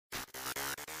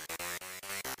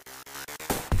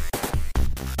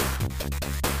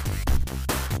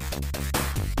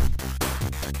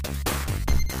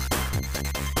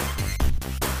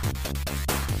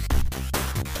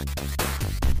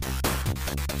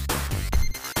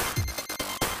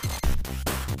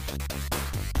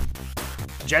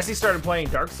Jesse started playing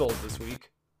Dark Souls this week.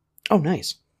 Oh,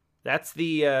 nice. That's the...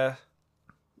 you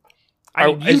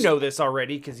know this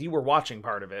already because you were watching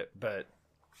part of it, but...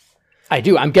 I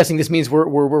do. I'm guessing this means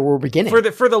we're beginning.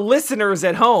 For the listeners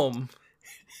at home,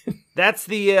 that's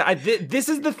the... this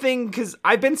is the thing, because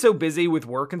I've been so busy with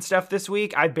work and stuff this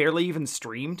week, I barely even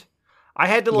streamed. I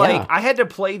had to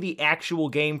play the actual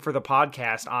game for the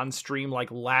podcast on stream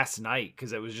like last night,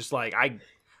 because it was just like,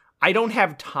 I don't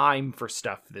have time for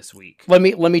stuff this week. Let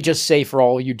me just say for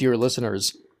all you dear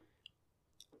listeners,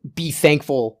 be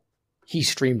thankful he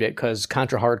streamed it, because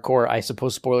Contra Hardcore, I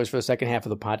suppose spoilers for the second half of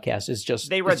the podcast, is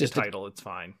just... They read the title, it's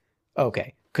fine.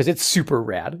 Okay, because it's super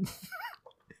rad.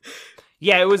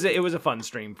 Yeah, it was a fun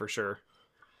stream for sure.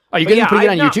 Are you going to put it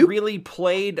on YouTube? I've not really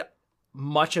played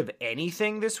much of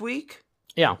anything this week.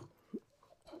 Yeah.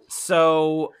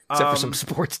 So... Except for some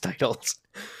sports titles.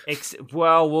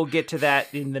 Well, we'll get to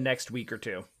that in the next week or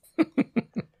two.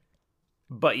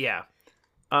 But yeah.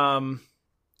 I've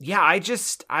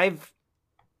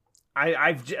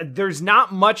there's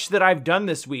not much that I've done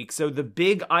this week. So the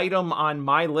big item on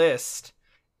my list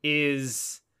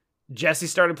is Jesse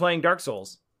started playing Dark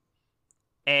Souls.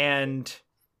 And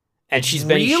she's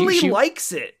really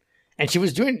likes it. And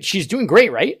she's doing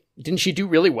great, right? Didn't she do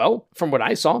really well from what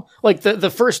I saw? Like the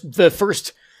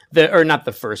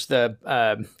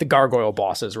gargoyle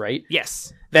bosses, right?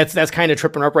 Yes. That's kind of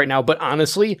tripping her up right now. But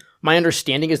honestly, my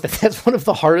understanding is that that's one of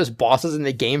the hardest bosses in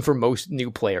the game for most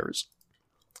new players.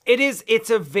 It is.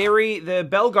 The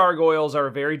Bell Gargoyles are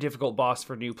a very difficult boss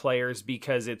for new players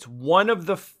because it's one of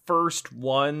the first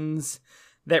ones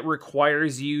that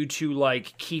requires you to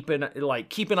keep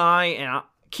an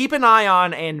eye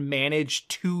on and manage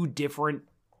two different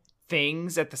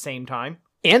things at the same time.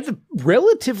 And the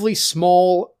relatively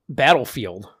small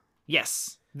battlefield.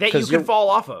 Yes. That you can fall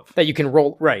off of. That you can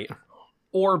roll, right.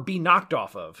 Or be knocked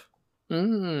off of.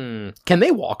 Can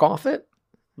they walk off it?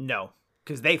 No,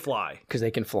 because they fly. Because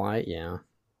they can fly, yeah.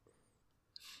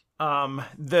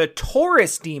 The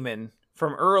Taurus demon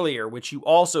from earlier, which you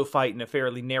also fight in a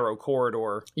fairly narrow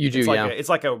corridor. You do, It's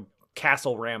like a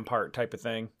castle rampart type of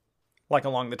thing. Like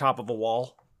along the top of a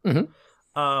wall.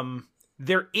 Mm-hmm.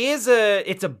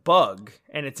 It's a bug,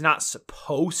 and it's not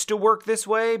supposed to work this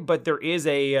way, but there is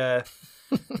a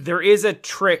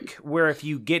trick where if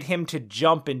you get him to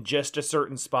jump in just a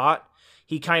certain spot,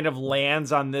 he kind of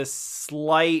lands on this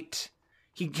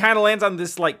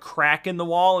crack in the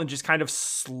wall and just kind of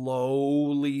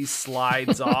slowly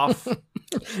slides off to his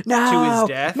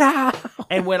death. No.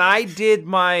 And when I did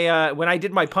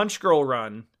my Punch Girl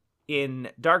run in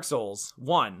Dark Souls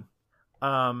 1,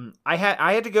 I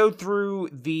had to go through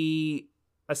the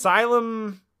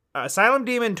Asylum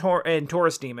Demon and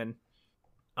Taurus Demon,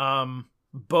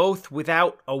 both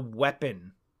without a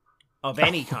weapon of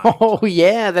any kind. Oh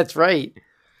yeah, that's right.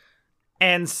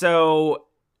 And so,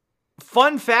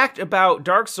 fun fact about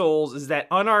Dark Souls is that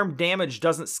unarmed damage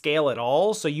doesn't scale at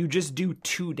all, so you just do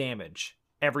 2 damage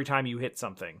every time you hit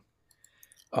something.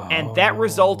 Oh. And that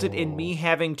resulted in me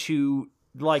having to...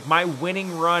 my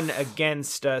winning run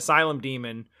against Asylum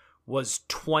Demon was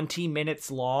 20 minutes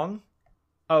long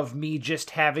of me just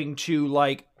having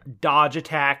to, dodge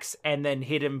attacks and then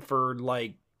hit him for,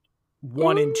 1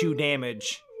 and 2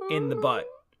 damage in the butt.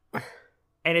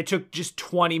 And it took just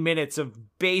 20 minutes of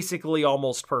basically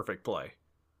almost perfect play.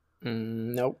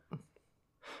 Nope.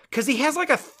 Because he has,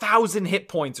 1,000 hit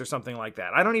points or something like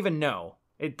that. I don't even know.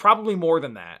 Probably more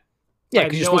than that. Yeah,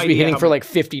 because you're supposed to be hitting for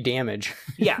 50 damage.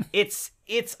 Yeah, it's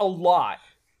a lot.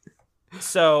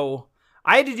 So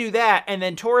I had to do that, and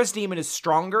then Taurus Demon is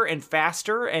stronger and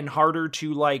faster and harder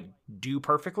to do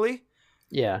perfectly.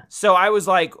 Yeah. So I was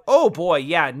like, oh boy,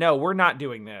 yeah, no, we're not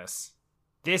doing this.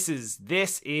 This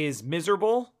is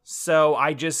miserable. So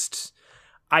I just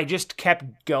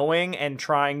kept going and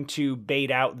trying to bait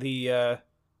out the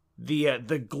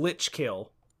glitch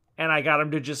kill, and I got him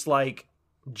to just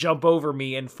jump over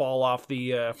me and fall off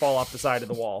the side of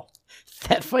the wall.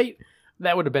 That fight,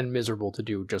 that would have been miserable to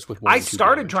do just with one. I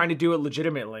started trying to do it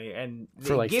legitimately, and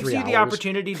it gives you the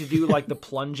opportunity to do the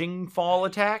plunging fall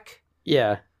attack.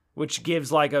 Yeah, which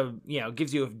gives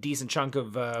gives you a decent chunk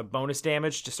of bonus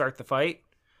damage to start the fight.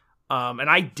 And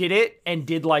I did it and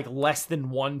did less than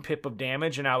 1 pip of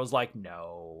damage, and I was like,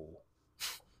 no,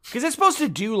 because it's supposed to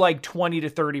do 20 to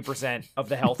 30% of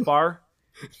the health bar.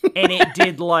 And it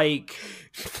did a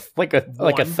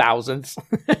thousandth.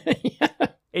 Yeah.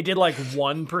 It did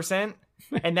 1%.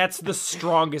 And that's the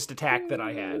strongest attack that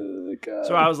I had.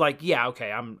 So I was like, yeah,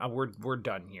 okay, we're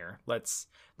done here.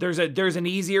 There's an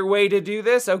easier way to do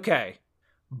this. Okay.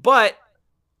 But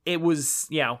it was,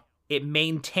 it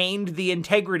maintained the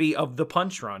integrity of the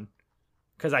punch run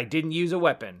because I didn't use a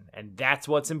weapon, and that's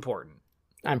what's important.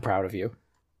 I'm proud of you.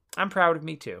 I'm proud of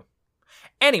me too.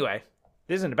 Anyway,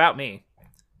 this isn't about me.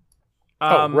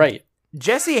 Right.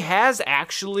 Jessie has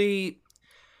actually...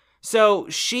 So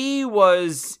she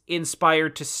was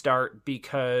inspired to start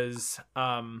because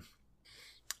our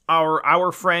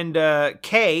friend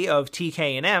Kay of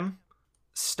TK&M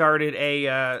started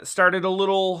a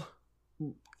little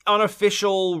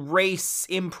unofficial race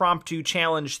impromptu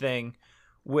challenge thing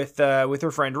with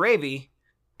her friend Ravi,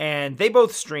 and they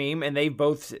both stream and they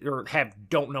both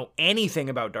don't know anything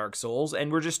about Dark Souls,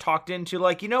 and we're just talked into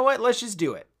like, you know what, let's just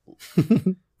do it.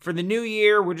 For the new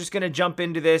year, we're just going to jump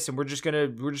into this and we're just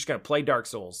going to play Dark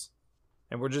Souls.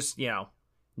 And we're just,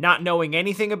 not knowing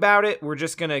anything about it, we're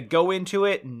just going to go into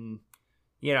it and,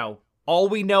 all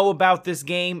we know about this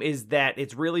game is that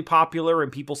it's really popular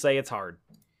and people say it's hard.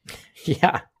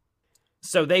 Yeah.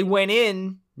 So they went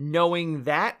in knowing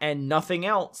that and nothing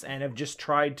else and have just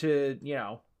tried to,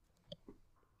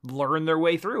 learn their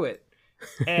way through it.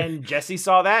 And Jessie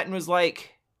saw that and was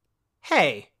like,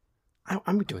 hey,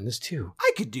 I'm doing this too.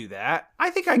 I could do that.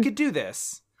 I think I could do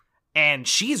this. And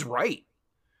she's right.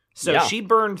 So she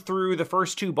burned through the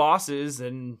first two bosses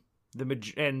and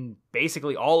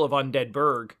basically all of Undead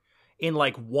Burg in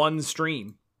like one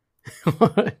stream.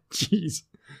 Jeez.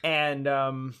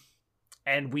 And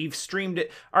we've streamed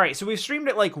it. All right, so we've streamed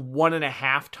it like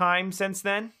 1.5 times since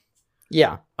then.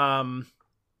 Yeah.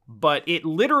 But it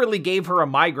literally gave her a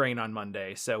migraine on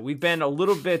Monday. So we've been a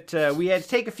little bit, we had to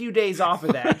take a few days off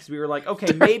of that because we were like,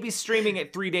 okay, maybe streaming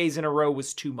it 3 days in a row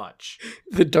was too much.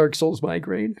 The Dark Souls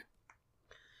migraine.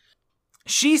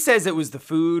 She says it was the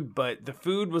food, but the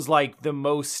food was like the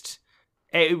most,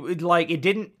 it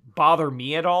didn't bother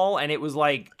me at all. And it was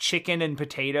like chicken and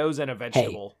potatoes and a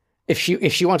vegetable. Hey,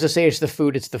 if she wants to say it's the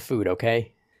food,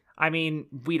 okay? I mean,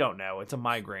 we don't know. It's a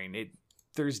migraine.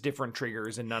 There's different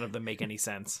triggers and none of them make any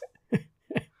sense.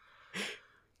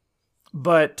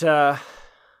 But yeah,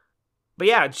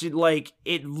 she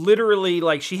it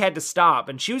literally she had to stop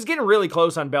and she was getting really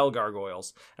close on bell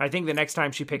gargoyles. And I think the next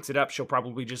time she picks it up, she'll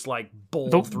probably just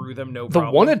bowl through them. No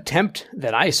problem. The one attempt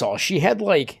that I saw, she had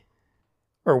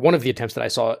or one of the attempts that I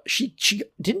saw, she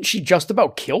didn't she just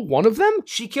about kill one of them?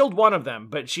 She killed one of them,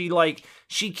 but she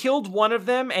killed one of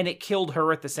them and it killed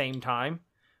her at the same time.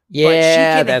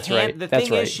 Yeah, that's right. The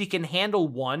thing is, she can handle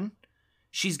one.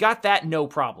 She's got that no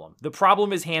problem. The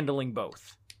problem is handling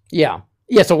both. Yeah.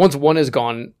 Yeah, so once one is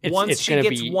gone, it's going to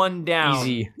be one down.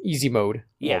 Easy mode.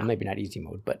 Yeah. Well, maybe not easy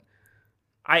mode, but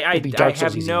I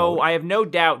have no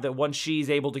doubt that once she's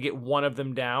able to get one of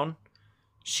them down,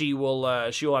 she will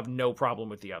have no problem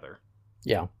with the other.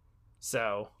 Yeah.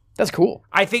 So that's cool.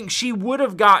 I think she would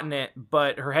have gotten it,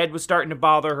 but her head was starting to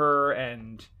bother her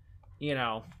and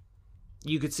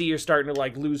you could see her starting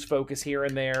to lose focus here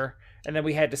and there. And then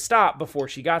we had to stop before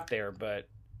she got there, but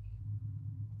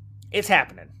it's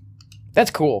happening. That's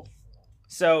cool.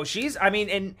 So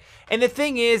and the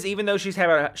thing is, even though she's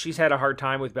had a hard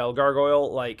time with Bell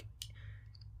Gargoyle,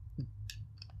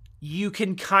 you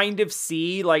can kind of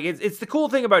see, it's the cool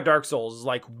thing about Dark Souls is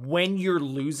when you're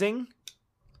losing,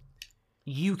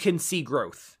 you can see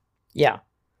growth. Yeah.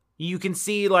 You can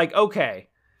see okay,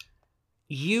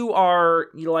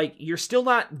 you're still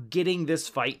not getting this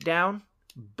fight down,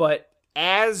 but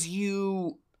as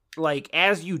you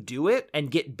do it and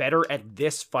get better at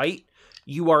this fight,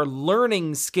 you are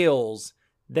learning skills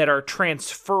that are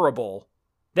transferable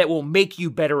that will make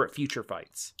you better at future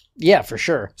fights. Yeah, for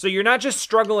sure. So you're not just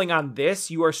struggling on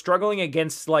this, you are struggling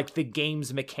against the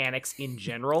game's mechanics in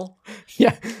general.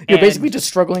 Yeah. You're basically just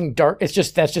struggling that's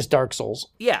just Dark Souls.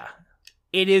 Yeah.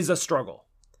 It is a struggle.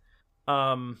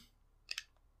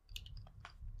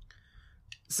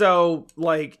 So,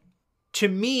 to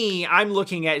me,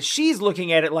 she's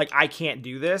looking at it I can't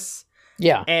do this.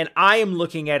 Yeah. And I am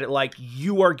looking at it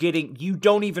you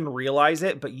don't even realize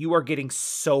it, but you are getting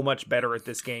so much better at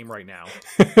this game right now.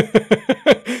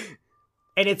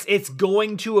 And it's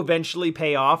going to eventually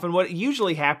pay off. And what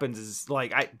usually happens is,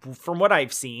 from what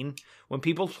I've seen, when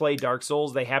people play Dark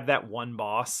Souls, they have that one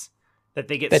boss that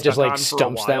they get stuck on for a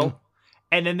while. Them.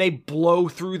 And then they blow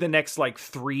through the next,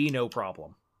 3, no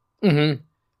problem. Mm-hmm.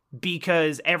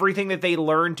 Because everything that they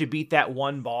learn to beat that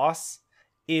one boss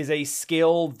is a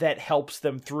skill that helps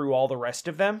them through all the rest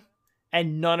of them,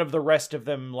 and none of the rest of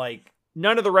them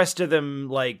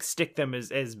stick them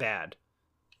as bad.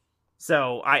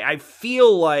 So I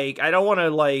feel I don't want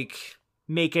to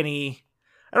make any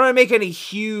I don't want to make any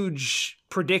huge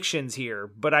predictions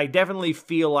here, but I definitely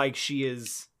feel like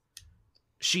she's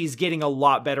getting a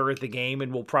lot better at the game,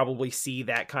 and we'll probably see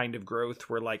that kind of growth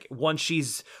where like once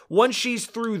she's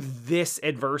through this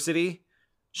adversity,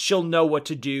 she'll know what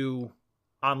to do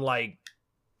on like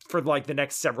for like the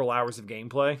next several hours of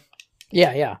gameplay.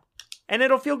 Yeah. And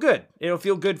it'll feel good. It'll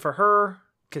feel good for her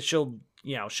because she'll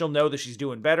know that she's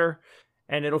doing better,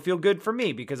 and it'll feel good for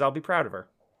me because I'll be proud of her.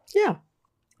 Yeah.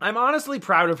 I'm honestly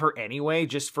proud of her anyway,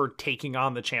 just for taking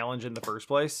on the challenge in the first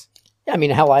place. Yeah, I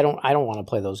mean, hell, I don't want to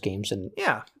play those games, and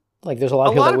yeah, like there's a lot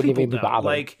of people that wouldn't even be bothered.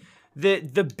 Like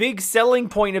the big selling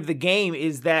point of the game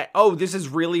is that this is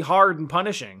really hard and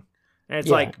punishing, and it's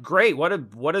like great, what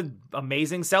a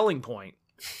amazing selling point.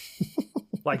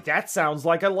 Like that sounds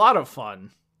like a lot of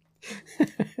fun.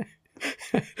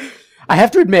 I have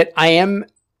to admit, I am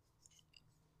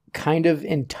kind of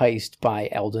enticed by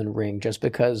Elden Ring just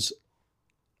because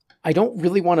I don't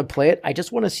really want to play it. I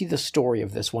just want to see the story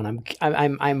of this one.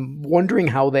 I'm wondering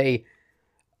how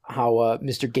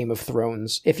Mr. Game of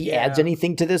Thrones, if he adds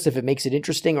anything to this, if it makes it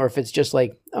interesting, or if it's just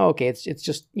like, oh, okay, it's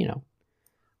just,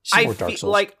 some more Dark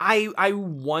Souls. Like I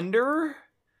wonder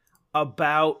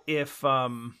about if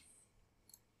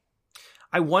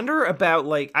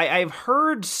I've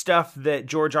heard stuff that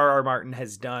George R.R. Martin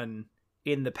has done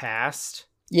in the past.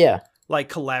 Yeah. Like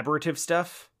collaborative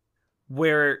stuff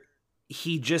where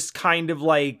he just kind of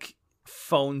like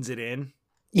phones it in.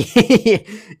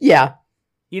 Yeah.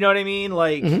 You know what I mean?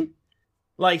 Like,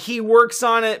 like he works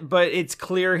on it, but it's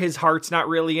clear his heart's not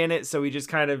really in it. So he just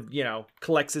kind of,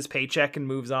 collects his paycheck and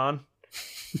moves on.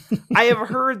 I have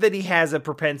heard that he has a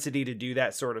propensity to do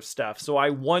that sort of stuff. So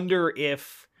I wonder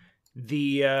if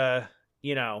the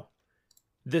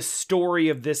story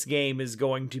of this game is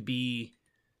going to be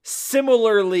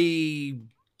similarly,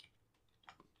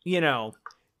 yeah,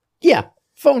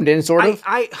 phoned in sort of.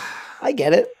 I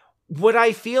get it. What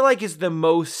I feel like is the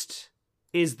most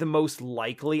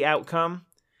likely outcome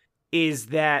is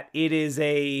that it's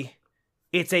a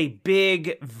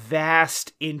big,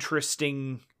 vast,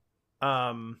 interesting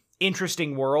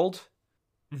world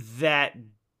that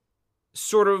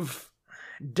sort of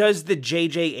does the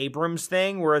J.J. Abrams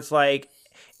thing where it's like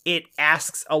it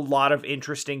asks a lot of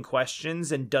interesting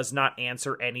questions and does not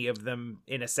answer any of them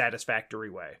in a satisfactory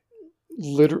way.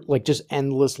 Literally, like just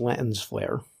endless lens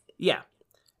flare. Yeah.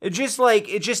 It's just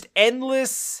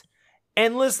endless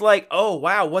like, oh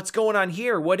wow, what's going on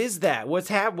here? What is that?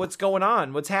 What's going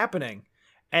on? What's happening?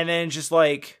 And then just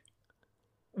like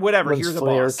whatever, here's the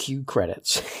boss. Cue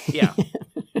credits. Yeah.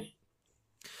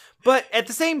 But at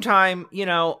the same time,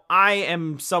 I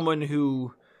am someone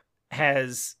who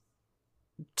has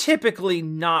typically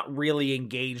not really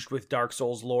engaged with Dark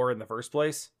Souls lore in the first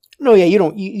place. No, yeah,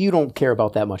 you don't care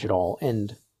about that much at all,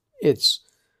 and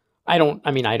I don't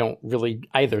really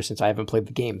either since I haven't played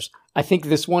the games. I think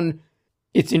this one,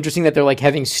 it's interesting that they're like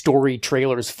having story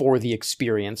trailers for the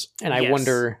experience, and I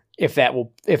wonder if that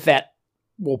will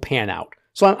pan out.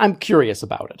 So I'm curious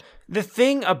about it. The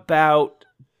thing about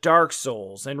Dark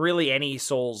Souls, and really any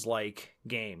Souls-like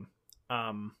game,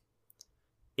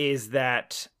 is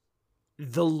that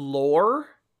the lore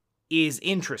is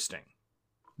interesting.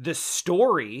 The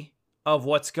story of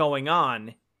what's going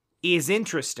on is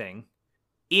interesting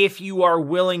if you are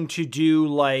willing to do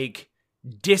like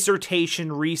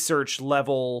dissertation research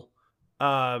level,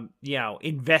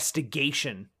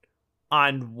 investigation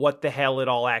on what the hell it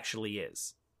all actually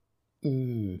is.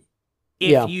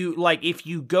 If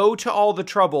you go to all the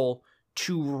trouble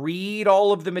to read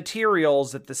all of the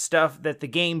materials that the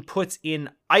game puts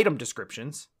in item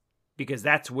descriptions, because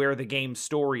that's where the game's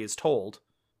story is told,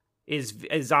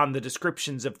 is on the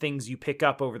descriptions of things you pick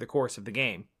up over the course of the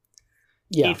game.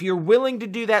 Yeah. If you're willing to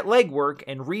do that legwork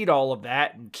and read all of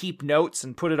that and keep notes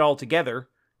and put it all together,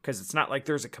 because it's not like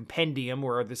there's a compendium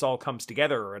where this all comes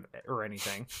together or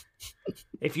anything.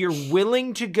 If you're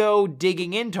willing to go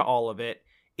digging into all of it,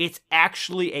 it's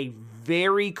actually a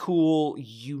very cool,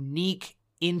 unique,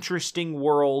 interesting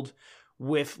world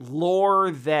with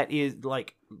lore that is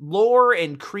like lore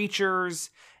and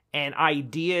creatures and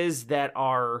ideas that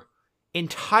are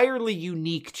entirely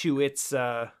unique to its,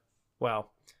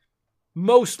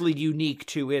 mostly unique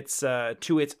to its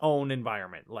own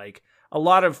environment. Like a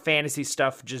lot of fantasy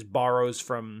stuff just borrows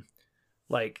from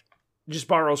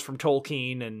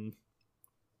Tolkien and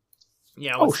the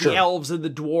elves and the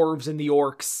dwarves and the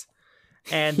orcs.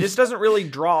 And this doesn't really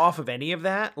draw off of any of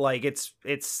that. Like its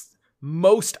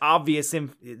most obvious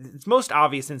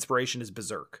inspiration is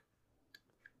Berserk.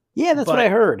 Yeah, that's what I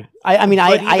heard. I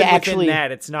actually within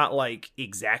that it's not like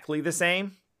exactly the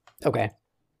same. Okay.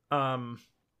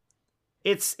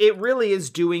 it really is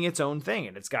doing its own thing,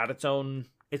 and it's got its own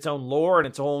lore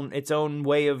and its own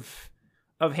way of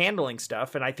handling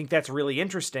stuff, and I think that's really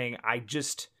interesting.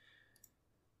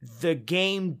 The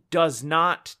game does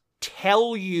not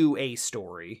tell you a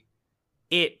story.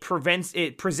 It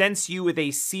presents you with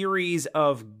a series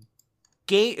of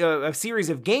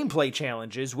gameplay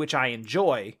challenges, which I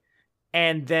enjoy,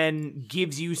 and then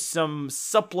gives you some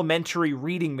supplementary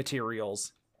reading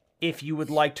materials if you would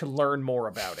like to learn more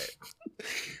about it.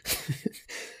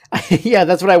 Yeah,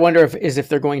 that's what I wonder if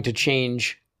they're going to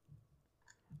change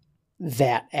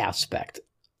that aspect.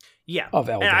 Yeah, of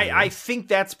Elden Ring. And I think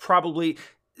that's probably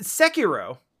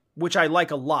Sekiro, which I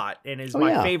like a lot and is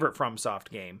my favorite FromSoft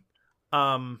game.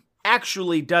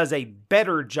 Actually does a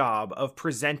better job of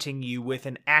presenting you with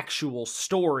an actual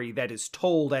story that is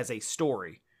told as a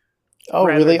story. Oh,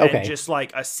 really? Okay. Just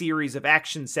like a series of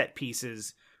action set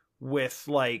pieces with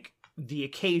like the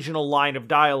occasional line of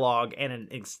dialogue and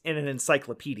an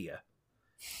encyclopedia.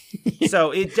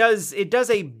 So it does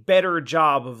a better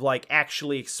job of like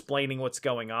actually explaining what's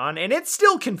going on, and it's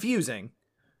still confusing,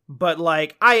 but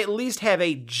like I at least have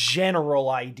a general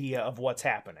idea of what's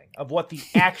happening, of what the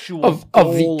actual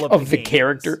goal of the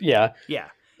character is. Yeah.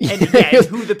 And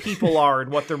who the people are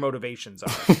and what their motivations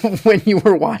are. When you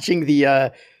were watching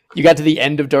you got to the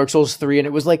end of Dark Souls 3 and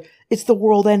it was like, it's the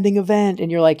world-ending event,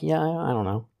 and you're like, yeah, I don't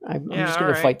know. I'm just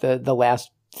going to fight the last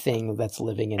thing that's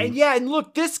living in. And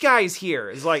look, this guy's here.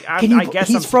 It's like I guess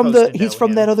he's from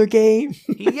that other game.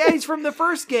 He's from the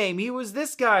first game. He was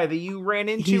this guy that you ran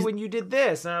into when you did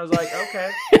this, and I was like,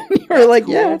 okay. You're like,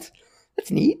 cool. Yeah,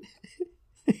 that's neat.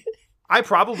 I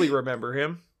probably remember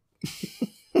him.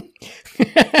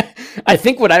 I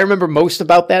think what I remember most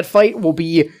about that fight will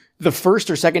be the first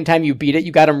or second time you beat it.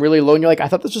 You got him really low, and you're like, I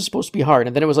thought this was supposed to be hard,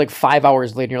 and then it was like 5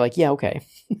 hours later, and you're like, yeah, okay.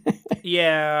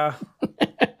 Yeah.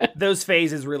 Those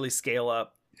phases really scale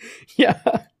up. Yeah.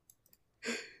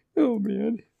 Oh,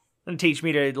 man. And teach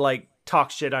me to, like, talk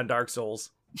shit on Dark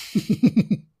Souls.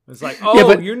 It's like,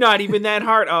 but you're not even that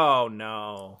hard. Oh,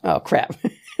 no. Oh, crap.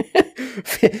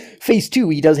 Phase 2,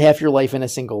 he does half your life in a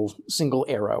single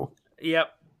arrow.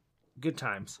 Yep. Good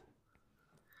times.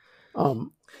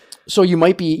 So you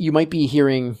might be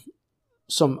hearing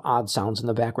some odd sounds in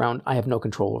the background. I have no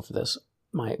control over this.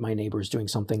 My neighbor's doing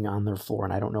something on their floor,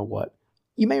 and I don't know what.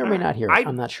 You may or may not hear it.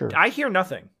 I'm not sure. I hear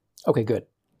nothing. Okay, good.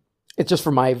 It's just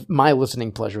for my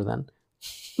listening pleasure then.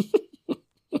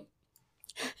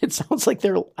 It sounds like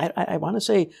they're, I want to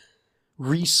say,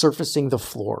 resurfacing the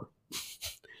floor.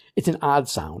 It's an odd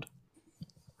sound.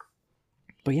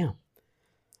 But yeah.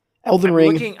 Elden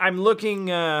Ring. I'm looking,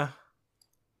 no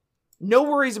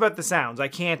worries about the sounds. I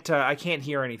can't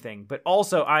hear anything. But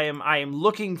also I am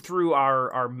looking through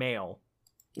our mail.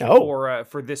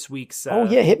 For this week's.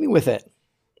 Hit me with it.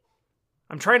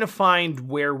 I'm trying to find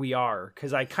where we are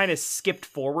because I kind of skipped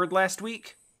forward last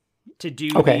week to do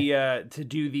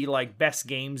the like best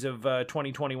games of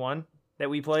 2021 that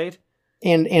we played,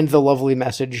 and the lovely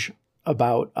message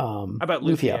about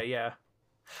Lufia. Yeah.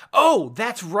 Oh,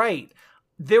 that's right.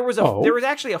 There was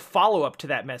actually a follow up to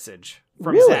that message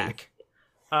from Zach.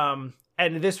 And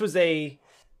this was a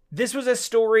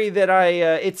story that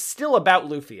it's still about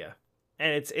Lufia.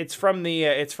 And it's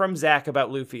from Zach about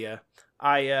Lufia.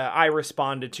 I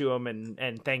responded to him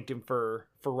and thanked him for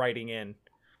writing in,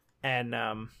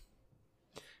 and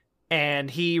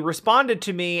he responded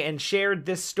to me and shared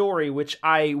this story, which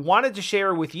I wanted to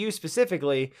share with you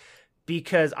specifically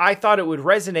because I thought it would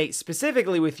resonate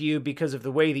specifically with you because of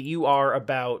the way that you are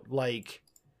about, like,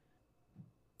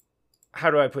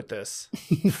 how do I put this?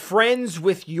 Friends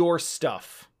with your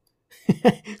stuff.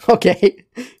 Okay.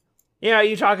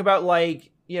 You talk about,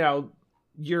 like,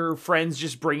 your friends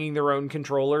just bringing their own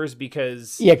controllers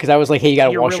because... Yeah, because I was like, hey, you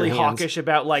gotta wash really your hands. You're really hawkish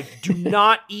about, like, do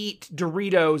not eat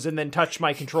Doritos and then touch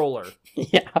my controller.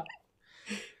 Yeah.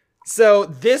 So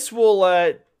this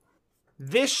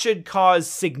should cause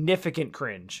significant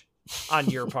cringe on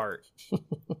your part.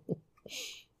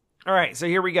 All right, so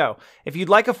here we go. If you'd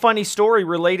like a funny story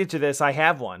related to this, I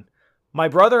have one. My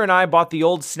brother and I bought the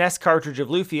old SNES cartridge of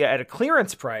Lufia at a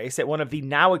clearance price at one of the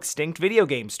now extinct video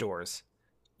game stores.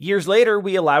 Years later,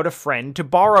 we allowed a friend to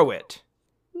borrow it.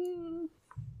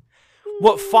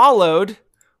 What followed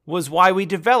was why we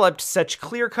developed such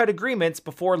clear-cut agreements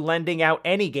before lending out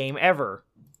any game ever.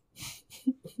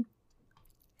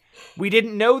 We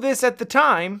didn't know this at the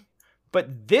time,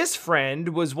 but this friend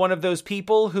was one of those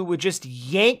people who would just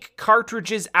yank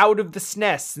cartridges out of the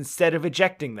SNES instead of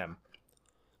ejecting them.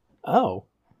 Oh.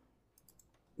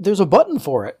 There's a button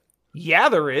for it. Yeah,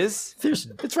 there is.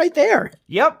 It's right there.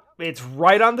 Yep, it's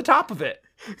right on the top of it.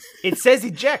 It says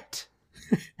eject.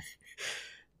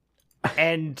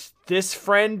 And this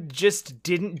friend just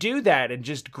didn't do that and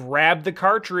just grabbed the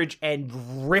cartridge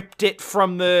and ripped it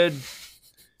from the...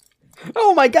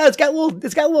 Oh my god, it's got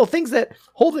little things that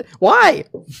hold it. Why?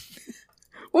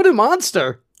 What a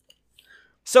monster.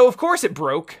 So of course it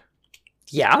broke.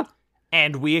 Yeah.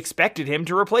 And we expected him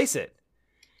to replace it.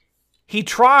 He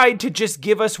tried to just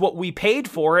give us what we paid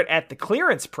for it at the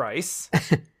clearance price.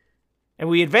 And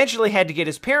we eventually had to get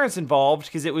his parents involved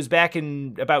because it was back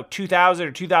in about 2000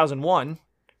 or 2001.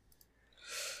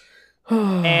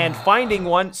 And finding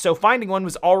one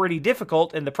was already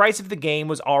difficult, and the price of the game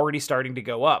was already starting to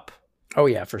go up. Oh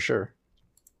yeah, for sure.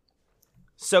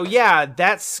 So yeah,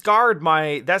 that scarred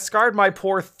my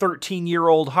poor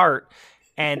 13-year-old heart.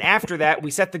 And after that, we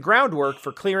set the groundwork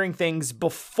for clearing things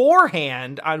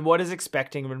beforehand on what is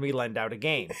expecting when we lend out a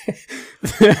game.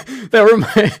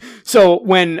 So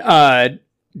when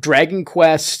Dragon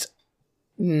Quest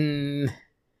 8,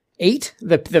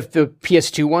 the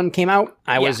PS2 one came out,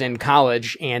 I was in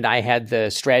college and I had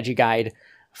the strategy guide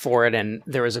for it, and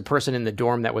there was a person in the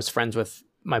dorm that was friends with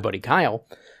my buddy Kyle.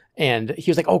 And he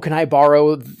was like, "Oh, can I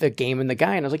borrow the game and the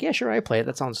guide?" And I was like, "Yeah, sure, I play it.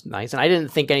 That sounds nice." And I didn't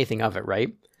think anything of it,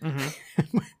 right? Mm-hmm.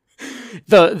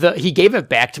 He gave it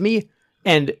back to me,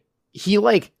 and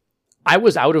I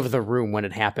was out of the room when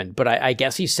it happened, but I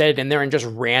guess he said it in there and just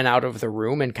ran out of the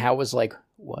room, and Kyle was like,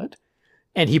 "What?"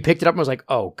 And he picked it up and was like,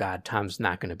 "Oh God, Tom's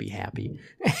not going to be happy."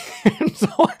 And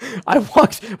so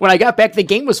when I got back, the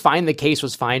game was fine, the case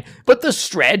was fine, but the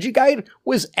strategy guide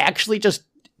was actually just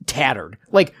tattered.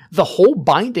 Like, the whole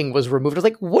binding was removed. I was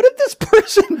like, what did this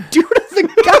person do to the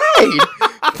guide?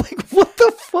 Like, what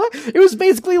the fuck? It was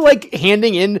basically like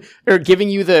handing in or giving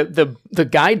you the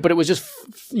guide, but it was just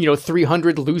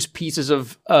 300 loose pieces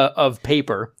of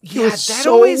paper. It was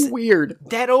so weird.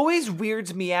 That always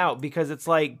weirds me out because it's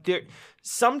like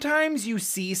sometimes you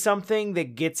see something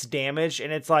that gets damaged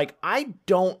and it's like, I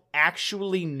don't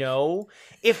actually know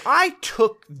if I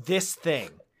took this thing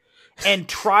and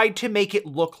tried to make it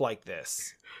look like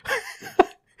this.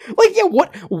 Like, yeah,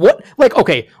 what, like,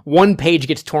 okay, one page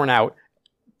gets torn out.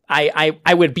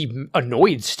 I would be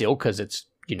annoyed still because it's,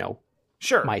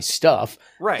 sure, my stuff.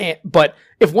 Right. But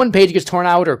if one page gets torn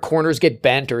out or corners get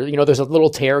bent or, there's a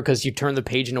little tear because you turn the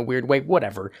page in a weird way,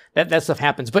 whatever, that stuff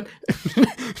happens. But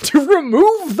to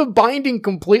remove the binding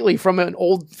completely from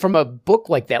a book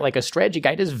like that, like a strategy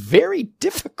guide, is very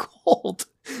difficult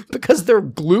because they're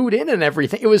glued in and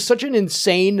everything. It was such an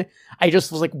insane, I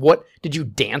just was like, what, did you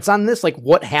dance on this? Like,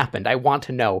 what happened? I want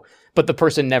to know. But the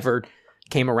person never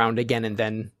came around again and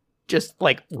then just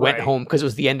went home because it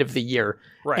was the end of the year.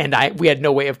 Right. And we had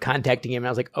no way of contacting him. And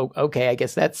I was like, oh, okay, I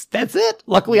guess that's it.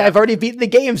 Luckily, I've already beaten the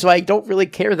game, so I don't really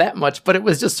care that much. But it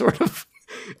was just sort of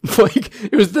like,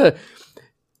 it was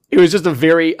just a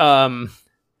very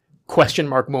question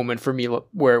mark moment for me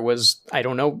where it was, I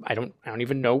don't know. I don't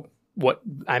even know what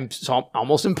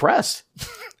almost impressed.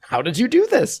 How did you do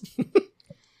this?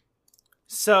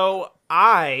 So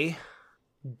I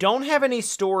don't have any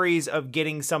stories of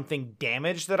getting something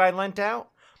damaged that I lent out.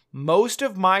 Most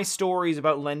of my stories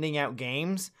about lending out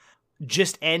games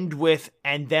just end with,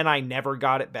 and then I never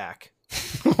got it back.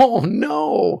 Oh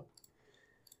no.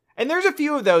 And there's a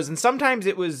few of those, and sometimes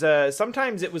it was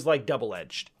like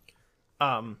double-edged.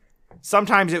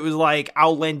 Sometimes it was like,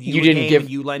 I'll lend you a game and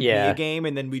you lend me a game,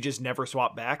 and then we just never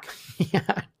swap back.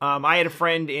 Yeah. I had a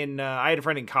friend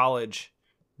in college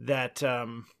that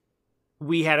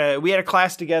we had a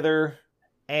class together,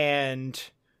 and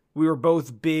we were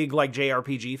both big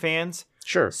JRPG fans.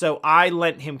 Sure. So I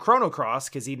lent him Chrono Cross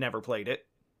because he'd never played it,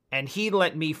 and he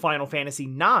lent me Final Fantasy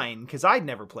IX because I'd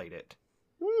never played it.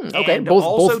 Okay,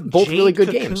 both really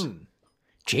good games.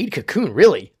 Jade Cocoon,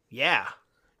 really? Yeah.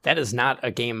 That is not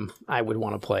a game I would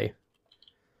want to play.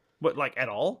 What, at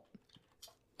all?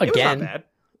 Again, it was not bad.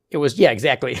 It was, yeah,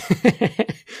 exactly.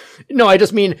 No, I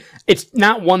just mean, it's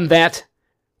not one that,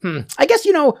 I guess,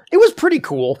 it was pretty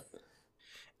cool.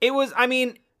 It was,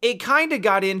 it kind of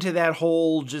got into that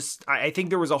whole I think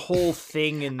there was a whole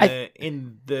thing in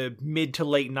the mid to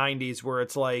late 90s where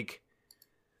it's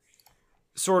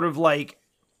sort of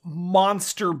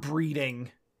monster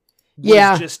breeding.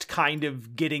 Was just kind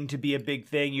of getting to be a big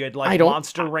thing. You had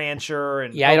Monster Rancher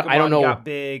and Pokemon I don't know got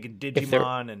big and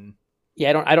Digimon and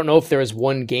I don't know if there was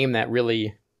one game that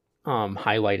really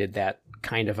highlighted that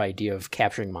kind of idea of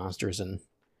capturing monsters and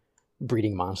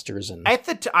breeding monsters. And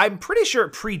I'm pretty sure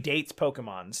it predates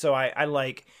Pokemon. So I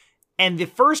and the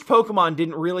first Pokemon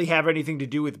didn't really have anything to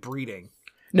do with breeding.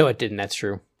 No, it didn't. That's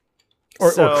true.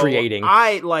 Or creating.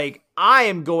 I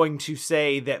am going to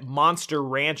say that Monster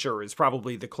Rancher is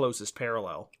probably the closest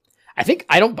parallel.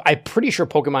 I'm pretty sure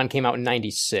Pokemon came out in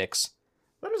 96.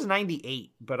 That was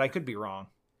 98, but I could be wrong.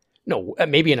 No,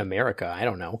 maybe in America. I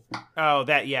don't know. Oh,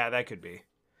 that could be.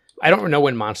 I don't know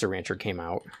when Monster Rancher came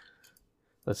out.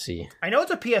 Let's see. I know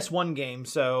it's a PS1 game,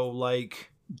 so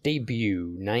like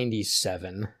debut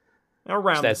 97.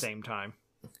 Around the same time.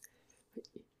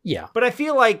 Yeah. But I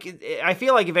feel like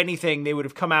if anything, they would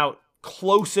have come out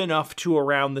close enough to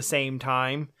around the same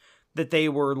time that they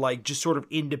were like just sort of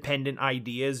independent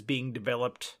ideas being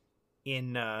developed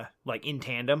in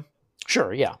tandem.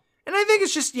 Sure, yeah. And I think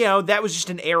it's just, that was just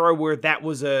an era where that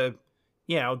was that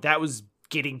was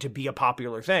getting to be a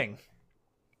popular thing.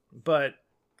 But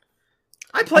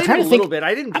I played it a little bit.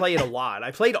 I didn't play it a lot.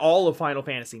 I played all of Final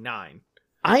Fantasy IX.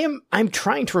 I'm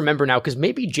trying to remember now, because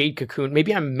maybe Jade Cocoon,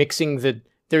 maybe I'm mixing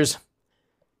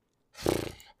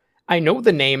I know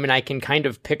the name and I can kind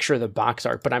of picture the box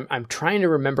art, but I'm trying to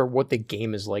remember what the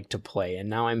game is like to play, and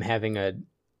now I'm having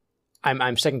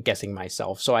I'm second guessing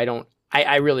myself, so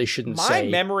I really shouldn't say. My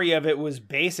memory of it was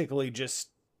basically just,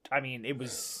 it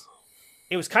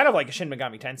was kind of like a Shin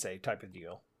Megami Tensei type of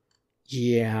deal.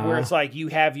 Yeah. Where it's like you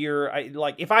have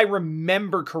if I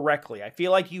remember correctly, I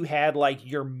feel like you had like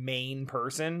your main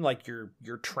person, like your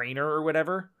trainer or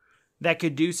whatever, that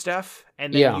could do stuff,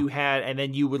 and then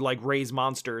then you would like raise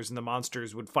monsters, and the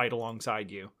monsters would fight alongside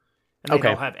you. And they'd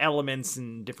all have elements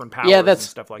and different powers and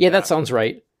stuff like that. Yeah, that sounds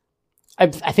right. I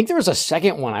think there was a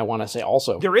second one, I want to say,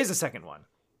 also. There is a second one.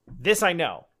 This I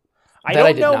know. I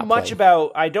don't know much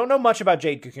about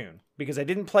Jade Cocoon, because I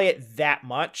didn't play it that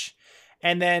much.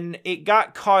 And then it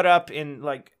got caught up in,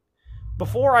 like,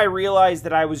 before I realized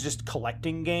that I was just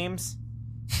collecting games,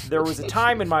 there was a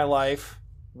time in my life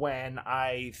when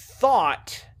I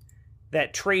thought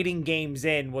that trading games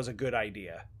in was a good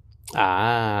idea.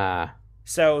 Ah.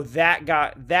 So that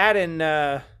and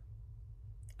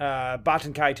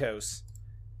Baten Kaitos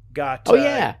got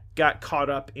caught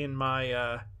up in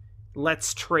my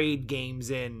let's trade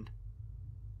games in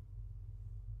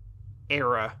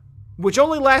era, which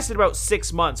only lasted about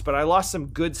 6 months, but I lost some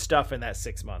good stuff in that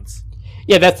 6 months.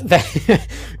 Yeah, that's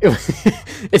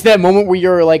it's that moment where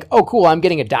you're like, oh cool, I'm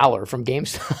getting $1 from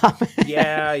GameStop.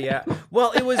 yeah.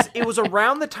 Well, it was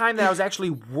around the time that I was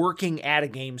actually working at a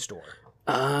game store.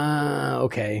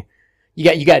 Okay.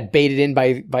 You got baited in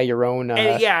by your own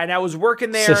and I was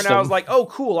working there system. And I was like, oh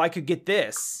cool, I could get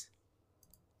this.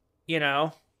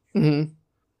 Mm-hmm.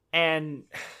 And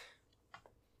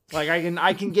like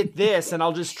I can get this, and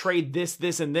I'll just trade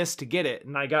this, and this to get it.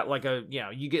 And I got like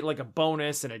you get like a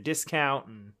bonus and a discount,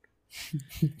 and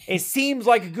it seems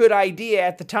like a good idea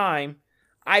at the time.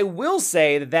 I will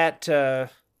say that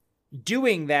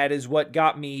doing that is what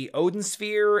got me Odin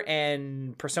Sphere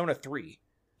and Persona 3.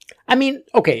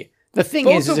 Okay. The thing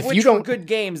both is of if which you don't were good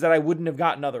games that I wouldn't have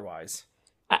gotten otherwise.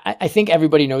 I think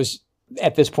everybody knows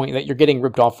at this point that you're getting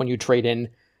ripped off when you trade in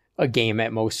a game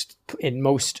in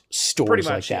most stores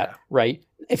much, like that, right?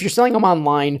 If you're selling them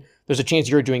online, there's a chance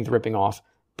you're doing the ripping off.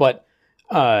 But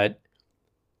I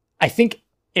think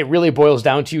it really boils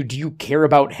down to, do you care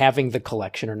about having the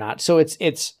collection or not? So it's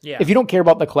if you don't care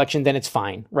about the collection, then it's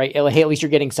fine, right? Hey, at least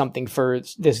you're getting something for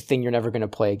this thing you're never going to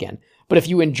play again. But if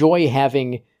you enjoy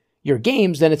having your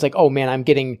games, then it's like, oh man, I'm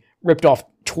getting ripped off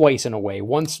twice in a way.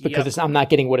 Once because I'm not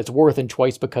getting what it's worth, and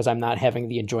twice because I'm not having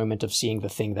the enjoyment of seeing the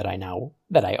thing that I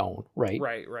own, right?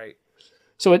 Right.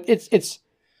 So it's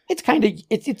kind of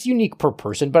it's unique per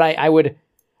person, but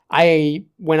I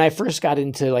when I first got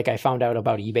into, like, I found out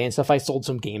about eBay and stuff, I sold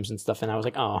some games and stuff, and I was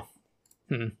like, I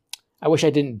wish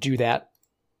I didn't do that.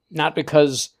 Not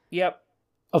because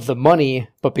of the money,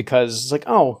 but because it's like,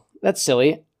 oh, that's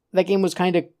silly. That game was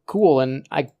kind of cool, and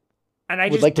I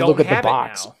would like to look at the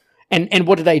box. And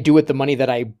what did I do with the money that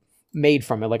I made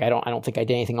from it? Like, I don't think I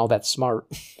did anything all that smart.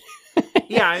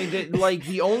 Yeah,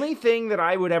 the only thing that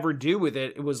I would ever do with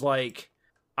it was like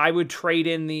I would trade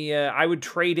in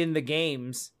the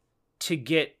games to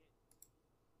get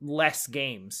less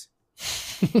games.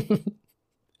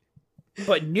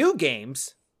 But new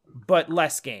games, but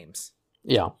less games.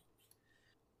 Yeah.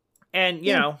 And,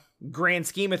 grand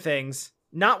scheme of things,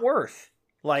 not worth.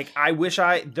 Like,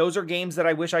 those are games that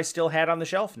I wish I still had on the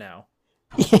shelf now.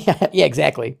 Yeah,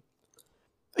 exactly.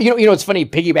 It's funny,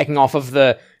 piggybacking off of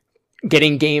the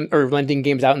getting game or lending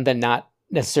games out and then not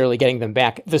necessarily getting them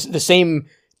back. The same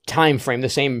time frame,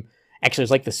 actually it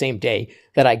was like the same day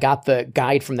that I got the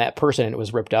guide from that person and it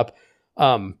was ripped up.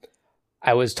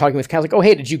 I was talking with Kyle, like, oh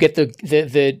hey, did you get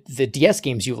the DS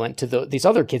games you lent to these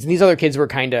other kids? And these other kids were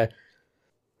kind of,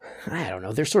 I don't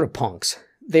know, they're sort of punks.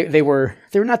 They were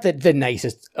not the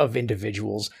nicest of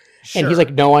individuals. Sure. And he's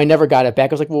like, no, I never got it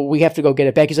back. I was like, well, we have to go get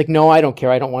it back. He's like, no, I don't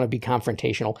care. I don't want to be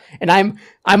confrontational. And I'm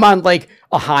on like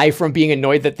a high from being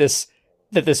annoyed that this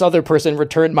that this other person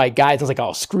returned my guides. I was like,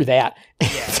 oh, screw that.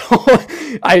 Yeah. So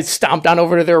I stomped on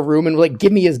over to their room and like,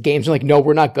 give me his games. They're like, no,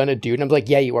 we're not going to, dude. And I'm like,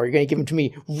 yeah, you are. You're going to give them to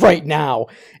me right now.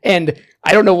 And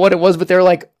I don't know what it was, but they're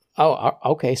like, oh,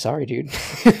 okay, sorry, dude.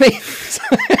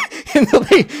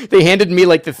 They handed me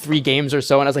like the 3 games or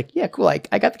so. And I was like, yeah, cool. I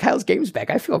got Kyle's games back.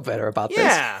 I feel better about this.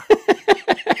 Yeah.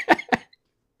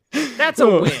 That's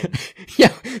a win.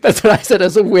 Yeah, that's what I said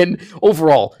as a win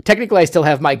overall. Technically, I still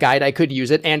have my guide. I could use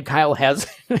it, and Kyle has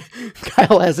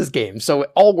his game, so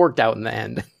it all worked out in the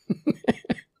end.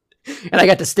 And I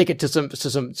got to stick it to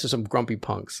some grumpy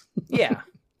punks. Yeah.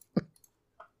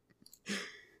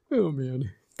 Oh man,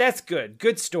 that's good.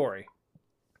 Good story.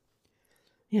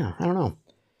 Yeah, I don't know.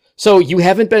 So you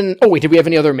haven't been? Oh wait, did we have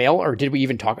any other mail, or did we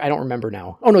even talk? I don't remember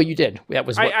now. Oh no, you did. That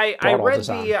was what I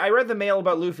read the mail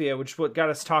about Lufia, which what got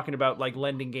us talking about like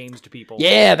lending games to people.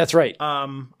 Yeah, that's right.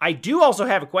 I do also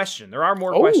have a question. There are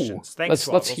more questions. Thanks,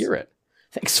 let's hear it.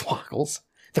 Thanks, Swaggles.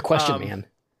 The question man,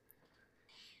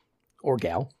 or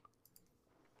gal.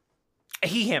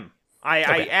 He, him.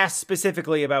 I asked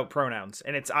specifically about pronouns,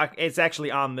 and it's actually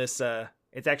on this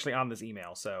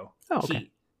email. So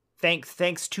okay.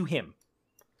 Thanks to him.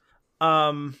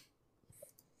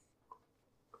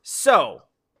 So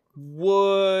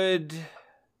would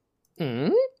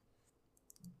I'm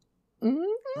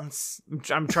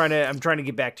trying to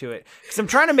get back to it because I'm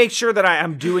trying to make sure that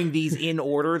I'm doing these in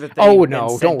order that they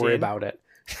don't worry about it.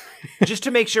 Just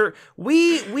to make sure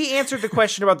we answered the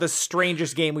question about the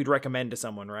strangest game we'd recommend to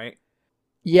someone, right?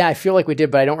 Yeah, I feel like we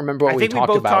did, but I don't remember what we talked about. I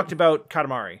think we both talked about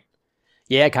Katamari.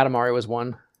 Yeah, Katamari was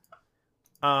one.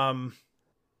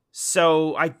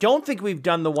 So I don't think we've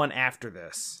done the one after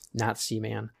this. Not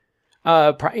Seaman.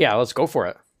 Yeah, let's go for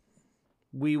it.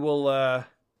 We will. I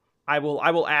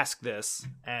will ask this,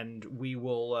 and we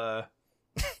will.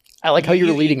 I like how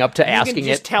you're leading up to asking it. You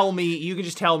can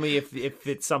just tell me if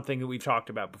it's something that we've talked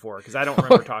about before, because I don't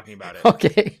remember talking about it.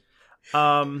 Okay.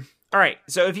 All right.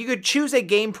 So if you could choose a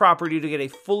game property to get a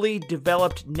fully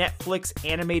developed Netflix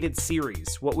animated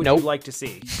series, what would you like to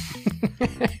see?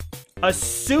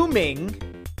 Assuming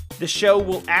the show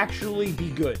will actually be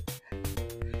good.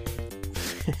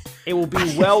 It will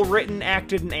be well written,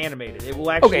 acted, and animated. It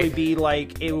will actually be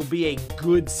it will be a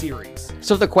good series.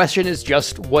 So the question is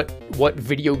just what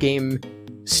video game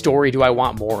story do I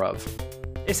want more of?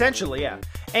 Essentially, yeah.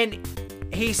 And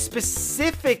he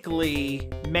specifically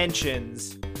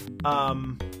mentions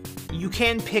you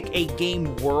can pick a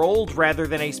game world rather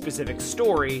than a specific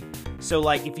story. So,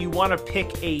 like, if you want to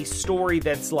pick a story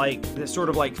that sort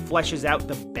of fleshes out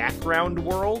the background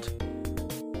world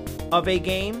of a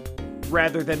game,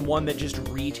 rather than one that just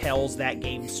retells that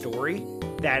game's story,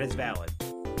 that is valid.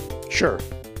 Sure.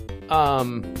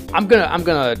 I'm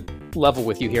gonna level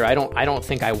with you here. I don't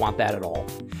think I want that at all.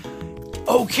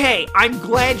 Okay, I'm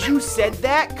glad you said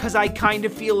that, because I kind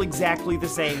of feel exactly the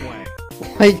same way.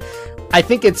 Like, I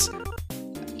think it's...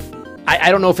 I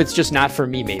don't know if it's just not for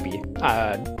me, maybe.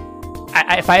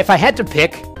 If I had to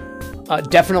pick,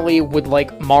 definitely would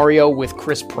like Mario with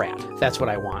Chris Pratt. That's what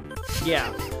I want.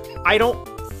 Yeah. I don't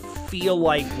feel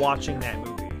like watching that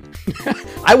movie.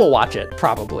 I will watch it,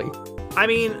 probably. I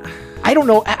mean... I don't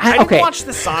know. I didn't watch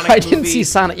the Sonic movie. I didn't see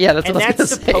Sonic. Yeah, that's what I was going to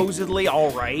say. And that's supposedly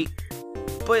all right.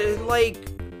 But,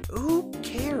 who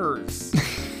cares?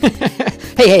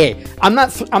 Hey, I'm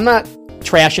not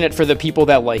trashing it for the people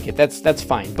that like it. That's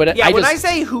fine. But yeah, when I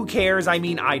say who cares, I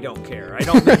mean I don't care. I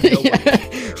don't really know what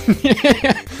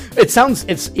it sounds.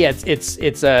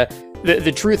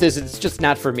 The truth is it's just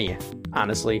not for me,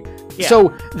 honestly. Yeah.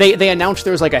 So they announced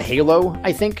there was like a Halo,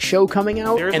 I think, show coming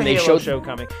out. There's a Halo show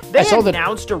coming. They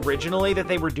announced originally that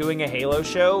they were doing a Halo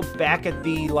show back at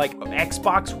the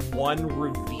Xbox One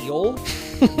reveal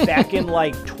back in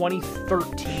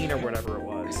 2013 or whatever it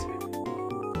was.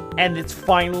 And it's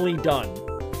finally done.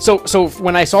 So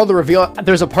when I saw the reveal,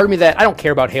 there's a part of me that I don't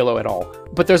care about Halo at all.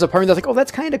 But there's a part of me that's like, oh,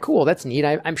 that's kind of cool. That's neat.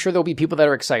 I'm sure there'll be people that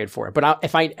are excited for it. But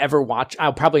if I ever watch,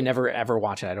 I'll probably never ever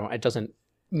watch it. It doesn't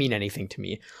mean anything to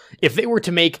me. If they were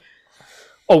to make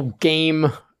a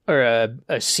game or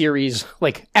a series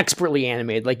expertly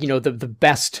animated, the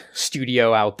best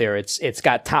studio out there, it's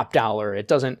got top dollar. It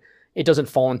doesn't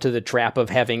fall into the trap of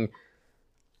having,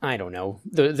 I don't know,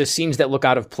 the scenes that look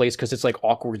out of place because it's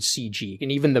awkward CG. And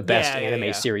even the best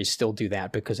anime series still do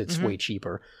that because it's way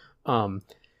cheaper.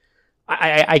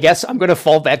 I guess I'm going to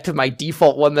fall back to my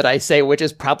default one that I say, which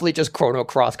is probably just Chrono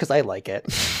Cross because I like it.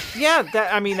 Yeah,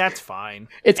 that's fine.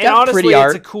 It's got pretty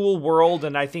art. It's a cool world,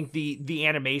 and I think the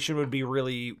animation would be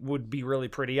really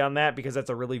pretty on that because that's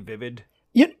a really vivid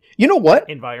you know what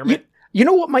environment. You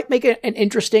know what might make an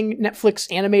interesting Netflix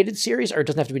animated series, or it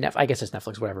doesn't have to be Netflix. I guess it's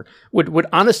Netflix, whatever. Would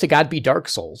honest to God be Dark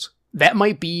Souls? That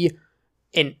might be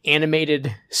an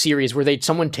animated series where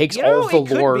someone takes all of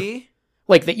the lore.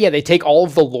 Like, they take all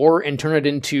of the lore and turn it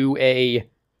into a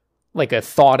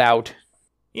thought out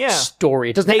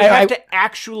story. It doesn't. They have to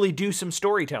actually do some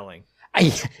storytelling.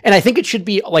 And I think it should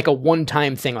be like a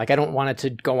one-time thing. Like, I don't want it to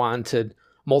go on to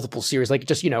multiple series. Like,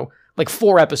 just, like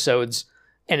 4 episodes.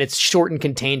 And it's short and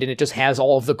contained, and it just has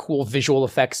all of the cool visual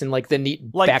effects and like the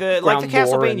neat background like the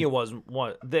Castlevania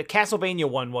lore the Castlevania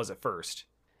one was at first.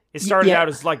 It started out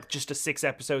as like just a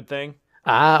 6-episode thing.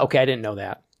 Okay, I didn't know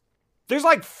that. There's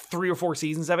like 3 or 4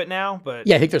 seasons of it now, but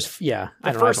I think there's The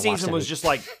first season was just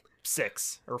like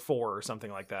 6 or 4 or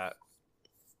something like that.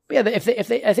 But yeah, if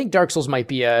they, I think Dark Souls might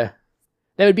be that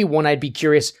would be one I'd be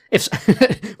curious if,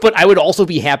 but I would also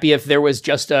be happy if there was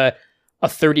just a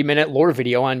 30-minute lore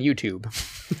video on YouTube.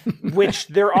 Which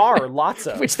there are lots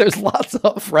of. Which there's lots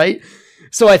of, right?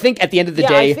 So I think at the end of the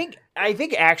day... I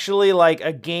think actually like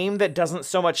a game that doesn't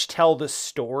so much tell the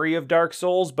story of Dark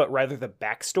Souls, but rather the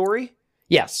backstory.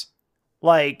 Yes.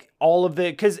 Like all of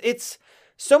because it's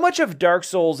so much of Dark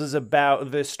Souls is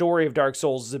about the story of Dark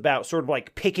Souls is about sort of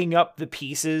like picking up the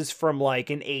pieces from like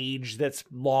an age that's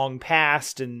long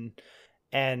past and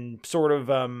sort of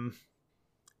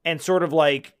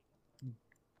like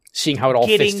seeing how it all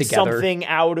fits together. Getting something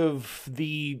out of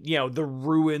the, the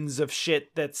ruins of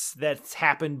shit that's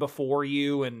happened before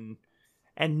you and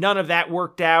none of that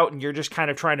worked out and you're just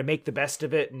kind of trying to make the best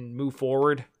of it and move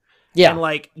forward. Yeah. And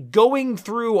like going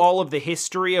through all of the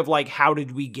history of like, how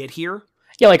did we get here?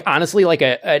 Yeah. Like honestly, like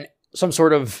some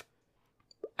sort of,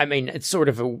 I mean, it's sort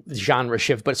of a genre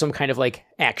shift, but some kind of like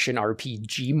action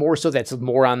RPG more so that's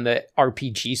more on the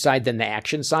RPG side than the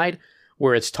action side.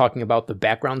 Where it's talking about the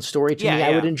background story to me,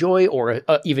 I would enjoy, or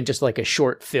even just like a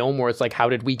short film where it's like, how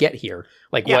did we get here?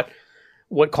 Like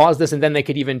what caused this? And then they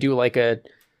could even do like a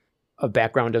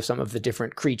background of some of the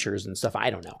different creatures and stuff. I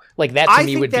don't know. Like that to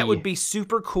me would be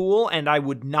super cool, and I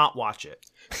would not watch it.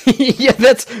 Yeah,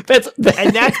 that's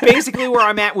and that's basically where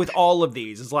I'm at with all of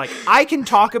these. It's like I can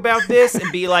talk about this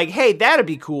and be like, hey, that'd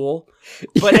be cool,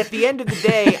 but at the end of the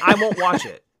day, I won't watch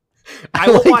it. I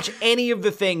won't watch any of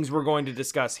the things we're going to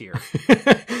discuss here.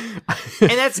 And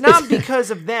that's not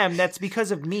because of them, that's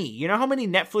because of me. You know how many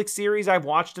Netflix series I've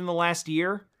watched in the last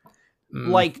year?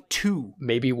 Like 2.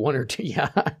 Maybe 1 or 2, yeah.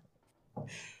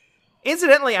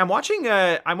 Incidentally, I'm watching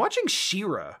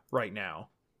She-Ra right now.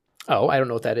 Oh, I don't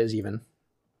know what that is even.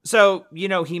 So,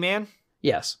 He-Man?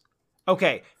 Yes.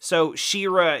 Okay, so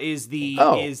She-Ra is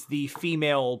the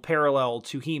female parallel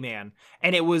to He-Man,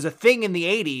 and it was a thing in the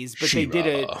 80s, but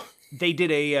She-Ra.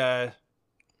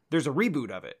 There's a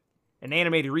reboot of it, an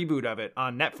animated reboot of it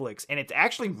on Netflix, and it's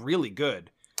actually really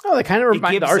good. Oh, that kind of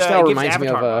the art style reminds me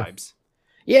of vibes.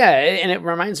 Yeah, and it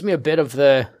reminds me a bit of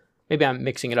maybe I'm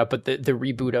mixing it up, but the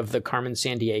reboot of the Carmen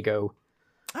Sandiego.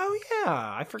 Oh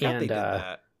yeah, I forgot they did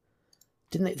that.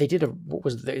 Didn't they? They did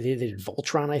they did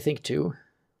Voltron, I think, too.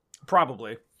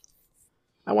 Probably.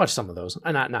 I watched some of those.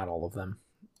 Not all of them.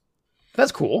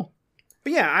 That's cool.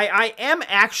 But yeah, I am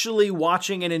actually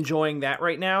watching and enjoying that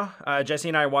right now. Jesse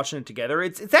and I are watching it together.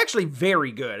 It's actually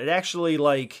very good. It actually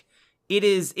it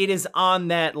is on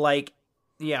that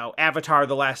Avatar: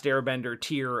 The Last Airbender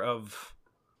tier of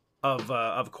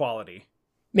quality.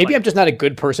 Maybe I'm just not a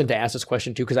good person to ask this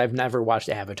question to because I've never watched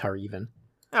Avatar even.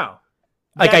 Oh.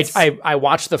 I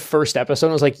watched the first episode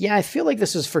and I was like, yeah, I feel like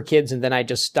this is for kids, and then I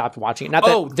just stopped watching it. Not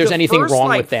that there's anything wrong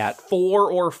with that. 4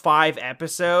 or 5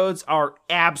 episodes are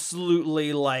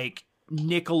absolutely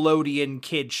Nickelodeon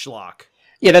kid schlock.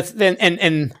 Yeah, that's then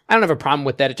and I don't have a problem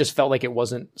with that. It just felt like it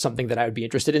wasn't something that I would be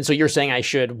interested in. So you're saying I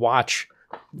should watch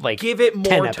give it more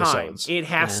 10 time. Episodes. It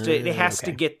has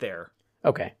to get there.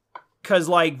 Okay. Cuz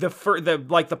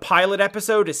the pilot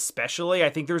episode especially, I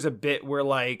think there's a bit where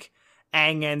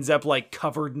Aang ends up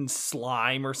covered in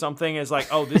slime or something. It's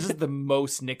oh, this is the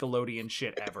most Nickelodeon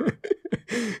shit ever.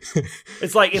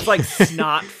 It's like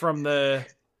snot from the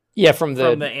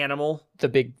animal, the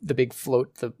big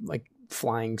float, the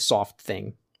flying soft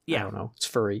thing. Yeah, I don't know. It's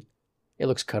furry. It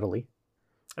looks cuddly.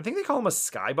 I think they call him a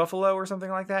sky buffalo or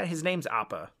something like that. His name's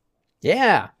Appa.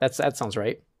 Yeah, that sounds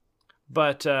right.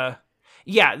 But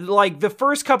yeah, the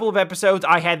first couple of episodes,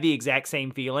 I had the exact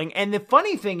same feeling. And the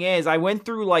funny thing is, I went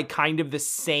through kind of the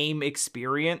same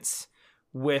experience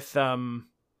with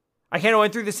I kind of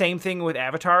went through the same thing with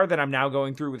Avatar that I'm now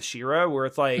going through with She-Ra, where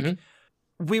it's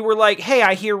we were hey,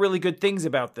 I hear really good things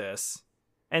about this.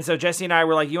 And so Jesse and I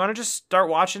were you want to just start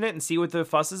watching it and see what the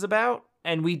fuss is about?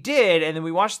 And we did, and then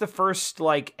we watched the first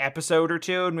episode or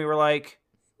two, and we were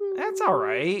that's all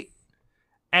right.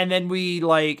 And then we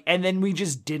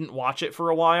just didn't watch it for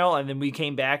a while, and then we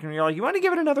came back and we were like, you want to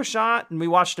give it another shot? And we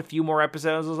watched a few more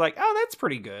episodes. I was like, oh, that's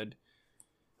pretty good.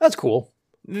 That's cool.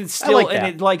 And it's still, I like that.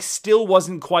 And it like still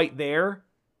wasn't quite there.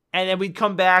 And then we'd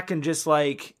come back and just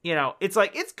like, you know, it's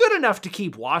like, it's good enough to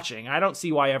keep watching. I don't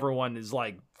see why everyone is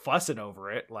like fussing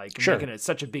over it, like making it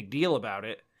such a big deal about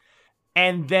it.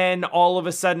 And then all of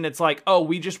a sudden it's like, oh,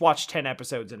 we just watched 10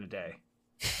 episodes in a day.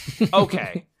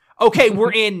 Okay. Okay,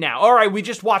 we're in now. All right, we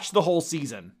just watched the whole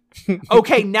season.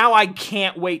 Okay, now I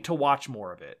can't wait to watch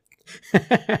more of it.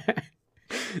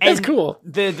 That's cool.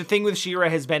 The thing with She-Ra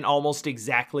has been almost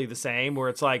exactly the same, where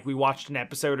it's like we watched an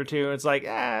episode or two, and it's like,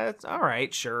 it's all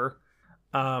right, sure.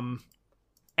 And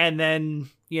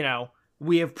then, you know,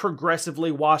 we have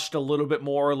progressively watched a little bit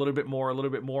more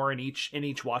in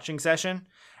each watching session.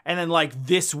 And then like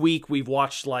this week we've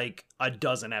watched like a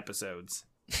dozen episodes.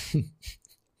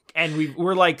 And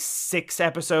we're like 6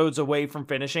 episodes away from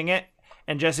finishing it.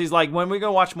 And Jesse's like, when are we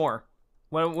going to watch more?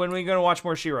 When are we going to watch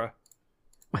more She-Ra?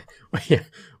 Yeah.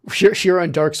 She-Ra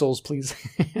and Dark Souls, please.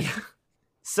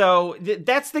 So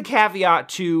that's the caveat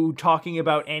to talking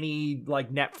about any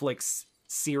like Netflix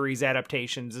series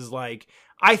adaptations is like,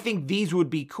 I think these would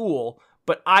be cool,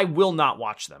 but I will not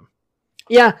watch them.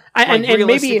 Yeah, and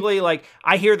realistically, maybe like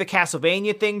I hear the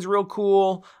Castlevania thing's real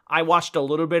cool. I watched a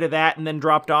little bit of that and then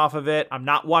dropped off of it. I'm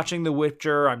not watching The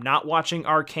Witcher. I'm not watching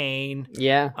Arcane.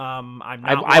 Yeah, I'm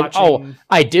not watching.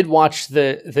 I did watch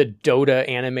the Dota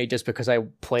anime just because I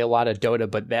play a lot of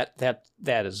Dota, but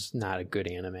that is not a good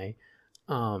anime.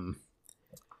 I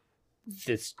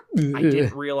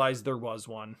didn't realize there was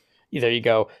one. There you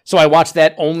go. So I watched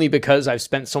that only because I've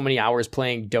spent so many hours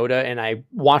playing Dota, and I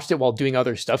watched it while doing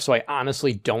other stuff. So I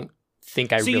honestly don't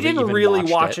think I really even watched it. So you didn't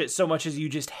really watch it so much as you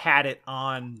just had it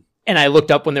on. And I looked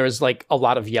up when there was like a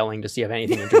lot of yelling to see if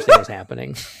anything interesting was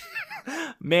happening.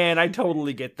 Man, I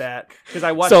totally get that because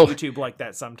I watch YouTube like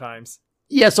that sometimes.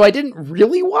 Yeah, so I didn't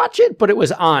really watch it, but it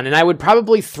was on, and I would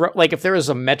probably throw like if there was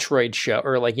a Metroid show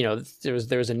or like you know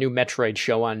there was a new Metroid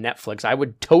show on Netflix, I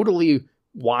would totally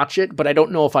watch it, but I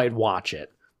don't know if I'd watch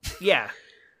it. Yeah.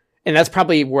 And that's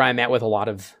probably where I'm at with a lot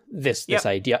of this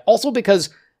idea. Also because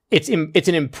it's an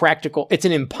impossible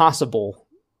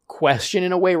question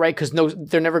in a way, right? Because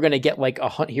they're never going to get like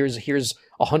here's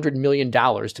 $100 million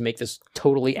to make this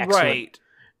totally excellent. Right.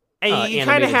 And you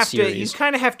kind of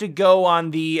have to go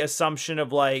on the assumption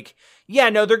of like, yeah,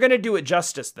 no, they're going to do it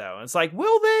justice though. And it's like,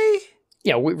 will they?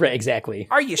 Yeah, right, exactly.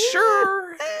 Are you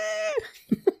sure?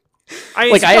 I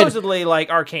mean, supposedly,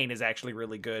 Arcane is actually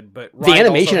really good, but Riot the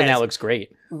animation in that looks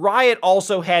great. Riot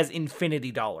also has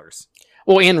infinity dollars.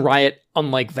 Well, and Riot,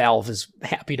 unlike Valve, is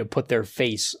happy to put their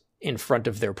face in front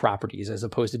of their properties as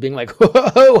opposed to being like,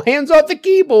 whoa, hands off the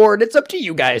keyboard. It's up to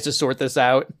you guys to sort this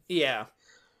out. Yeah.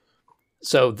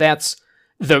 So that's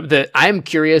I'm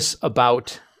curious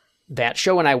about that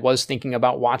show, and I was thinking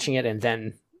about watching it, and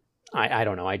then I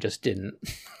don't know, I just didn't.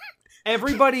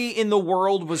 Everybody in the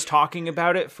world was talking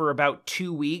about it for about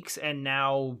 2 weeks, and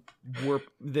now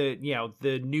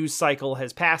the news cycle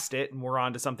has passed it, and we're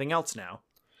on to something else now.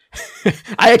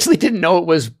 I actually didn't know it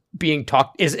was being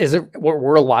talked. Is it?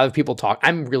 Were a lot of people talk?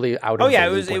 I'm really out of. Oh yeah, it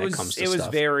was very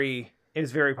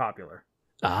popular.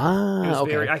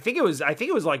 Okay. I think it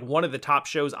was like one of the top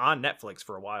shows on Netflix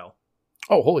for a while.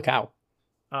 Oh, holy cow!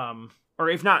 Or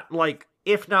if not like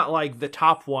the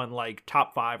top one, like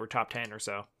top 5 or top 10 or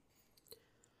so.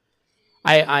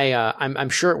 I'm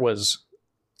sure it was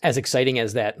as exciting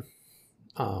as that.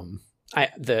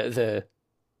 The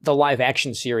live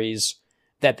action series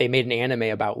that they made an anime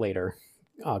about later,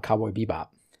 Cowboy Bebop.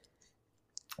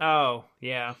 Oh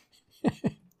yeah.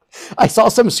 I saw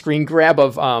some screen grab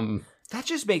of That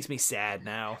just makes me sad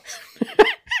now.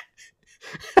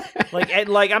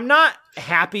 like I'm not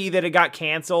happy that it got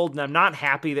canceled, and I'm not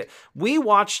happy that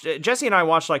Jesse and I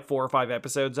watched like 4 or 5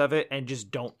 episodes of it and just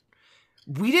don't.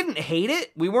 We didn't hate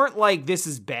it. We weren't like, this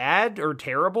is bad or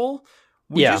terrible.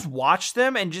 We just watched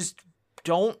them and just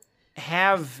don't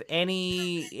have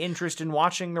any interest in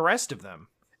watching the rest of them.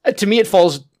 To me, it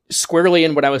falls squarely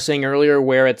in what I was saying earlier,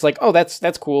 where it's like, oh, that's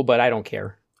cool, but I don't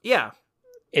care. Yeah.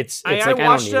 It's I like,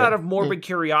 watched it out of morbid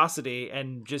curiosity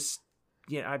and just,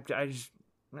 I just...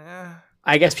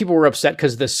 I guess people were upset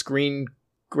because the screen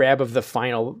grab of the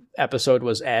final episode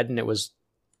was Ed, and it was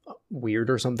weird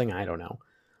or something. I don't know.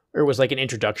 Or it was like an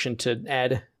introduction to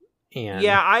Ed. And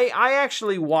yeah, I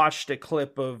actually watched a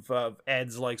clip of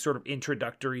Ed's like sort of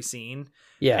introductory scene.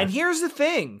 Yeah. And here's the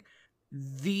thing.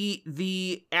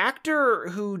 The actor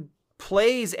who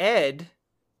plays Ed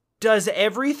does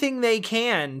everything they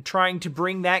can trying to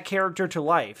bring that character to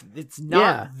life. It's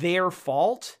not their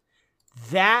fault.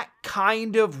 that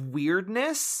kind of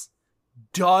weirdness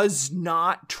does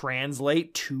not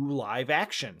translate to live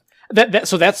action.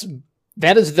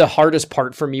 That is the hardest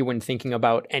part for me when thinking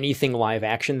about anything live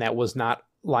action that was not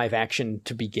live action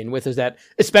to begin with, is that,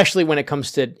 especially when it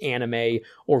comes to anime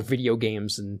or video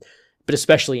games, but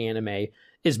especially anime,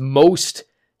 is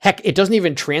it doesn't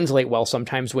even translate well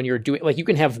sometimes when you're doing, like, you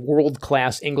can have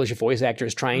world-class English voice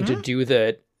actors trying to do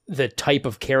the type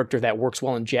of character that works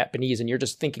well in Japanese, and you're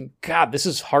just thinking, God, this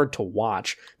is hard to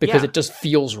watch because it just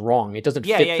feels wrong. It doesn't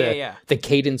fit the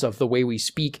cadence of the way we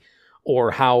speak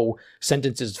or how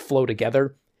sentences flow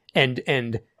together.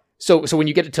 And so when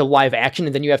you get it to live action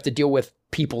and then you have to deal with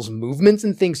people's movements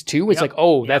and things too, it's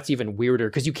that's even weirder,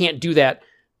 because you can't do that.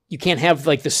 You can't have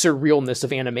like the surrealness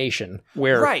of animation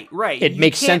where it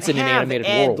makes sense in an animated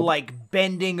world. Like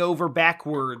bending over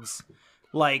backwards,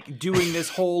 like doing this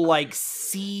whole like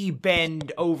C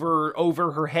bend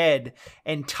over her head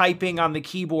and typing on the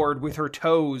keyboard with her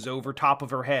toes over top of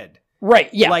her head. Right,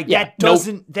 yeah. Like that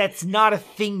doesn't that's not a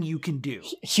thing you can do.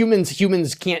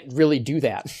 Humans can't really do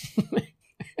that.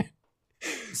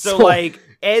 So like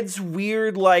Ed's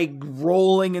weird like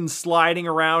rolling and sliding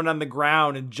around on the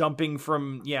ground and jumping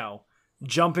from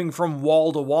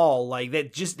wall to wall, like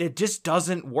it just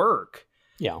doesn't work.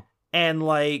 Yeah. And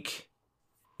like,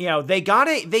 they got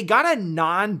a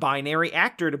non-binary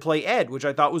actor to play Ed, which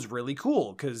I thought was really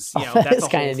cool, because that's a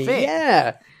whole thing.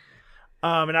 Yeah.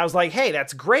 And I was like, hey,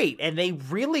 that's great. And they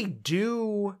really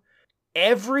do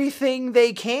everything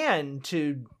they can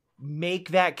to make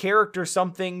that character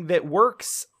something that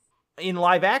works in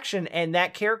live action, and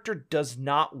that character does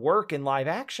not work in live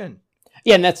action.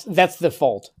 Yeah, and that's the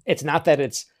fault. It's not that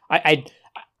it's I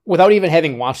without even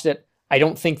having watched it, I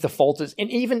don't think the fault is,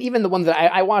 and even the one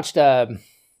that I watched Death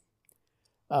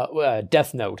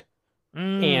Note.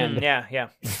 And yeah.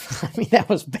 I mean, that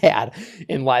was bad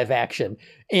in live action.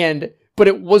 But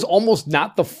it was almost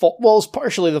not the fault. Well, it's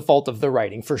partially the fault of the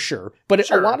writing, for sure. But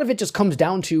a lot of it just comes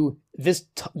down to this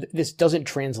doesn't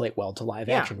translate well to live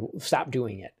action. Stop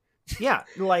doing it. Yeah,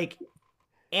 like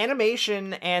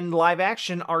animation and live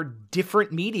action are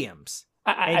different mediums.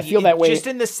 I feel that way. Just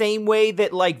in the same way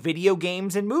that like video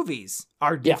games and movies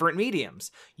are different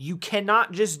mediums. You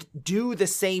cannot just do the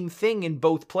same thing in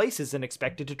both places and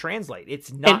expect it to translate.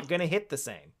 It's not going to hit the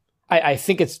same. I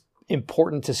think it's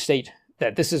important to state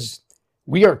that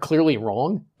we are clearly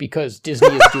wrong, because Disney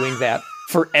is doing that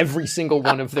for every single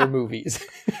one of their movies.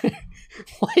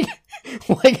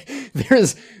 like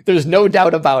there's no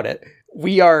doubt about it.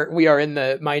 We are in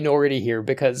the minority here,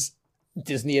 because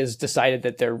Disney has decided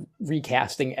that they're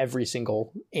recasting every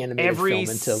single animated film into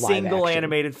live action. Every single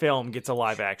animated film gets a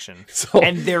live action.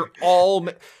 And they're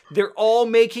all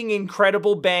making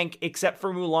incredible bank, except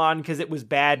for Mulan, because it was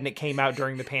bad and it came out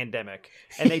during the pandemic.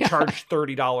 And they charged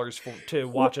 $30 to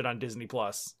watch it on Disney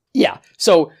Plus. Yeah.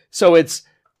 So it's,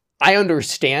 I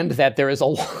understand that there is a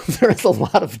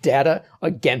lot of data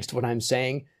against what I'm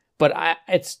saying, but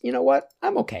it's, you know what?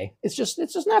 I'm okay. It's just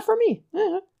not for me.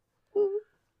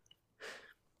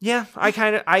 Yeah, I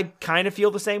kind of feel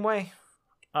the same way.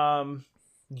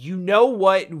 You know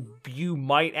what you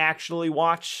might actually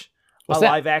watch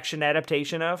live action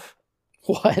adaptation of?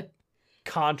 What?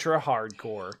 Contra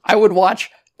Hardcore. I would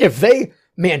watch if they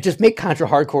just make Contra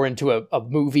Hardcore into a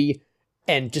movie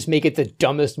and just make it the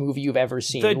dumbest movie you've ever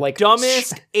seen. The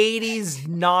dumbest 80s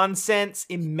nonsense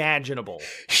imaginable.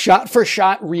 Shot for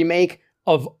shot remake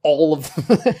of all of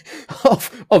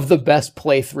of the best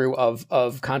playthrough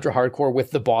of Contra Hardcore,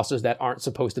 with the bosses that aren't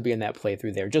supposed to be in that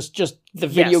playthrough there. Just the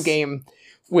video game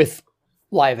with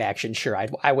live action. Sure,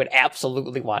 I would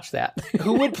absolutely watch that.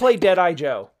 Who would play Deadeye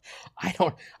Joe? I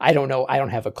don't know. I don't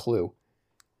have a clue.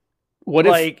 What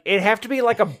it'd have to be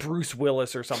like a Bruce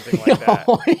Willis or something like that.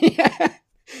 Oh,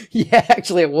 yeah,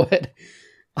 actually it would.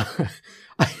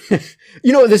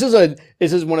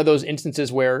 This is one of those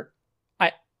instances where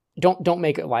Don't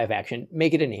make it live action.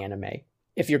 Make it an anime.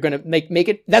 If you're gonna make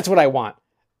it, that's what I want.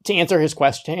 To answer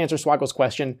Swaggle's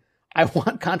question, I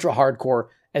want Contra Hardcore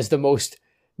as the most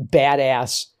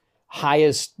badass,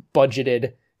 highest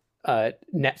budgeted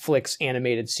Netflix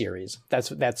animated series.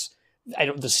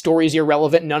 The story's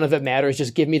irrelevant. None of it matters.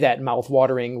 Just give me that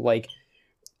mouth-watering like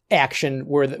action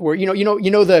where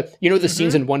the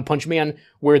scenes in One Punch Man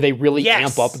where they really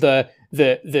amp up the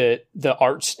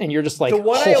arts, and you're just like, the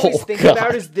one I always think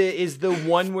about is the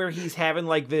one where he's having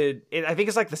like I think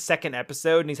it's like the second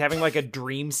episode, and he's having like a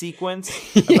dream sequence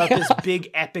about this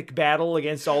big epic battle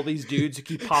against all these dudes who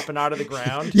keep popping out of the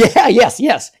ground. Yeah, yes,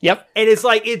 yep. And it's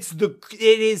like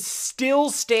still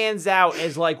stands out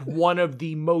as like one of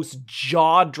the most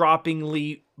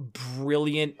jaw-droppingly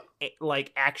brilliant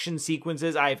like action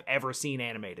sequences I've ever seen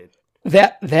animated.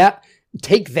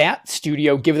 Take that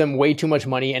studio, give them way too much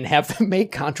money, and have them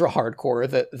make Contra Hardcore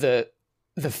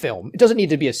the film. It doesn't need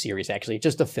to be a series, actually,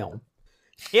 just a film.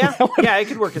 Yeah, yeah, it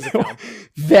could work as a film.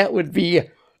 That would be,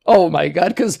 oh my god,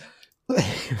 because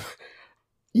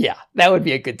yeah, that would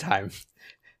be a good time.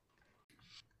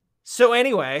 So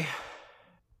anyway,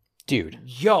 dude,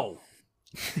 yo,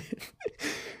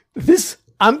 this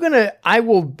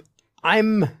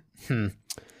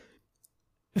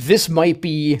this might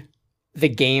be the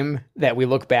game that we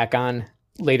look back on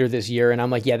later this year, and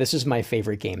I'm like, yeah, this is my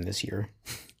favorite game this year.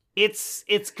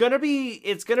 It's gonna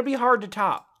be hard to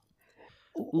top.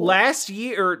 Last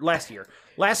week,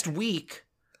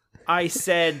 I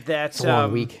said that it's a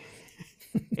long week.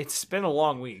 It's been a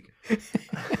long week.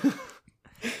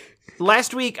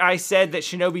 Last week, I said that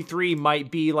Shinobi 3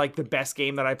 might be like the best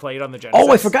game that I played on the Genesis.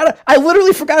 Oh, I forgot. I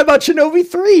literally forgot about Shinobi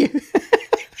 3.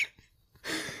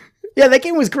 Yeah, that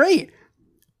game was great.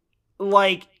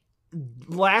 Like,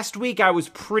 last week, I was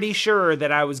pretty sure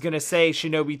that I was going to say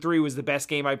Shinobi 3 was the best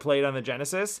game I played on the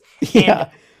Genesis.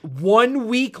 Yeah. And 1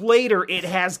 week later, it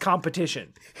has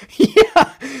competition.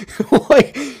 Yeah.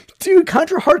 Like, dude,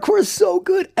 Contra Hardcore is so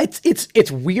good.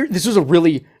 It's weird. This was a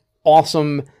really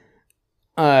awesome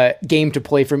game to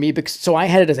play for me, because so I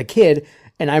had it as a kid,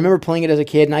 and I remember playing it as a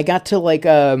kid, and I got to like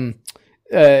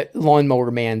Lawnmower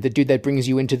Man, the dude that brings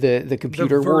you into the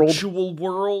computer world.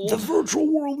 The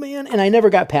virtual world, man. And I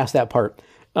never got past that part.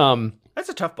 That's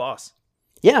a tough boss.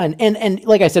 Yeah, and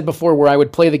like I said before, where I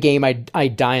would play the game,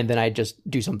 I'd die, and then I'd just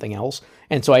do something else.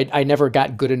 And so I never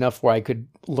got good enough where I could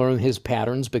learn his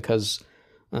patterns, because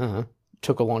it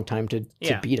took a long time to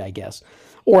beat, I guess.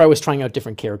 Or I was trying out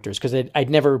different characters, because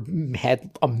I'd never had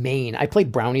a main. I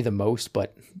played Brownie the most,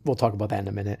 but we'll talk about that in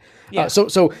a minute. Yeah. So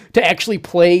to actually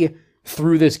play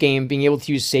through this game, being able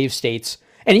to use save states,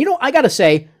 and I gotta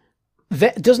say,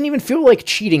 that doesn't even feel like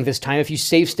cheating this time if you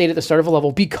save state at the start of a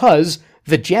level, because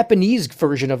the Japanese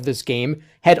version of this game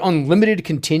had unlimited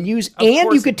continues,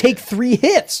 and you could take 3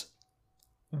 hits.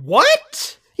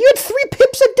 What? You had 3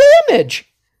 pips of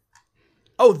damage.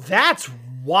 Oh, that's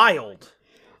wild.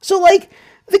 So like,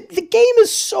 the game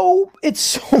is so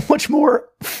much more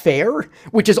fair,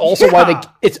 which is also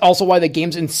why the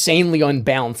game's insanely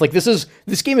unbalanced. Like, this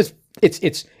game is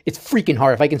freaking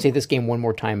hard. If I can say this game one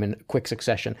more time in quick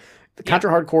succession, the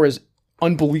Contra Hardcore is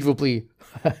unbelievably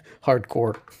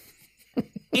hardcore.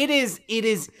 It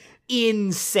is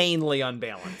insanely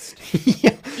unbalanced.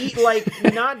 Yeah.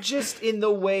 Like, not just in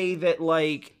the way that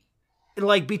like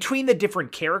between the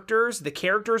different characters, the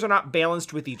characters are not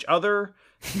balanced with each other.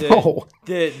 The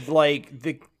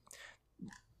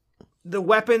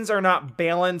weapons are not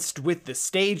balanced with the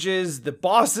stages. The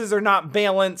bosses are not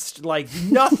balanced. Like,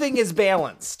 nothing is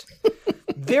balanced.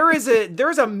 There's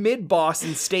a mid boss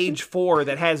in stage 4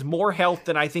 that has more health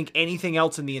than I think anything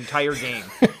else in the entire game.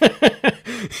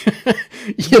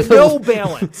 No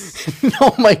balance.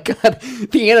 Oh my god,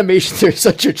 the animations are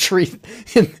such a treat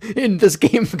in this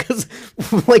game, because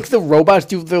like the robots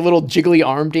do their little jiggly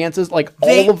arm dances, like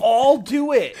they all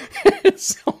do it.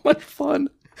 It's so much fun.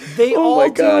 They all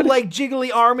do like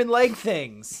jiggly arm and leg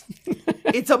things.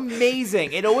 It's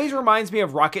amazing. It always reminds me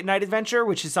of Rocket Knight Adventure,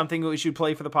 which is something that we should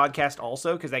play for the podcast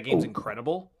also, because that game's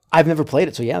incredible. I've never played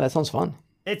it, so yeah, that sounds fun.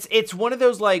 It's one of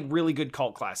those like really good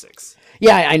cult classics.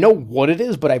 Yeah, I know what it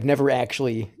is, but I've never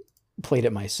actually played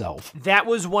it myself. That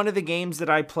was one of the games that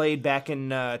I played back in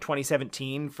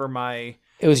 2017 for my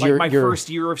my first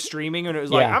year of streaming, and it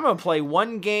was like, I'm gonna play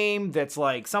one game that's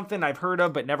like something I've heard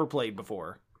of but never played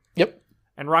before. Yep.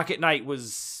 And Rocket Knight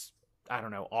was, I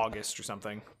don't know, August or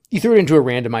something. You threw it into a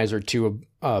randomizer too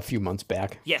a few months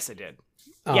back. Yes, I did.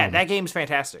 Yeah, that game's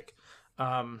fantastic.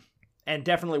 And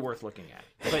definitely worth looking at.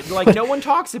 But like, no one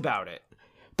talks about it.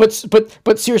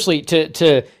 But seriously,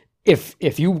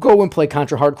 if you go and play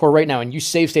Contra Hardcore right now and you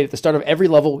save state at the start of every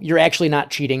level, you're actually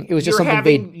not cheating. It was just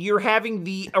you're having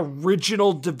the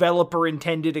original developer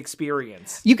intended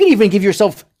experience. You can even give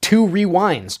yourself 2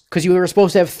 rewinds, because you were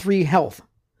supposed to have 3 health.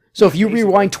 So if you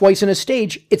rewind twice in a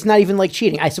stage, it's not even like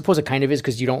cheating. I suppose it kind of is,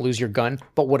 because you don't lose your gun,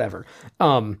 but whatever.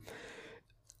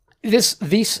 This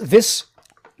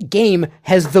game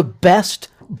has the best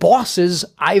bosses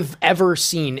I've ever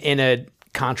seen in a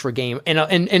Contra game,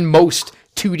 in most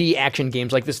 2D action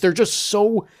games like this. They're just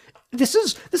so. This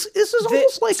is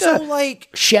almost like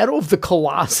Shadow of the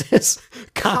Colossus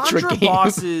Contra game.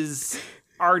 Bosses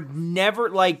are never,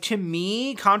 like, to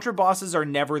me, Contra bosses are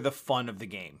never the fun of the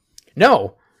game.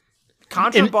 No.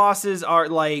 Contra bosses are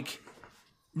like,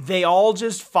 they all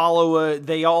just follow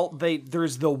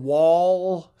there's the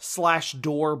wall/door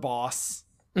boss.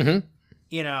 Mm-hmm.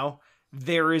 You know,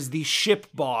 there is the ship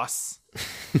boss.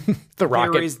 The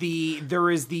rocket. There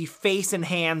is the face and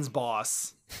hands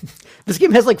boss. This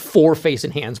game has like 4 face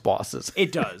and hands bosses.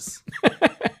 It does.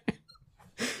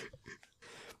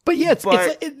 But yeah,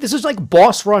 this is like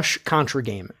boss rush Contra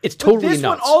game. It's totally this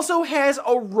nuts. This one also has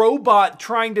a robot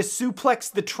trying to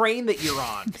suplex the train that you're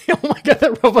on. Oh my god,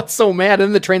 that robot's so mad,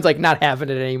 and the train's like not having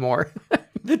it anymore.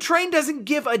 The train doesn't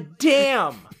give a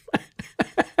damn.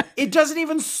 It doesn't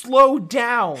even slow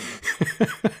down.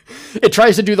 It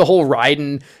tries to do the whole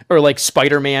riding, or like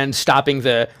Spider-Man stopping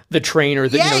the train or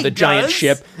the giant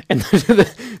ship, and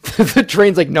the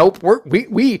train's like, nope,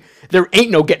 we there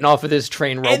ain't no getting off of this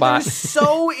train, robot. And there's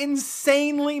so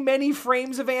insanely many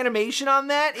frames of animation on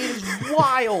that. It is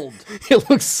wild. It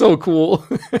looks so cool.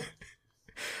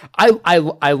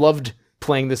 I loved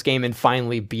playing this game and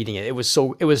finally beating it. It was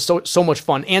so much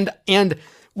fun. And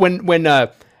when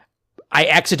I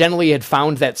accidentally had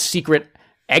found that secret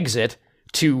exit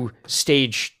to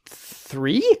stage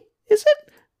 3, is it?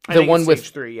 The one with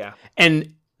stage 3, yeah.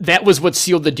 And that was what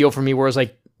sealed the deal for me, where I was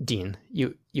like, Dean,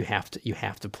 you have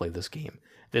to play this game.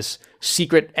 This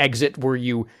secret exit where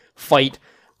you fight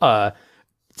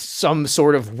some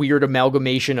sort of weird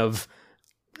amalgamation of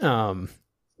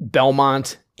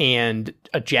Belmont and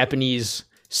a Japanese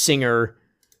singer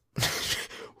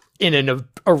in an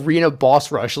arena boss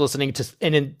rush, listening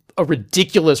to a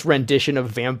ridiculous rendition of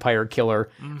Vampire Killer.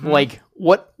 Mm-hmm. Like,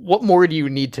 what more do you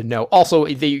need to know? Also,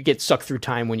 you get sucked through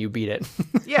time when you beat it.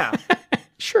 Yeah.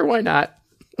 Sure, why not?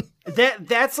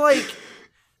 That's like,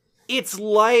 it's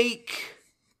like,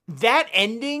 that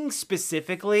ending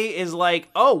specifically is like,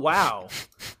 oh, wow.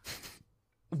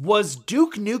 Was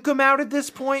Duke Nukem out at this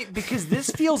point? Because this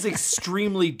feels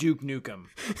extremely Duke Nukem.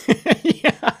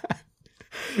 Yeah,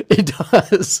 it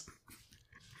does.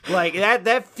 Like,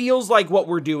 that feels like what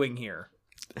we're doing here.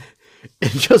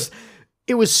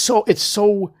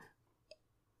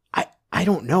 I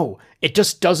don't know. It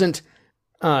just doesn't,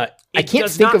 I can't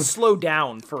does think not of slow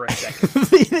down for a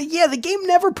second. Yeah, the game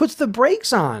never puts the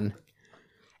brakes on.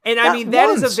 And I mean,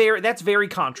 that's very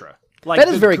Contra. Like, that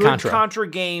is very good Contra. Contra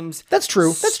games. That's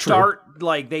true. That's true.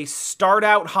 Like, they start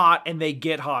out hot and they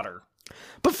get hotter.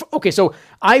 But okay, so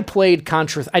I played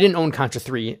Contra. I didn't own Contra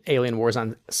 3 Alien Wars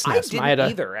on SNES. I didn't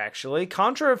either, actually.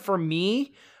 Contra for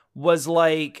me was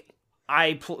like,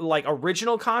 like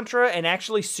original Contra, and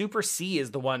actually Super C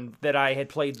is the one that I had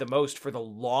played the most for the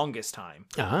longest time.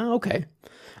 Okay.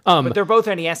 But they're both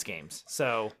NES games,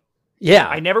 so yeah,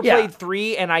 I never played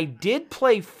 3, and I did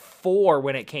play 4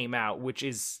 when it came out, which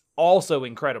is also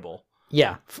incredible.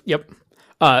 Yeah. Yep.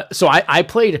 So I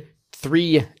played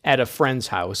 3 at a friend's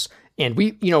house, and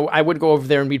I would go over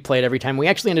there and we'd play it every time. We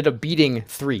actually ended up beating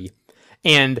 3.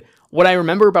 And what I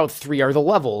remember about 3 are the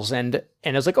levels, and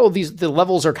I was like, oh, the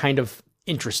levels are kind of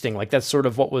interesting. Like, that's sort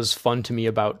of what was fun to me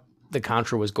about the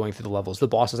Contra, was going through the levels. The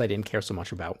bosses I didn't care so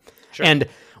much about. Sure. And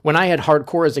when I had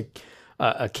hardcore as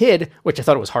a kid, which I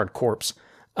thought it was Hard Corpse.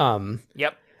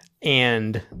 Yep.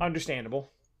 And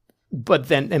understandable. But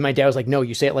then my dad was like, no,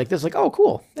 you say it like this. Like, oh,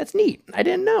 cool. That's neat. I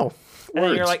didn't know. And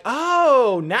then you're like,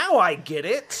 oh, now I get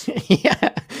it.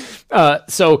 Yeah.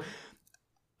 So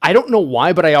I don't know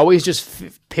why, but I always just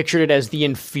pictured it as the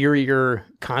inferior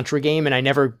Contra game, and I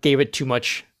never gave it too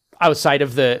much outside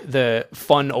of the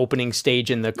fun opening stage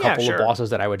and the couple of bosses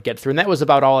that I would get through. And that was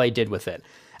about all I did with it.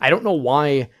 I don't know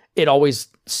why it always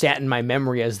sat in my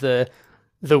memory as the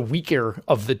weaker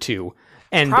of the two.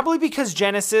 And probably because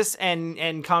Genesis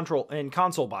and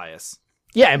console bias.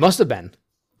 Yeah, it must have been.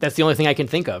 That's the only thing I can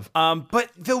think of.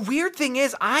 But the weird thing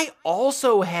is, I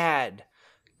also had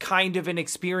kind of an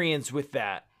experience with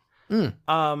that.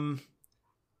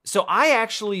 So I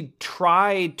actually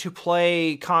tried to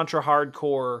play Contra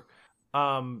Hardcore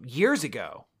years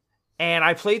ago, and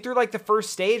I played through like the first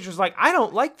stage. Was like, I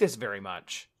don't like this very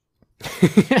much.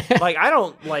 I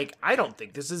don't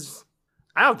think this is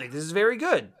very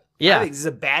good. Yeah, I think this is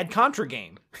a bad Contra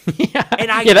game. Yeah, and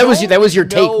that was your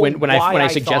take when I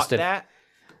suggested that.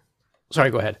 Sorry,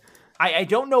 go ahead. I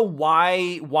don't know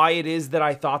why it is that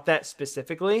I thought that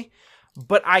specifically,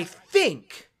 but I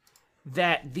think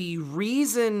that the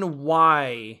reason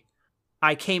why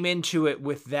I came into it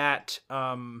with that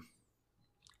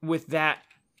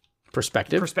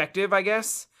perspective, I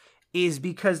guess, is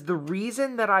because the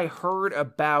reason that I heard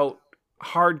about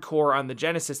hardcore on the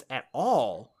Genesis at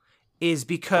all is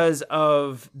because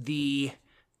of the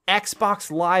Xbox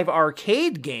Live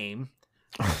Arcade game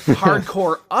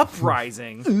Hardcore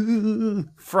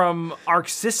Uprising from Arc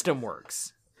System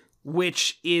Works,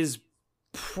 which is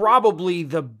probably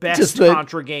the best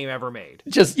Contra game ever made.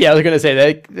 I was gonna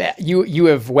say that you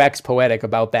have waxed poetic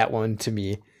about that one to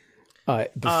me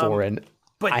before, and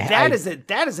But that is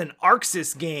an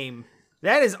Arxis game.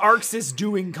 That is Arxis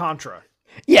doing Contra.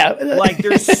 Yeah. Like,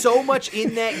 there's so much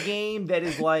in that game that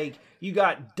is like, you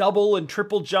got double and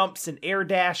triple jumps and air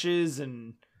dashes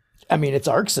and... I mean, it's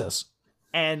Arxis.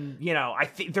 And, I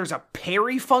think there's a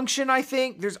parry function, I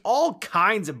think. There's all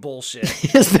kinds of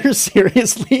bullshit. Is there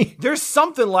seriously? There's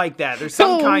something like that. There's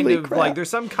some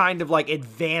crap. kind of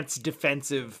advanced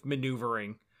defensive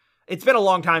maneuvering. It's been a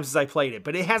long time since I played it,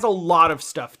 but it has a lot of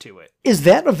stuff to it. Is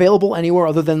that available anywhere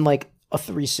other than like a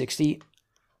 360?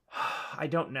 I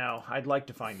don't know. I'd like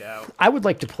to find out. I would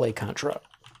like to play Contra.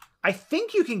 I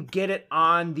think you can get it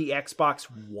on the Xbox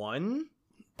One.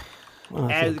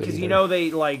 Because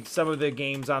they like some of the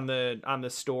games on the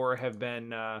store have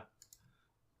been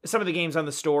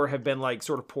like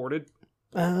sort of ported.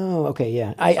 Oh, okay,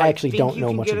 yeah. I actually don't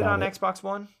know much about it. You can get it on Xbox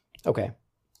One. Okay.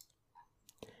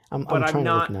 I'm trying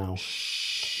to look now.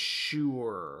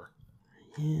 Sure.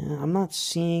 Yeah, I'm not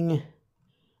seeing.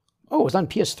 Oh, it was on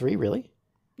PS3, really?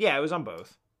 Yeah, it was on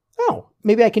both. Oh,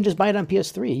 maybe I can just buy it on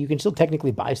PS3. You can still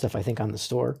technically buy stuff, I think, on the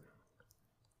store.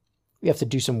 You have to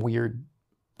do some weird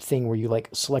thing where you like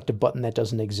select a button that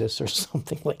doesn't exist or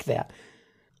something like that.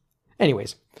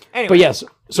 Anyways, but yes,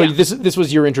 so yeah. This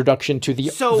was your introduction to the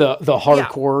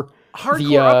hardcore. Yeah.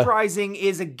 Hardcore Uprising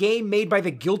is a game made by the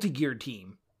Guilty Gear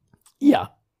team. Yeah,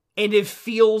 and it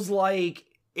feels like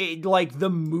the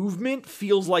movement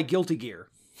feels like Guilty Gear,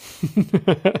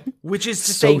 which is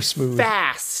to say smooth.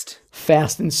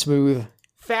 fast and smooth,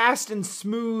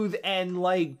 and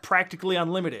like practically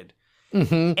unlimited.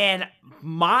 Mm-hmm. And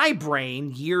my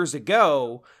brain years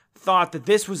ago thought that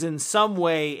this was in some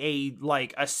way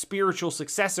a spiritual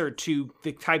successor to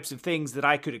the types of things that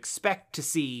I could expect to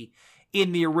see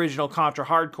in the original Contra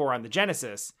Hardcore on the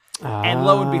Genesis. And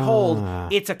lo and behold,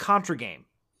 it's a Contra game.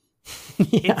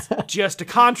 Yeah. It's just a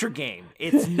Contra game.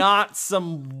 It's not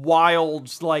some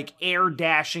wild, like, air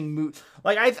dashing move.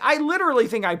 Like, I literally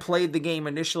think I played the game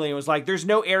initially and was like, there's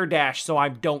no air dash, so I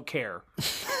don't care.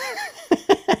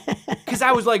 Because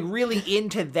I was, like, really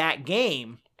into that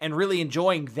game and really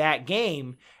enjoying that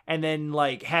game. And then,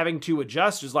 like, having to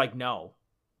adjust was like, no.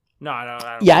 I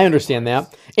don't yeah, I understand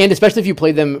that. And especially if you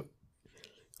play them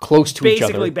close to each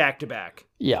other. Basically back to back.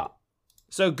 Yeah.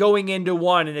 So going into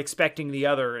one and expecting the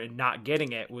other and not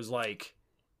getting it was like...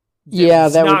 Yeah,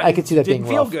 I could see that being rough.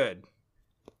 Didn't feel good.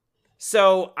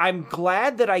 So I'm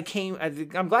glad that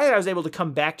I was able to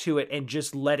come back to it and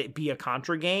just let it be a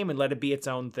Contra game and let it be its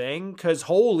own thing. Because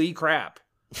holy crap.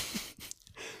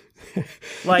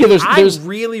 Like, I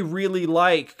really, really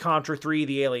like Contra 3,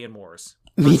 The Alien Wars.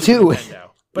 Me too.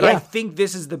 Nintendo. But yeah. I think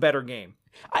this is the better game.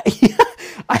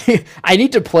 I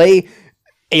need to play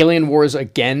Alien Wars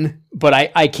again, but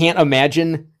I can't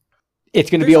imagine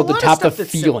it's going to be able to top the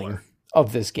feeling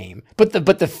of this game. But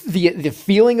the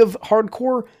feeling of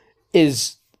hardcore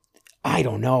is, I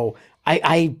don't know.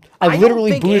 I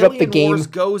literally booted up the game. Alien Wars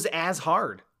goes as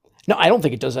hard. No, I don't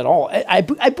think it does at all. I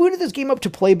booted this game up to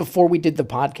play before we did the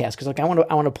podcast because like I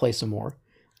want to play some more.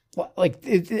 Like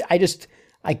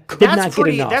I could not get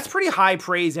enough. That's pretty high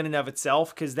praise in and of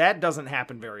itself because that doesn't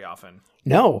happen very often.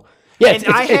 No. Yeah, and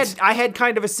I had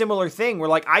kind of a similar thing where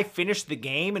like I finished the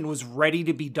game and was ready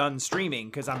to be done streaming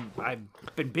because I've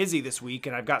been busy this week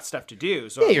and I've got stuff to do.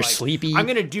 So you're sleepy. I'm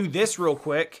gonna do this real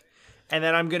quick, and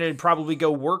then I'm gonna probably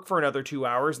go work for another 2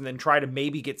 hours and then try to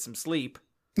maybe get some sleep.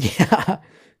 Yeah.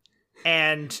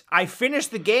 And I finished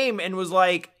the game and was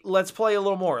like, let's play a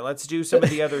little more. Let's do some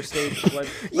of the other stages. Let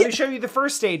me show you the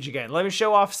first stage again. Let me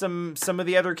show off some of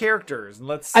the other characters. And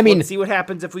let's see what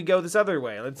happens if we go this other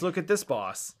way. Let's look at this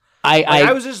boss.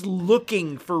 I was just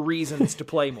looking for reasons to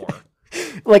play more.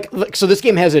 Like so this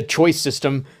game has a choice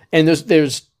system, and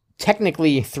there's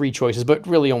technically 3 choices, but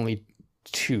really only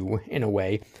 2 in a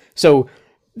way. So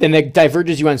then that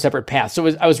diverges you on separate paths. So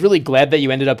I was really glad that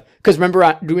you ended up, because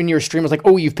remember doing your stream, I was like,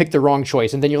 oh, you've picked the wrong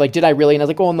choice. And then you're like, did I really? And I was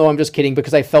like, oh, no, I'm just kidding,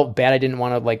 because I felt bad. I didn't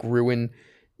want to like ruin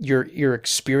your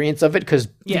experience of it, because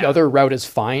the other route is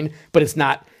fine, but it's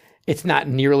not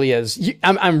nearly as,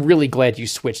 I'm really glad you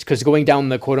switched, because going down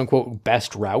the quote unquote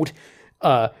best route,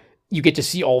 you get to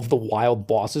see all of the wild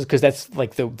bosses, because that's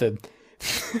like the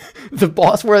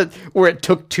boss where it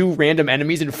took 2 random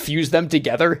enemies and fused them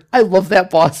together. I love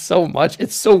that boss so much.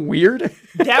 It's so weird.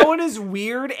 That one is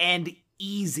weird and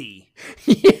easy.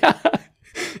 Yeah.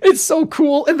 It's so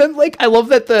cool. And then like I love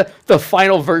that the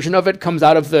final version of it comes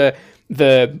out of the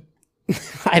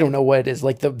I don't know what it is,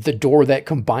 like the door that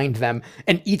combined them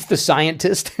and eats the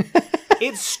scientist.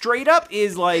 It straight up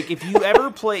is like, if you ever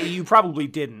play, you probably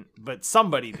didn't, but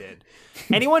somebody did.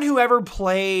 Anyone who ever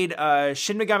played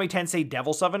Shin Megami Tensei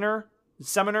Devil Summoner,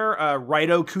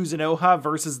 Raito Kuzunoha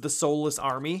versus the Soulless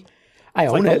Army. I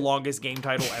It's own like it. the longest game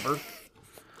title ever.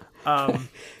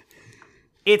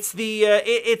 It's the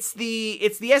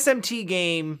SMT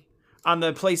game on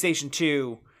the PlayStation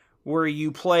 2 where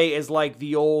you play as like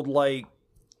the old like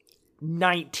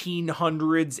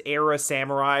 1900s era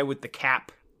samurai with the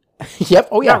cap. Yep.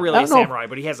 Oh yeah. Not really a samurai,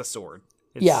 but he has a sword.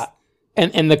 It's, yeah.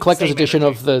 And the collector's same edition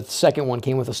energy. of the second one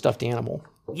came with a stuffed animal.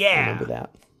 Yeah. I remember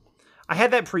that. I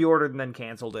had that pre-ordered and then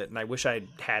canceled it, and I wish I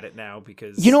had it now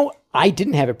because You know, I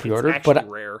didn't have it it's pre-ordered, actually but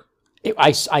rare.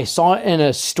 I saw it in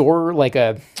a store like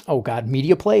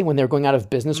Media Play when they were going out of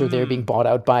business or they were being bought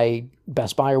out by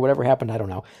Best Buy or whatever happened. I don't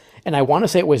know. And I want to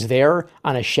say it was there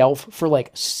on a shelf for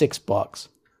like $6.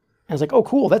 I was like, oh,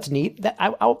 cool. That's neat.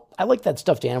 I like that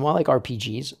stuffed animal. I like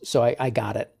RPGs. So I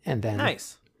got it. And then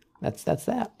Nice. That's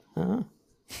that.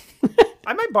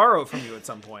 I might borrow it from you at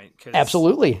some point.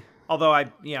 Absolutely. Although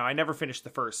I never finished the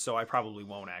first, so I probably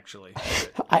won't actually.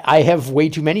 I have way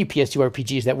too many PS2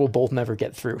 RPGs that we'll both never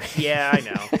get through. Yeah, I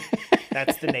know.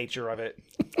 That's the nature of it.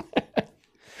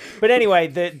 But anyway,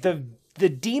 the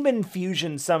demon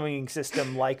fusion summoning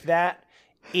system like that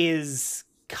is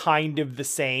kind of the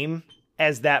same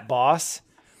as that boss,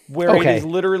 where it is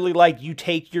literally like you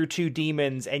take your two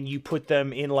demons and you put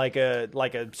them in like a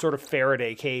sort of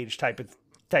Faraday cage type of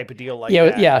deal like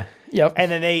that. Yeah. Yep.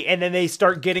 And then they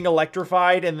start getting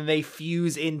electrified, and then they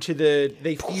fuse into the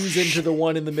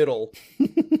one in the middle.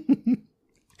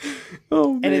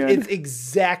 Oh man. And it's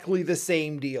exactly the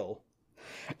same deal.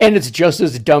 And it's just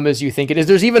as dumb as you think it is.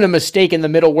 There's even a mistake in the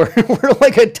middle where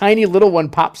like a tiny little one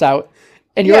pops out,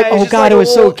 and you're like, "Oh god, like it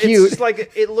was so cute." It's just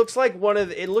like it looks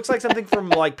like something from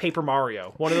like Paper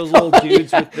Mario. One of those little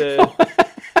dudes with the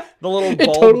little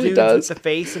bald dudes with the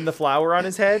face and the flower on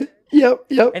his head.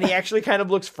 Yep. And he actually kind of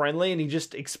looks friendly, and he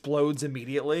just explodes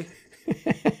immediately.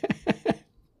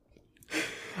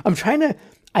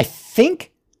 I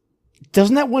think,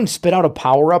 doesn't that one spit out a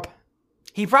power-up?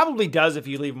 He probably does if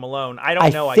you leave him alone. I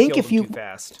don't know. I killed him too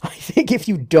fast. I think if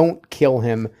you don't kill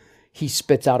him, he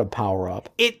spits out a power-up.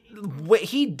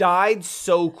 He died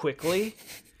so quickly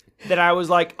that I was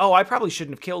like, oh, I probably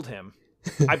shouldn't have killed him.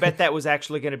 I bet that was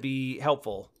actually going to be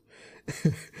helpful.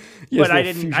 Yes, but I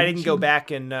didn't go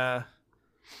back and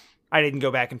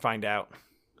find out.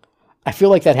 I feel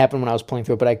like that happened when I was playing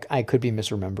through it, but I could be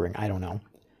misremembering. I don't know.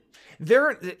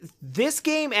 This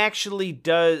game actually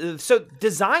does, so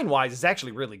design wise is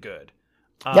actually really good.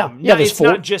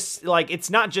 It's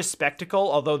not just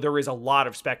spectacle, although there is a lot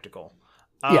of spectacle.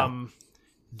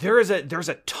 There's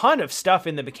a ton of stuff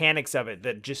in the mechanics of it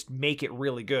that just make it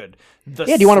really good. Do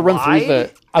you want to run through do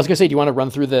you want to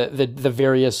run through the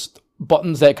various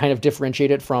buttons that kind of differentiate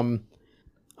it from,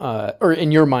 or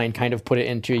in your mind, kind of put it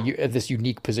into this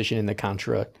unique position in the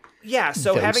Contra? Yeah,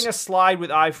 so having a slide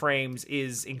with iframes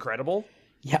is incredible.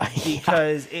 Yeah.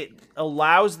 Because it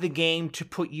allows the game to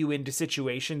put you into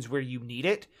situations where you need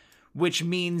it, which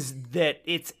means that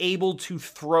it's able to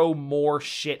throw more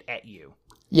shit at you.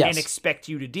 Yes. And expect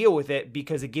you to deal with it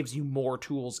because it gives you more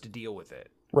tools to deal with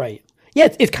it. Right. Yeah,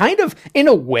 it's kind of, in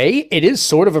a way, it is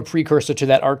sort of a precursor to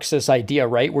that ArcSys idea,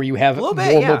 right? Where you have more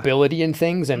mobility in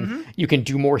things and you can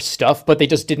do more stuff, but they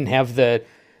just didn't have the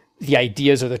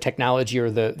ideas or the technology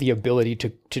or the ability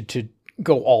to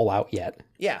go all out yet.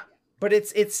 Yeah, but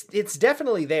it's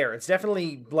definitely there. It's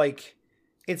definitely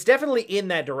in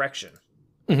that direction.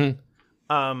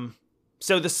 Mm-hmm.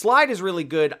 So the slide is really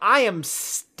good. I am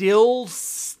still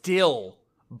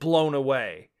blown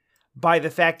away by the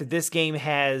fact that this game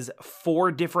has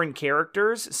 4 different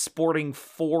characters sporting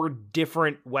 4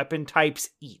 different weapon types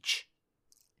each.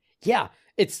 Yeah,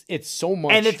 it's so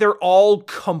much. And that they're all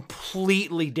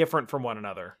completely different from one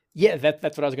another. Yeah,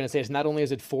 that's what I was going to say. It's not only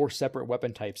is it 4 separate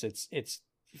weapon types, it's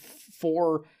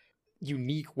 4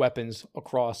 unique weapons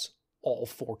across all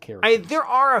 4 characters. There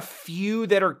are a few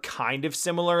that are kind of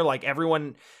similar. Like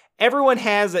everyone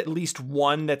has at least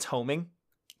one that's homing.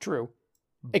 True.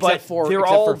 Except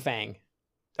for Fang.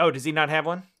 Oh, does he not have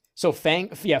one? So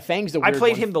Fang's the weird I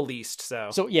played one. him the least, so.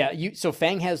 So yeah, so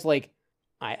Fang has like,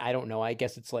 I don't know, I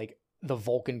guess it's like the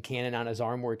Vulcan cannon on his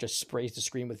arm where it just sprays the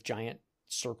screen with giant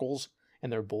circles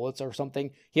and they're bullets or something.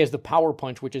 He has the power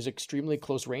punch, which is extremely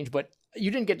close range, but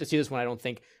you didn't get to see this one, I don't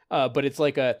think. But it's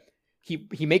like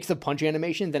he makes the punch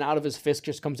animation, then out of his fist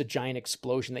just comes a giant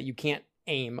explosion that you can't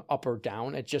aim up or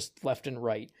down. It's just left and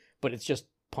right, but it's just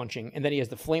punching. And then he has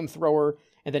the flamethrower,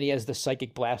 and then he has the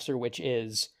psychic blaster, which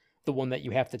is the one that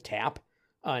you have to tap,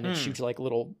 and it shoots like a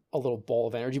little ball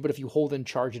of energy. But if you hold and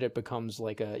charge it, it becomes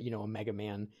like a Mega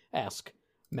Man-esque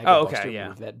Mega Buster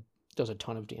move that does a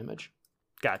ton of damage.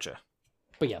 Gotcha.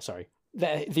 But yeah, sorry.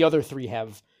 The other 3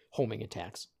 have homing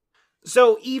attacks.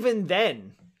 So even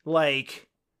then, like,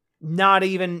 not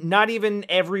even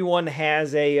everyone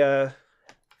has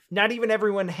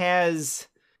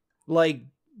like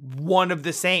one of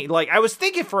the same. Like, I was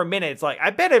thinking for a minute, it's like,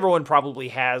 I bet everyone probably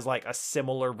has like a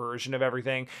similar version of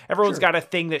everything. Everyone's got a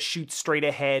thing that shoots straight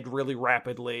ahead really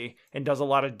rapidly and does a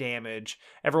lot of damage.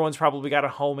 Everyone's probably got a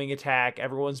homing attack.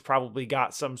 Everyone's probably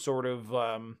got some sort of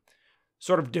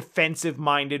defensive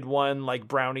minded one, like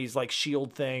Brownie's like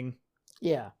shield thing.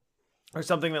 Yeah. Or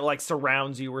something that like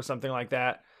surrounds you or something like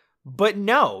that. But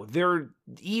no, they're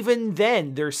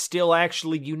still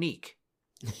actually unique.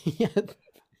 Yeah.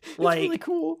 Like, really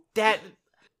cool. That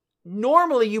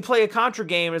normally you play a Contra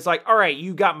game, it's like, all right,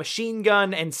 you got machine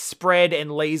gun and spread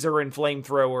and laser and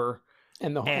flamethrower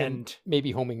and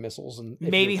maybe homing missiles and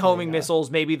maybe homing missiles,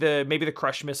 maybe the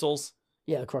crush missiles.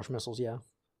 Yeah, the crush missiles, yeah.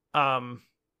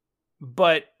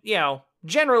 But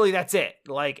generally that's it.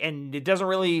 Like, and it doesn't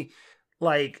really,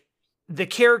 like, the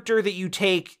character that you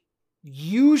take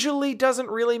usually doesn't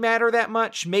really matter that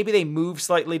much. Maybe they move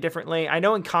slightly differently. I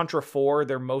know in Contra 4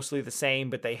 they're mostly the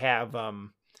same, but they have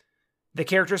the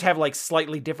characters have like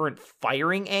slightly different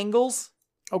firing angles.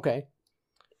 Okay.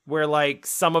 Where like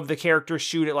some of the characters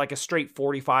shoot at like a straight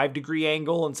 45 degree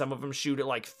angle and some of them shoot at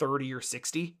like 30 or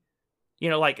 60.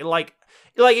 Like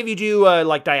if you do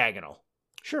like diagonal.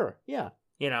 Sure, yeah.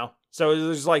 So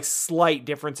there's like slight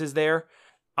differences there.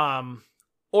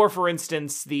 Or for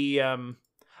instance,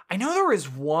 I know there was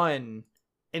one,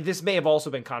 and this may have also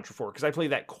been Contra 4, because I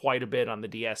played that quite a bit on the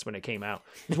DS when it came out.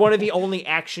 It's one of the only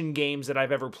action games that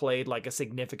I've ever played like a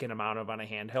significant amount of on a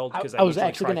handheld. Because I was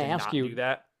actually going to ask you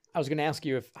that. I was going to ask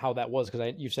you how that was,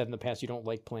 because you've said in the past you don't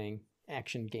like playing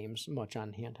action games much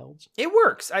on handhelds. It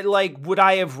works. Would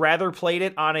I have rather played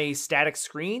it on a static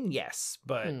screen? Yes,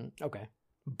 but okay.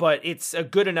 But it's a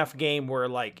good enough game where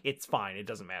like it's fine. It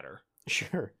doesn't matter.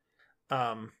 Sure.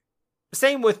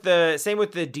 Same with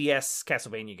the DS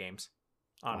Castlevania games.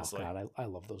 Honestly, oh God, I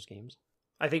love those games.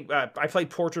 I think I played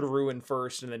Portrait of Ruin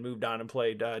first, and then moved on and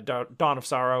played Dawn of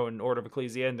Sorrow and Order of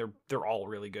Ecclesia, and they're all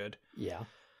really good. Yeah.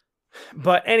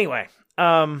 But anyway,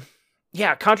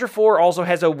 Contra 4 also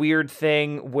has a weird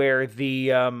thing where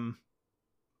the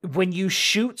when you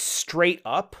shoot straight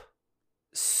up,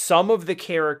 some of the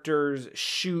characters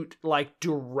shoot like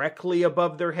directly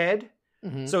above their head.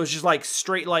 Mm-hmm. So it's just like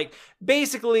straight, like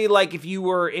basically like if you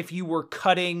were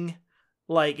cutting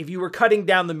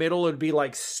down the middle, it would be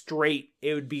like straight.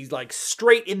 It would be like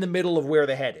straight in the middle of where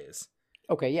the head is.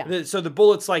 Okay, yeah. So the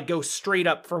bullets like go straight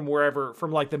up from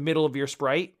like the middle of your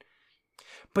sprite.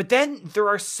 But then there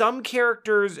are some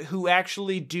characters who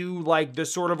actually do like the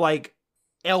sort of like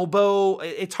elbow.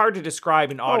 It's hard to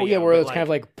describe in audio. Oh yeah, where it's like, kind of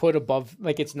like put above,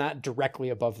 like it's not directly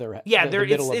above their head. Yeah,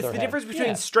 it's the difference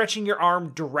between stretching your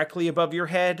arm directly above your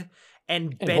head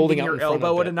and bending your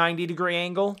elbow at a 90-degree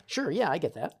angle. Sure, yeah, I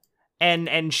get that.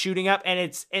 And shooting up,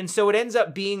 and so it ends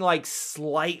up being like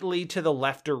slightly to the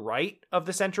left or right of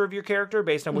the center of your character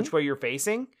based on which way you're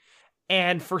facing.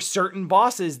 And for certain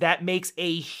bosses, that makes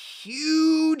a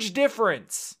huge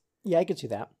difference. Yeah, I could see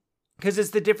that. Because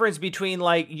it's the difference between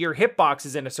like your hitbox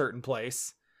is in a certain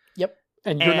place. Yep.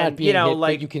 And you're not being hit,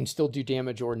 but you can still do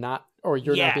damage or not, or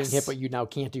you're not being hit, but you now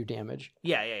can't do damage.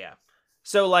 Yeah.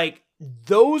 So like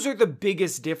those are the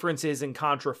biggest differences in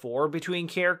Contra 4 between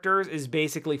characters is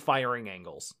basically firing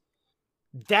angles.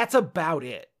 That's about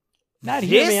it. Not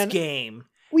here, man. This game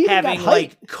having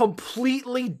like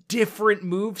completely different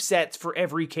move sets for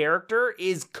every character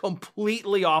is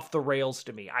completely off the rails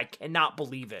to me. I cannot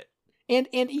believe it. And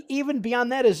even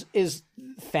beyond that is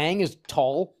Fang is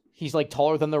tall. He's like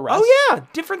taller than the rest. Oh yeah,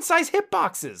 different size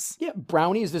hitboxes. Yeah,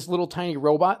 Brownie is this little tiny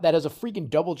robot that has a freaking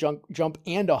double jump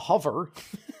and a hover.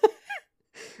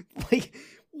 Like,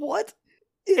 what?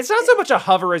 It's not so much a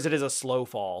hover as it is a slow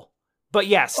fall. But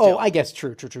yeah, still. Oh, I guess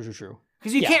true.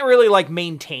 Because you can't really like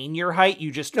maintain your height.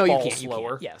 You just fall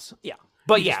slower. Yes, yeah.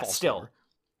 But yeah, still.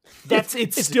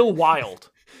 It's still wild.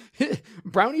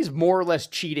 Brownie's more or less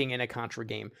cheating in a Contra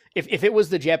game. If it was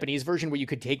the Japanese version where you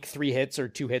could take 3 hits or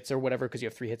 2 hits or whatever because you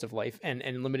have 3 hits of life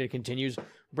and limited continues,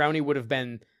 Brownie would have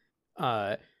been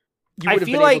I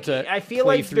feel like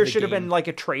there should have been like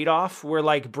a trade-off where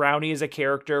like Brownie is a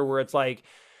character where it's like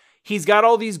he's got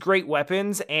all these great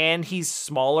weapons and he's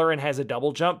smaller and has a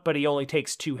double jump, but he only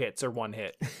takes 2 hits or 1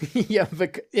 hit. Yeah,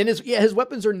 his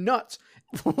weapons are nuts.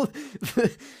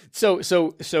 So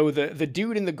the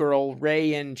dude and the girl,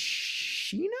 Ray and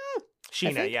Sheena,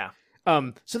 yeah.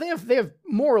 So they have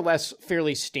more or less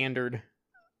fairly standard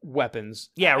weapons.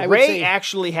 Yeah, Ray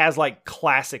actually has like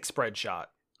classic spread shot.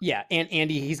 Yeah, and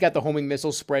Andy, he's got the homing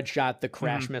missile, spread shot, the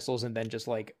crash missiles, and then just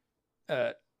like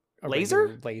a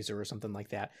laser or something like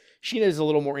that. Sheena is a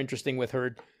little more interesting with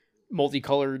her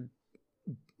multicolored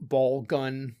ball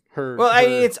gun. Well, I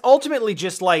mean, it's ultimately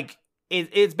just like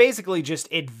it's basically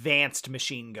just advanced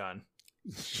machine gun.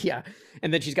 Yeah,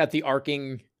 and then she's got the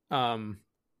arcing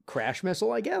crash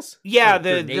missile, I guess. Yeah,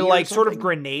 the like sort of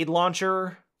grenade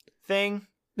launcher thing.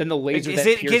 Then the laser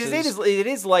pierces. It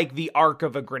is like the arc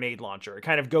of a grenade launcher. It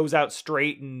kind of goes out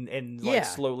straight and like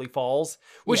slowly falls,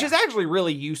 which is actually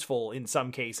really useful in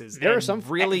some cases. There are some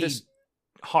really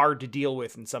hard to deal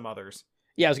with in some others.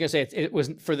 Yeah, I was gonna say it was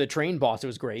for the train boss. It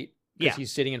was great because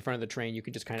he's sitting in front of the train. You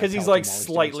can just kind of because he's like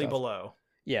slightly below.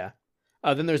 Yeah.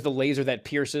 Then there's the laser that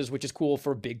pierces, which is cool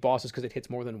for big bosses because it hits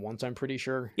more than once. I'm pretty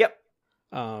sure. Yep.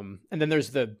 And then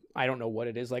there's I don't know what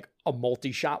it is, like a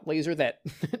multi-shot laser that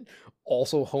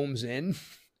also homes in.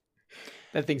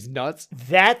 That thing's nuts.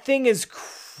 That thing is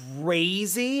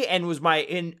crazy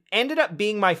and ended up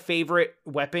being my favorite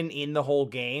weapon in the whole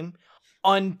game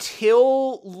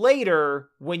until later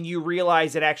when you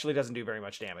realize it actually doesn't do very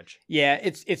much damage. Yeah,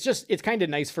 it's kind of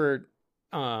nice for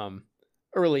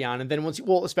early on, and then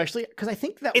especially because I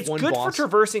think that it's good for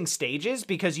traversing stages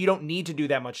because you don't need to do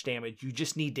that much damage. You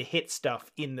just need to hit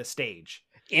stuff in the stage.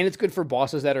 And it's good for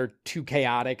bosses that are too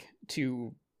chaotic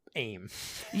to aim.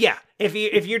 Yeah, if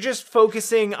you're just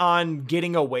focusing on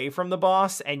getting away from the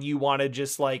boss and you want to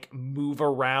just like move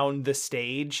around the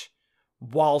stage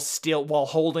while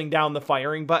holding down the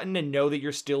firing button and know that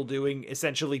you're still doing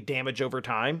essentially damage over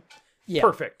time. Yeah.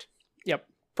 Perfect. Yep.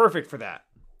 Perfect for that.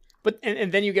 But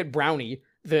and then you get Brownie,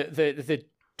 the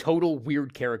total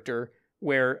weird character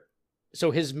where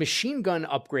so his machine gun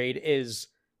upgrade is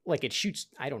like it shoots,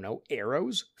 I don't know,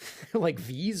 arrows like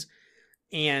V's,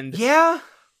 and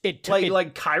it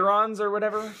like chyrons or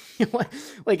whatever.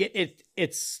 Like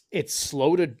it's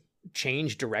slow to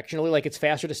change directionally. Like it's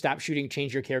faster to stop shooting,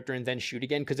 change your character, and then shoot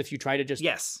again. Because if you try to just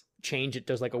change, it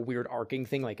does like a weird arcing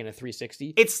thing, like in a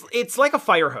 360. It's like a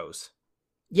fire hose.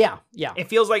 Yeah. It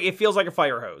feels like a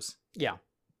fire hose. Yeah.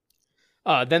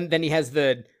 Then he has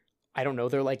I don't know,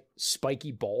 they're like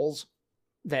spiky balls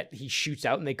that he shoots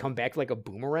out and they come back like a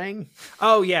boomerang.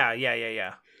 Oh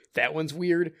yeah. That one's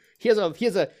weird. He has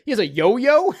a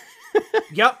yo-yo.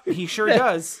 Yep, he sure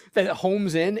does. That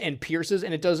homes in and pierces,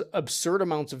 and it does absurd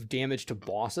amounts of damage to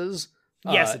bosses.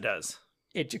 Yes, it does.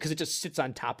 Because it just sits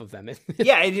on top of them.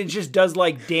 It just does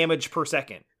like damage per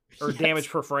second or damage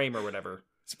per frame or whatever.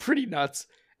 It's pretty nuts.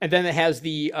 And then it has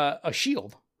a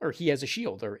shield, or he has a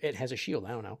shield, or it has a shield. I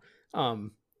don't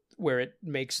know. Where it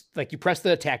makes like you press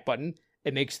the attack button,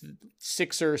 it makes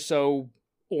 6 or so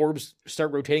orbs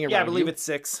start rotating around. Yeah, I believe it's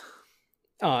 6.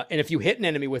 And if you hit an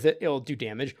enemy with it, it'll do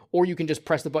damage. Or you can just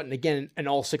press the button again, and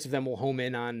all 6 of them will home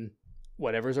in on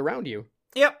whatever's around you.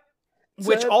 Yep.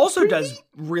 Which also does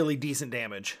really decent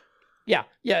damage. Yeah.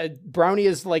 Brownie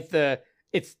is like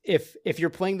if you're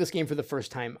playing this game for the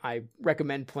first time, I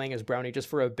recommend playing as Brownie just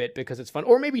for a bit because it's fun.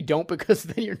 Or maybe don't, because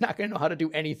then you're not going to know how to do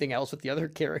anything else with the other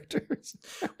characters.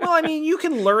 Well, I mean, you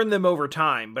can learn them over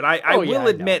time, but I will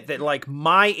admit that like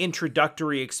my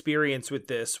introductory experience with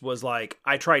this was like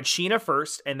I tried Sheena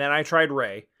first and then I tried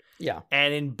Ray. Yeah.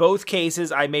 And in both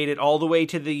cases I made it all the way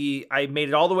to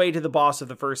the boss of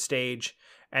the first stage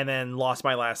and then lost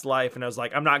my last life, and I was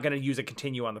like, I'm not going to use a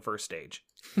continue on the first stage.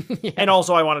 Yeah. And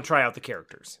also I want to try out the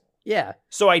characters. Yeah.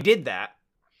 So I did that.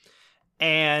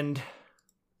 And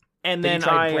then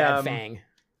I Brad Fang.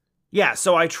 Yeah,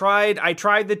 so I tried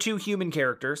the 2 human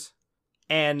characters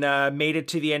and made it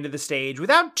to the end of the stage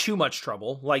without too much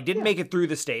trouble. Like didn't make it through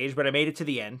the stage, but I made it to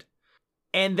the end.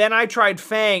 And then I tried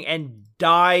Fang and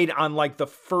died on like the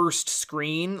first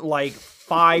screen like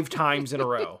 5 times in a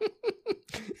row.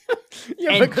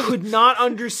 And could not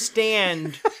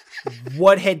understand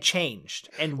what had changed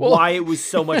and why it was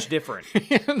so much different.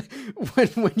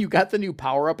 when you got the new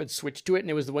power up and switched to it, and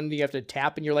it was the one that you have to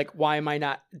tap, and you're like, why am I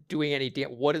not doing anything?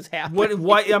 What is happening?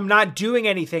 Why I'm not doing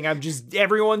anything.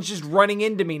 Everyone's just running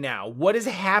into me now. What is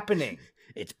happening?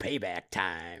 It's payback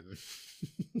time.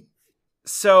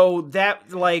 So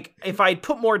that, like, if I'd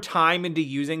put more time into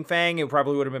using Fang, it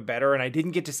probably would have been better. And I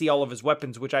didn't get to see all of his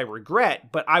weapons, which I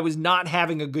regret, but I was not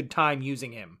having a good time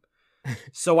using him.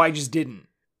 So I just didn't.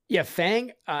 Yeah,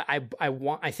 Fang,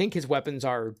 I think his weapons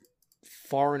are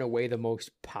far and away the most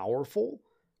powerful.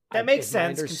 That makes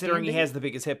sense, considering he has the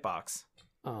biggest hitbox.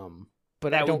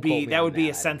 But that would be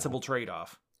a sensible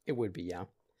trade-off. It would be, yeah.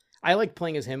 I liked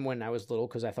playing as him when I was little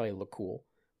because I thought he looked cool,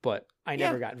 but I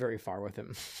never got very far with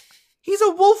him. He's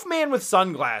a wolf man with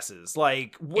sunglasses.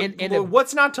 Like,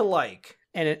 what's not to like?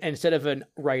 And instead of a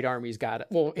right arm, he's got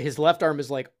his left arm is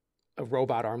like a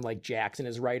robot arm, like Jack's, and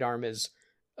his right arm is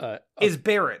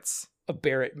Barrett's, a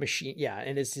Barrett machine. Yeah,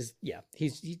 and he's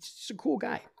just a cool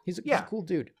guy. He's a cool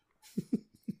dude.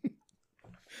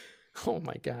 Oh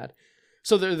my god!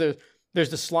 So there's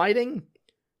the sliding,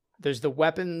 there's the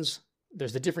weapons,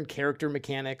 there's the different character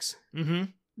mechanics,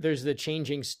 there's the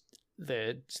changing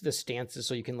the stances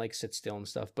so you can like sit still and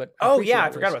stuff. But I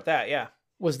forgot about that. Yeah,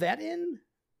 was that in?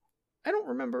 I don't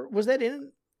remember. Was that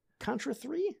in Contra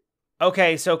 3?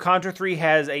 Okay, so Contra 3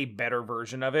 has a better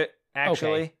version of it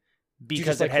actually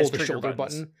because just, it has hold the shoulder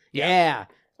buttons. button. Yeah.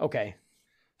 Okay.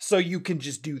 So you can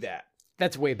just do that.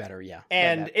 That's way better. Yeah.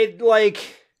 And it like.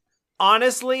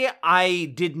 Honestly,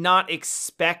 I did not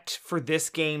expect for this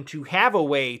game to have a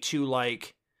way to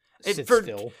like sit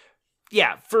still.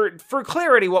 Yeah, for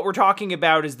clarity, what we're talking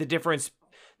about is the difference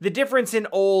in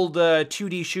old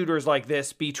 2D shooters like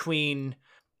this between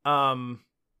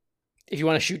if you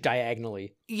want to shoot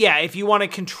diagonally. Yeah, if you want to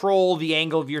control the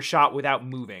angle of your shot without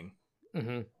moving.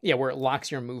 Mm-hmm. Yeah, where it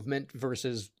locks your movement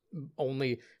versus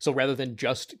only so rather than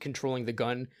just controlling the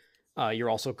gun.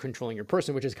 You're also controlling your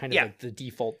person, which is kind of like the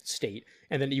default state.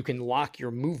 And then you can lock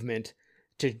your movement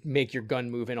to make your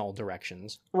gun move in all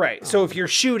directions. Right. So if you're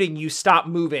shooting, you stop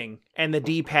moving, and the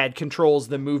D-pad controls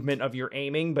the movement of your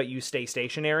aiming, but you stay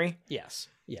stationary. Yes.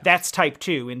 Yeah. That's type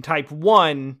 2. In type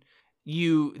 1,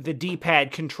 the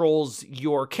D-pad controls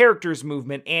your character's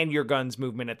movement and your gun's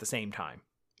movement at the same time.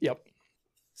 Yep.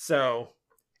 So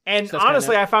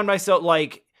honestly, I found myself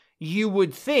like... You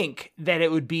would think that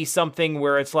it would be something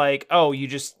where it's like, oh, you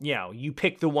just, you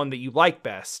pick the one that you like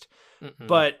best. Mm-mm.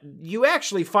 But you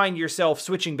actually find yourself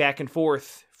switching back and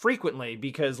forth frequently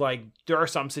because, like, there are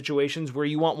some situations where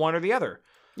you want one or the other.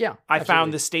 Yeah, I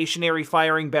found the stationary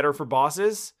firing better for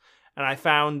bosses, and I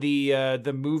found the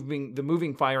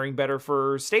moving firing better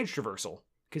for stage traversal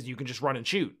because you can just run and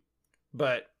shoot.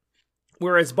 But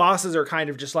whereas bosses are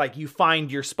kind of just like you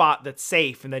find your spot that's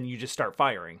safe and then you just start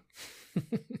firing.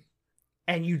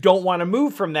 And you don't want to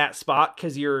move from that spot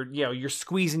because you're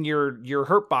squeezing your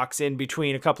hurt box in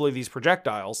between a couple of these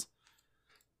projectiles.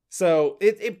 So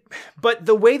but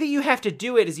the way that you have to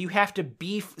do it is you have to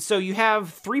so you have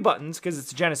 3 buttons because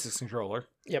it's a Genesis controller.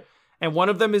 Yep. And one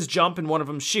of them is jump and one of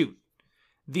them shoot.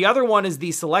 The other one is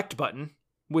the select button,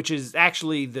 which is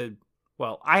actually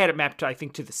I had it mapped, I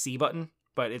think, to the C button,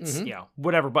 but it's,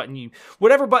 whatever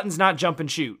button's not jump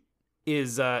and shoot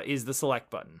is the select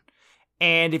button.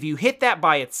 And if you hit that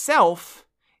by itself,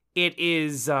 it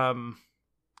is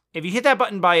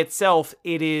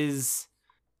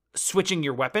switching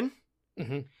your weapon.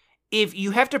 Mm-hmm. If you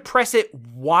have to press it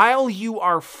while you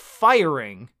are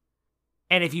firing,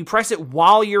 and if you press it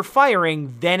while you're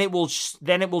firing, then it will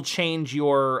change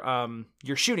your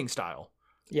shooting style.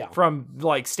 Yeah, from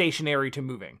like stationary to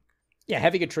moving. Yeah,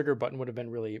 having a trigger button would have been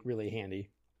really, really handy.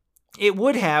 It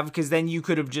would have, because then you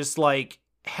could have just like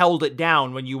held it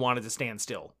down when you wanted to stand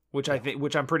still, which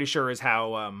I'm pretty sure is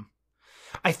how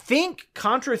I think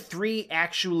Contra 3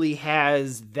 actually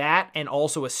has that and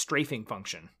also a strafing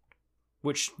function,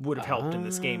 which would have helped in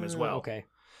this game as well. Okay.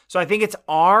 So I think it's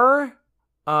R.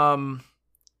 So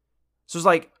it's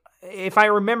like, if I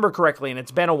remember correctly, and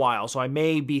it's been a while, so I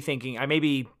may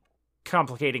be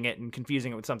complicating it and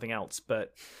confusing it with something else,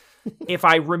 but if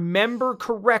I remember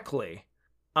correctly,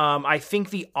 I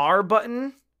think the R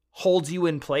button holds you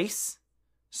in place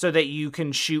so that you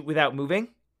can shoot without moving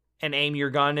and aim your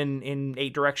gun in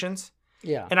 8 directions.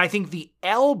 Yeah. And I think the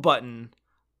L button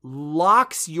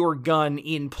locks your gun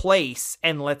in place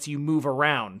and lets you move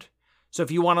around. So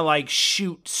if you want to like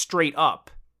shoot straight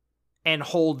up and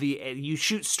you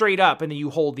shoot straight up and then you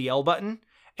hold the L button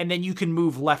and then you can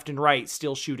move left and right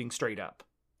still shooting straight up.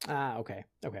 Okay.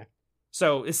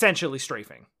 So essentially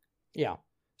strafing. Yeah.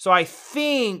 So I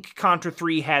think Contra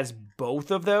 3 has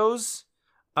both of those.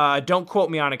 Don't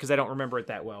quote me on it because I don't remember it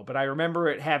that well, but I remember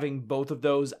it having both of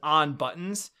those on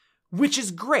buttons, which is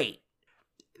great.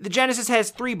 The Genesis has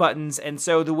 3 buttons, and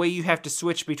so the way you have to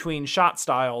switch between shot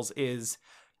styles is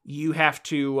you have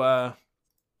to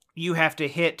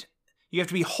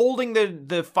be holding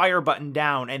the fire button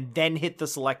down and then hit the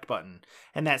select button,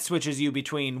 and that switches you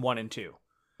between 1 and 2.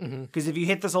 Because if you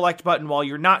hit the select button while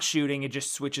you're not shooting, it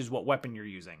just switches what weapon you're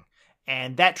using.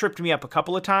 And that tripped me up a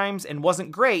couple of times and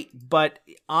wasn't great, but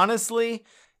honestly,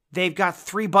 they've got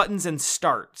 3 buttons and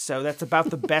start, so that's about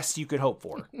the best you could hope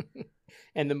for.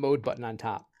 And the mode button on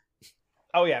top.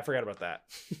 Oh yeah, I forgot about that.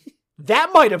 That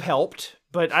might have helped,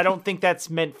 but I don't think I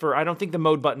don't think the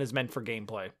mode button is meant for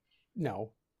gameplay.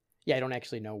 No. Yeah, I don't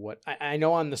actually know what... I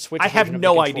know on the Switch... I have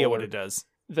no idea what it does.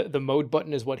 The mode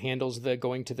button is what handles the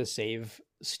going to the save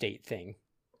state thing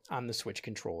on the Switch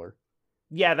controller.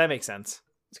 Yeah, that makes sense.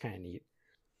 It's kind of neat.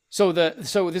 So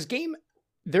this game,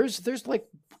 there's like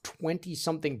 20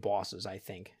 something bosses, I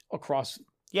think, across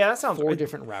that sounds 4 good.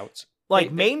 different routes.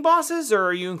 Like main bosses, or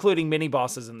are you including mini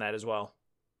bosses in that as well?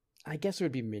 I guess it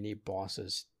would be mini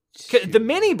bosses. The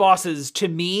mini bosses to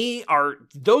me are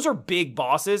big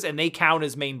bosses and they count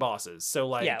as main bosses. So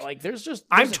like, yeah, like there's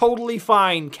I'm totally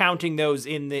fine counting those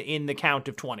in the count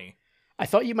of 20. I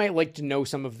thought you might like to know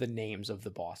some of the names of the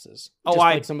bosses. Oh, just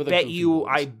I like some of the bet goofy you. ones.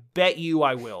 I bet you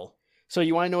I will. So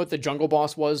you want to know what the jungle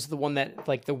boss was? The one that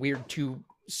like the weird two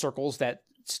circles that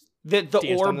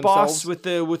the orb boss with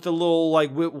the little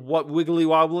like wiggly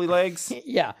wobbly legs.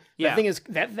 Yeah. Yeah. The thing is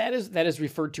that is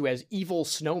referred to as evil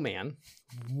snowman.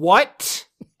 What?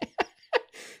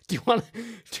 Do you want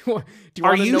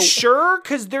Are to you know... sure?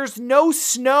 Because there's no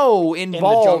snow involved in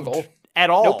the jungle at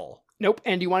all. Nope.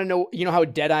 And do you want to know? You know how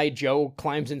Deadeye Joe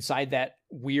climbs inside that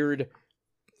weird,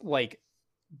 like,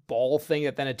 ball thing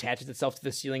that then attaches itself to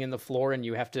the ceiling and the floor, and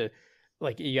you have to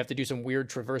do some weird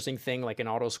traversing thing like an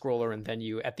auto scroller, and then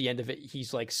at the end of it,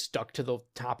 he's like stuck to the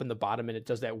top and the bottom, and it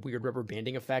does that weird rubber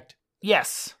banding effect.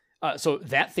 Yes. So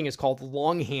that thing is called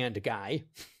Longhand Guy.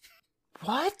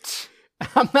 What?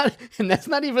 And that's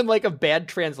not even like a bad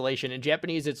translation. In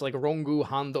Japanese, it's like Rongu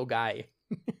Hando Guy.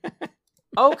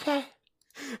 Okay.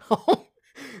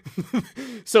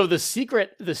 So the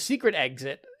secret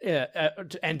exit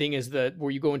ending is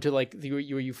where you go into like where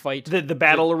you fight the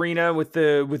battle arena with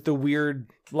the weird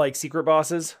like secret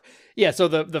bosses. Yeah, so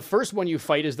the first one you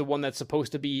fight is the one that's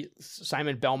supposed to be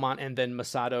Simon Belmont and then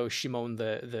Masato Shimon.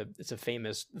 It's a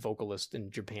famous vocalist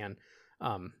in Japan.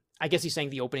 I guess he sang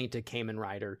the opening to Kamen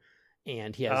Rider,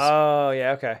 and he has. Oh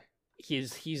yeah, okay.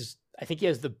 I think he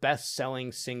has the best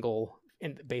selling single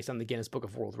based on the Guinness Book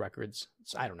of World Records.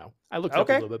 So, I don't know. I looked up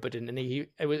a little bit, but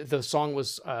the song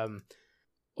was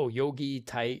Oyogi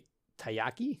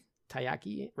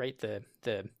Taiyaki, right?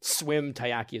 The swim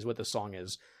Taiyaki is what the song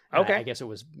is. Okay. I guess it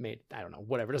was made, I don't know,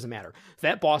 whatever, it doesn't matter.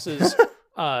 That boss is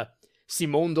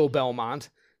Simondo Belmont.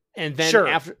 And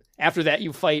then after that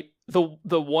you fight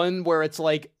the one where it's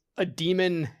like a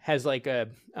demon has like a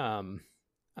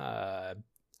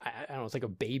I don't know, it's like a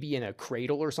baby in a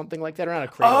cradle or something like that, or not a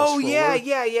cradle. Oh,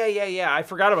 yeah. I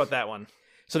forgot about that one.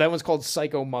 So that one's called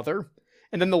Psycho Mother.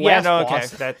 And then the last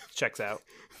boss... Okay, that checks out.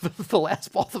 The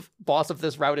last boss of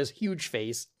this route is Huge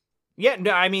Face. Yeah, no,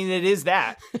 I mean, it is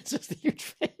that. It's just a huge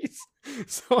face.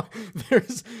 So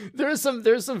there's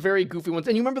some very goofy ones.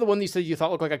 And you remember the one that you said you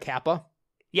thought looked like a Kappa?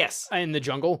 Yes. In the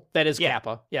jungle? That is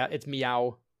Kappa. Yeah, it's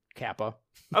Meow Kappa.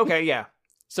 Okay, yeah.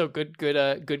 So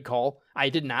good call. I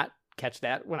did not catch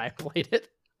that when I played it.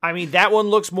 I mean, that one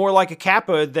looks more like a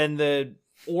Kappa than the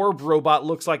orb robot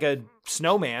looks like a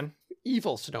snowman.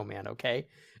 Evil snowman, okay?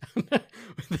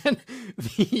 Then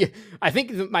I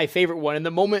think my favorite one, in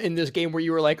the moment in this game where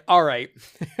you were like, all right,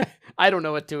 I don't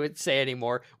know what to say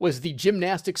anymore, was the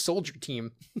gymnastics soldier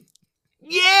team.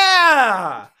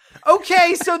 Yeah!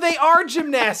 Okay, so they are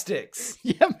gymnastics.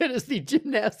 Yeah, it is the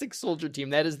gymnastics soldier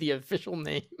team. That is the official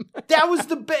name. That was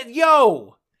the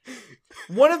Yo!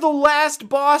 One of the last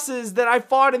bosses that I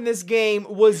fought in this game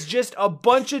was just a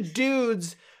bunch of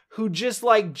dudes who just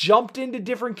like jumped into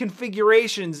different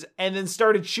configurations and then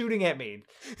started shooting at me.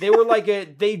 They were like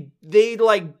they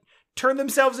like turned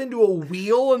themselves into a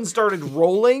wheel and started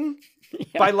rolling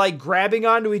by like grabbing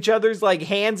onto each other's like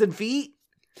hands and feet.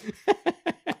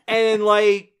 And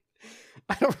like,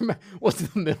 I don't remember, what's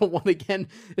the middle one again?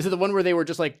 Is it the one where they were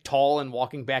just like tall and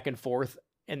walking back and forth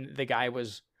and the guy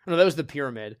was... No, that was the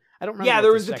pyramid. I don't remember. Yeah,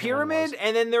 there was the pyramid,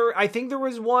 and then I think there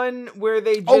was one where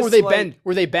they just where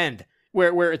they bend.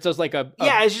 Where it does like a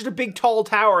yeah, it's just a big tall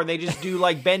tower, and they just do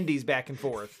like bendies back and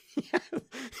forth.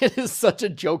 It is such a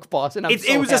joke boss, and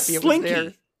it was a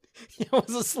slinky. It was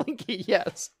a slinky,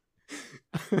 yes.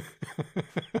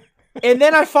 And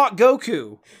then I fought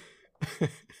Goku.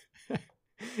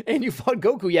 And you fought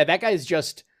Goku, yeah. That guy's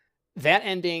just that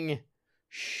ending.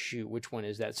 Shoot, which one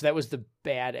is that? So that was the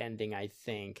bad ending, I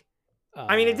think.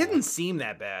 I mean, it didn't seem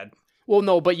that bad. Well,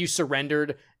 no, but you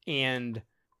surrendered, and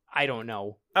I don't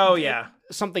know. Oh yeah,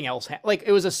 something else. Like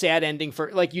it was a sad ending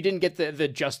for like you didn't get the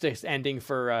justice ending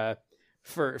for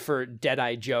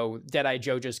Deadeye Joe. Deadeye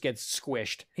Joe just gets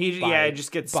squished. He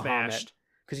just gets smashed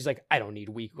because he's like, I don't need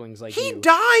weaklings like you. He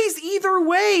dies either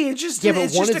way. It's just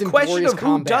it's just a question of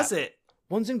who does it.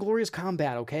 One's in glorious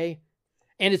combat, okay,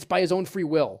 and it's by his own free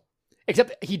will.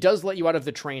 Except he does let you out of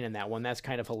the train in that one. That's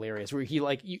kind of hilarious. Where he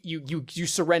like you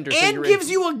surrender and so gives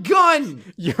you a gun.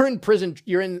 You're in prison.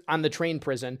 You're on the train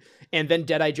prison, and then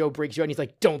Deadeye Joe breaks you out. And he's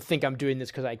like, "Don't think I'm doing this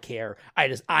because I care.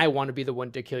 I want to be the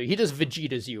one to kill you." He just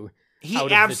Vegeta's you. He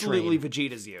absolutely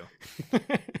Vegeta's you.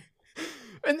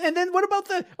 And then what about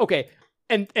the okay?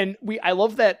 I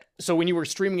love that. So when you were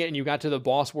streaming it and you got to the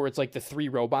boss where it's like the 3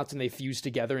 robots and they fuse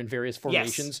together in various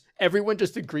formations, everyone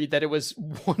just agreed that it was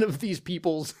one of these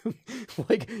people's,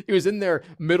 like it was in their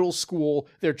middle school,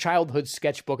 their childhood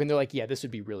sketchbook, and they're like, yeah, this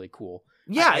would be really cool.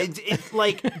 Yeah, it's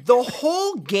like the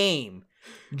whole game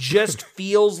just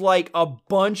feels like a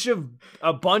bunch of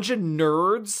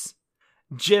nerds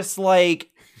just like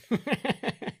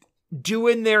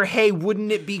doing their, hey,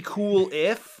 wouldn't it be cool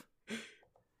if?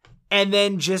 And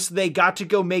then just they got to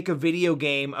go make a video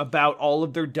game about all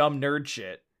of their dumb nerd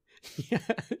shit. Yeah,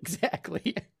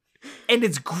 exactly. And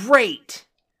it's great.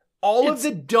 All of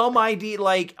the dumb ideas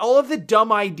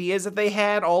that they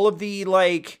had, all of the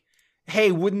like,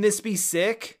 hey, wouldn't this be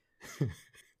sick?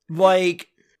 Like,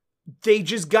 they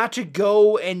just got to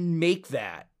go and make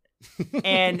that.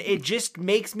 And it just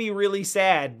makes me really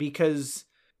sad because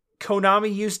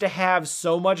Konami used to have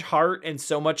so much heart and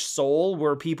so much soul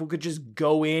where people could just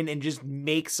go in and just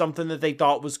make something that they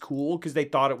thought was cool because they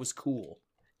thought it was cool.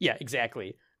 Yeah,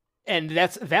 exactly. And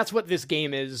that's what this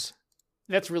game is.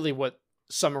 That's really what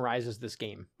summarizes this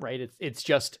game, right? It's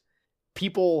just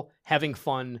people having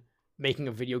fun making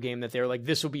a video game that they're like,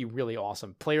 this will be really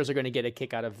awesome. Players are going to get a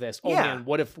kick out of this. Oh man,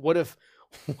 what if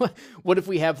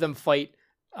we have them fight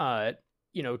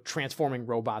transforming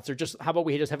robots, or just how about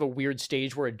we just have a weird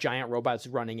stage where a giant robot's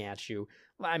running at you?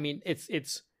 I mean, it's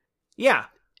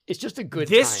just a good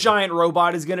This time. Giant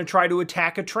robot is going to try to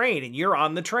attack a train and you're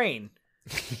on the train.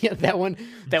 Yeah, that one.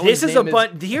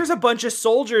 Here's a bunch of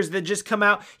soldiers that just come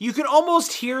out. You can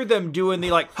almost hear them doing the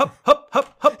like hup hup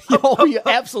hup hup. Oh, yeah,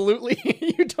 absolutely.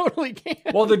 You totally can.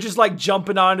 Well, they're just like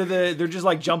jumping onto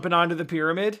the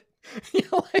pyramid.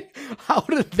 Like, how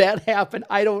did that happen?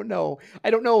 I don't know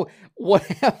what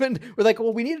happened. We're like,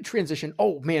 well, we need a transition.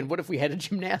 Oh man, what if we had a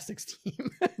gymnastics team?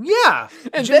 Yeah,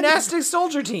 and gymnastics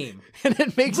soldier team. And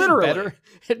it makes it better.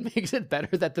 It makes it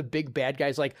better that the big bad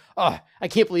guy's like, oh, I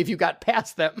can't believe you got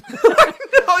past them.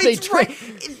 No, it's right.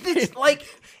 It's like,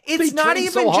 it's not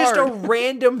even just a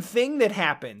random thing that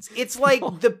happens. It's like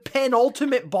the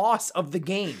penultimate boss of the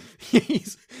game.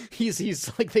 He's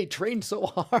like, they trained so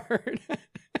hard.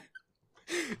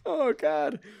 Oh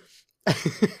God.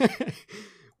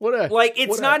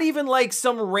 Not even like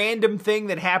some random thing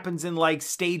that happens in like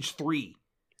stage 3.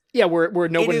 Yeah, where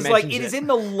no one mentions it is in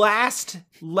the last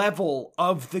level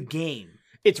of the game.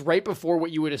 It's right before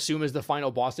what you would assume is the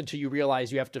final boss until you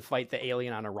realize you have to fight the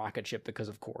alien on a rocket ship because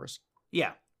of course.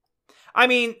 Yeah. I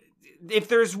mean, if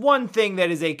there's one thing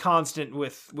that is a constant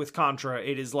with Contra,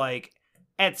 it is like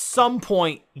at some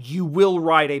point you will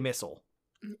ride a missile.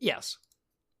 Yes.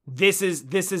 This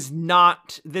is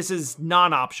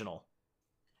non-optional.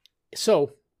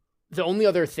 So, the only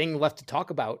other thing left to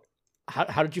talk about,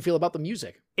 how did you feel about the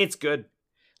music? It's good.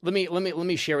 Let me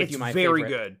share with you my very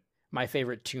good. My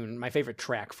favorite tune, my favorite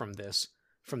track from this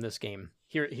game.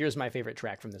 Here's my favorite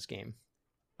track from this game.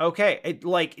 Okay,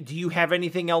 do you have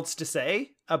anything else to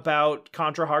say about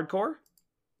Contra Hardcore?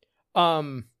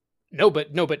 No,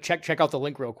 but check out the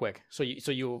link real quick.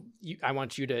 I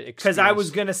want you to experience. Because I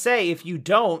was gonna say, if you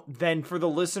don't, then for the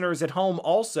listeners at home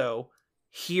also,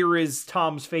 here is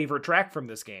Tom's favorite track from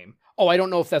this game. Oh, I don't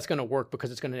know if that's gonna work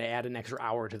because it's gonna add an extra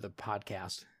hour to the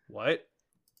podcast. What?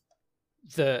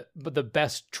 But the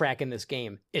best track in this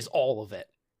game is all of it.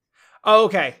 Oh,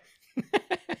 okay.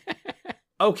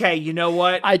 Okay, you know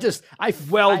what? I done. I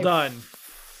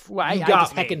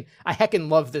heckin'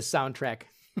 love this soundtrack.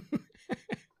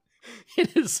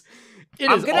 It is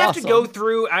I'm gonna awesome. have to go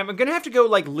through. I'm gonna have to go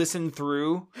like listen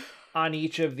through on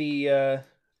each of the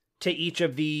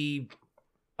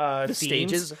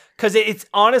stages, because it's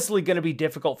honestly gonna be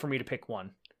difficult for me to pick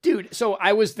one. Dude, so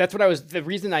the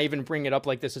reason I even bring it up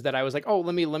like this is that I was like, oh,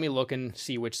 let me look and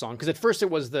see which song, because at first it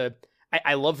was I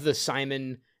love the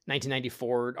Simon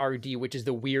 1994 RD, which is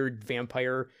the weird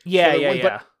vampire. Yeah.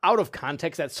 But out of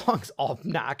context, that song's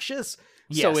obnoxious.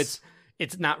 Yes. So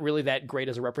it's not really that great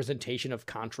as a representation of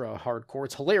Contra Hardcore.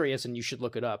 It's hilarious, and you should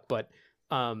look it up. But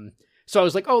so I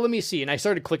was like, oh, let me see. And I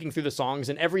started clicking through the songs,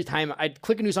 and every time I'd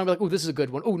click a new song, I'd be like, oh, this is a good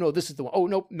one. Oh, no, this is the one. Oh,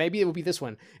 no, maybe it will be this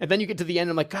one. And then you get to the end,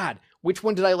 and I'm like, God, which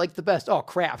one did I like the best? Oh,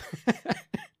 crap.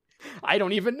 I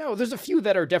don't even know. There's a few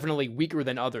that are definitely weaker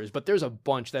than others, but there's a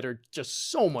bunch that are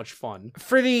just so much fun.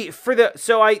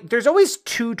 There's always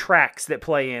 2 tracks that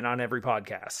play in on every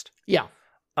podcast. Yeah.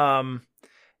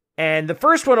 And the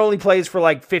first one only plays for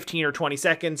like 15 or 20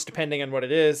 seconds, depending on what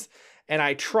it is. And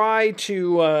I try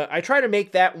to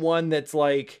make that one that's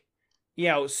like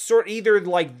sort either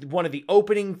like one of the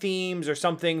opening themes or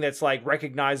something that's like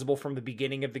recognizable from the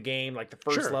beginning of the game, like the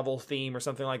first level theme or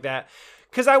something like that.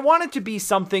 Because I want it to be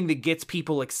something that gets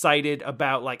people excited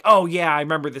about, like, oh yeah, I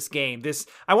remember this game.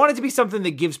 I want it to be something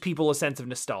that gives people a sense of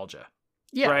nostalgia.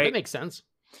 Yeah, right? That makes sense.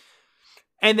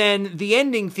 And then the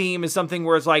ending theme is something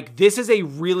where it's like, this is a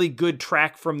really good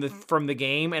track from the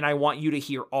game, and I want you to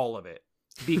hear all of it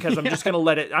because I'm just gonna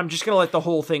let the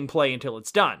whole thing play until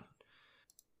it's done.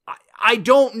 I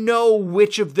don't know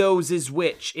which of those is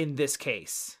which in this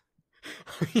case.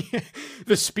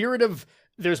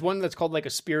 There's one that's called like a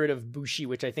Spirit of Bushi,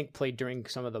 which I think played during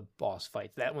some of the boss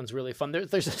fights. That one's really fun.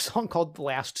 There's a song called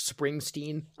Last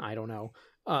Springsteen. I don't know.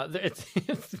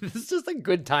 It's just a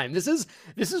good time. This is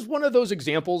one of those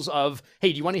examples of,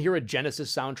 hey, do you want to hear a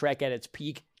Genesis soundtrack at its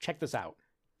peak? Check this out.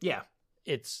 Yeah.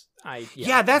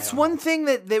 That's one thing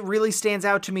that really stands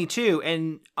out to me too.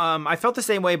 And I felt the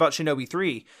same way about Shinobi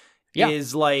 3. Yeah.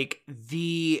 Is like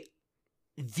these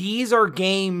are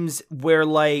games where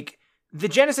like the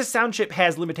Genesis sound chip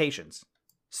has limitations.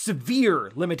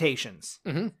 Severe limitations.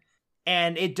 Mm-hmm.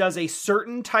 And it does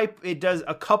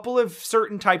a couple of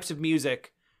certain types of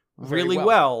music really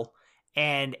well.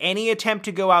 And any attempt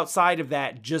to go outside of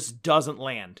that just doesn't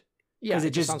land. Yeah, because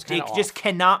it just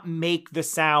cannot make the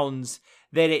sounds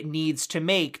that it needs to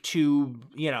make to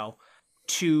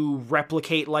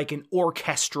replicate like an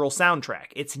orchestral soundtrack.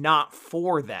 It's not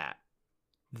for that.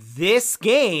 This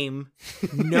game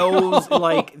knows,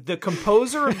 like, the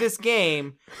composer of this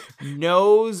game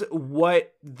knows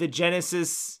what the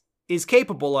Genesis is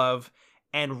capable of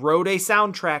and wrote a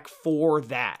soundtrack for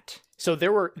that. So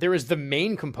there is the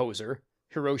main composer,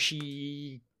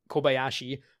 Hiroshi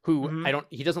Kobayashi, who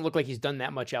he doesn't look like he's done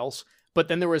that much else, but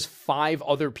then there was 5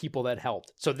 other people that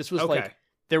helped. So this was like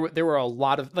there were a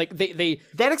lot of, like, they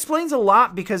that explains a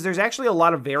lot because there's actually a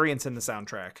lot of variance in the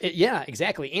soundtrack. Yeah,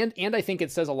 exactly. And I think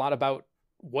it says a lot about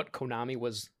what Konami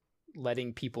was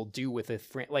letting people do with it.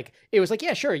 Like, it was like,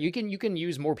 yeah, sure, you can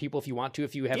use more people if you want to,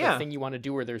 if you have a thing you want to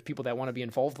do, or there's people that want to be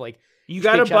involved. Like, you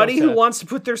got a buddy who wants to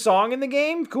put their song in the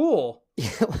game? Cool.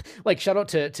 Like, shout out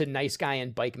to Nice Guy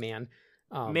and Bike Man.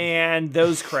 Man,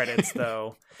 those credits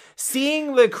though.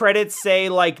 Seeing the credits say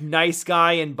like Nice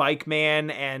Guy and Bike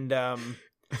Man and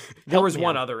there was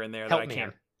one other in there that I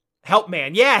can't. Help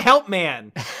Man. Yeah, Help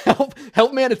Man.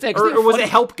 Help Man. It's actually or was it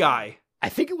Help Guy? I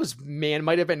think it was Man,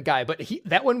 might have been Guy, but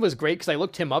that one was great because I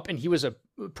looked him up and he was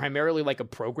primarily like a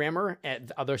programmer at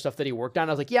the other stuff that he worked on.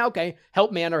 I was like, yeah, okay,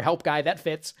 Help Man or Help Guy, that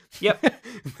fits. Yep.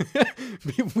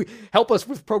 Help us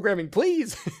with programming,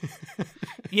 please.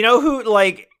 You know who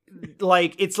like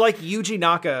it's like Yuji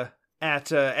Naka at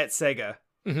Sega.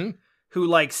 Mm-hmm. Who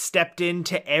like stepped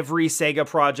into every Sega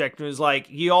project and was like,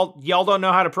 y'all don't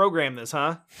know how to program this,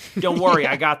 huh? Don't worry,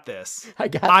 I got this.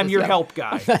 I'm your help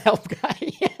guy. I'm the help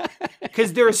guy.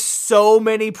 Because there's so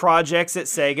many projects at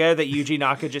Sega that Yuji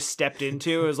Naka just stepped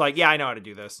into. It was like, yeah, I know how to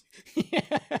do this.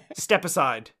 Yeah. Step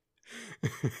aside.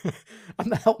 I'm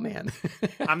the help man.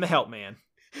 I'm the help man.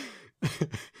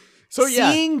 So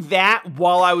seeing that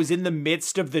while I was in the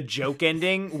midst of the joke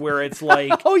ending where it's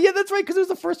like... Oh, yeah, that's right, because it was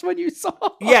the first one you saw.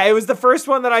 Yeah, it was the first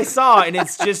one that I saw, and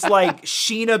it's just like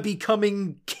Sheena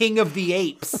becoming King of the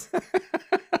Apes.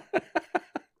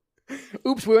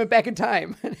 Oops, we went back in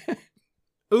time.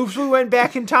 Oops, we went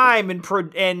back in time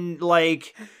and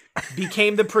like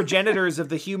became the progenitors of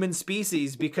the human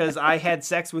species because I had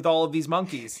sex with all of these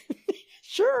monkeys.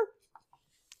 Sure.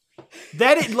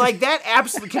 That is like that.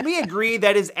 Absolutely. Can we agree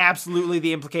that is absolutely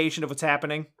the implication of what's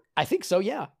happening? I think so.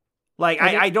 Yeah. Like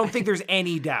I don't think there's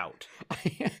any doubt.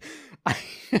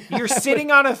 You're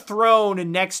sitting on a throne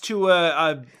and next to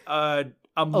a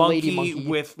monkey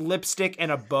with lipstick and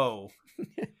a bow,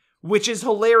 which is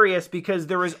hilarious because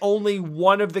there is only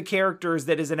one of the characters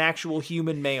that is an actual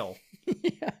human male.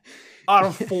 Yeah. Out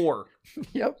of 4.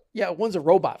 Yep. Yeah. One's a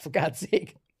robot, for God's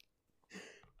sake.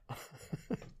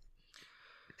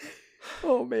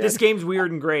 Oh man, this game's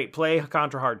weird and great. Play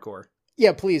Contra Hardcore.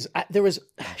 Yeah, please. There was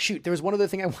one other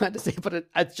thing I wanted to say, but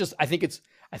I think it's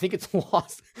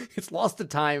lost. It's lost to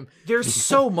time. There's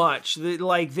so much that,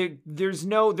 like, there's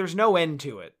no end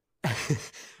to it.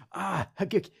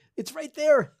 It's right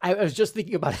there. I was just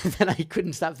thinking about it, and then I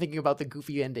couldn't stop thinking about the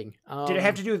goofy ending. Did it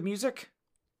have to do with music?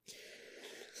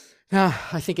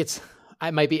 I think it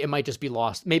might just be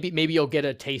lost. Maybe you'll get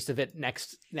a taste of it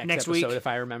next episode week if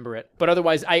I remember it. But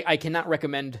otherwise, I cannot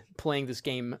recommend playing this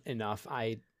game enough.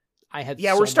 I had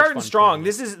we're starting strong.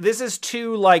 This is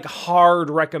 2 like hard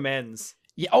recommends.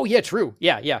 Yeah. Oh yeah, true.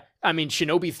 Yeah. I mean,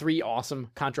 Shinobi 3, awesome.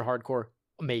 Contra Hardcore,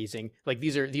 amazing. Like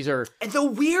these are. And the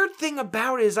weird thing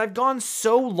about it is I've gone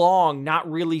so long not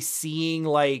really seeing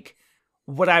like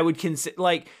what I would consider,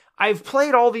 like, I've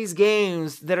played all these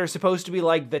games that are supposed to be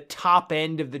like the top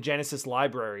end of the Genesis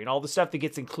library and all the stuff that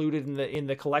gets included in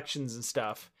the collections and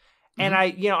stuff. And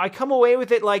I come away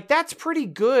with it like, that's pretty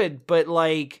good, but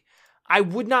like, I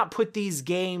would not put these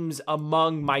games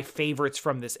among my favorites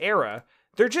from this era.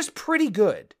 They're just pretty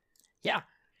good. Yeah.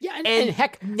 Yeah, and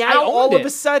heck, now all of a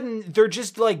sudden, they're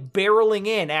just like barreling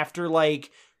in after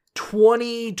like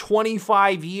 20,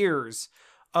 25 years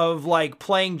of like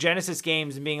playing Genesis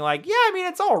games and being like, yeah, I mean,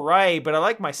 it's all right, but I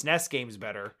like my SNES games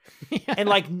better. And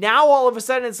like now all of a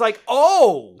sudden it's like,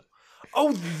 oh,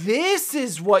 this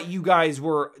is what you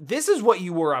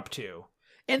were up to.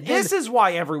 And this is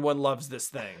why everyone loves this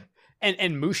thing.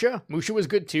 And Musha was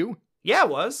good too. Yeah, it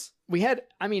was. We had,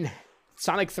 I mean,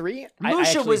 Sonic 3?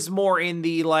 Musha was more in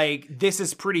the, like, this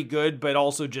is pretty good, but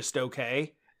also just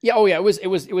okay. Yeah, it was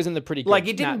in the pretty good. Like,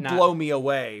 it didn't blow me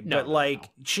away, but,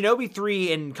 Shinobi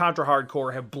 3 and Contra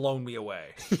Hardcore have blown me away.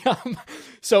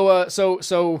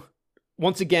 So,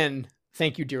 once again,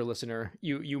 thank you, dear listener.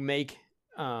 You make,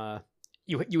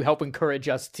 you help encourage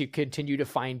us to continue to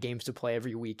find games to play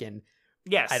every weekend.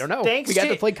 Yes. I don't know. We got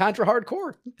to play Contra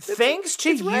Hardcore. Thanks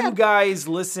to you guys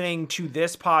listening to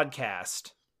this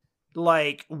podcast.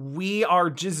 Like, we are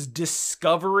just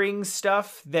discovering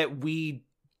stuff that we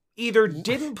either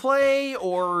didn't play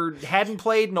or hadn't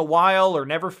played in a while or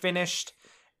never finished,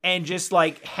 and just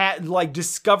like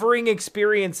discovering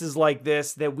experiences like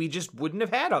this that we just wouldn't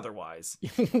have had otherwise.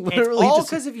 It's all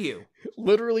because of you.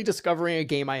 Literally discovering a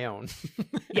game I own.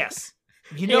 Yes.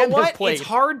 You know what? It's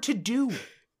hard to do.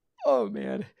 Oh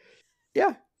man.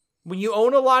 Yeah. When you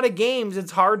own a lot of games,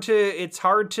 it's hard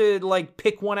to like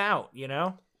pick one out, you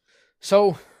know?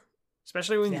 So,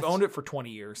 especially when you've owned it for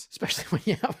 20 years. Especially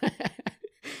when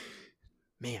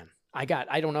man, I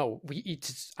don't know.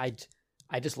 I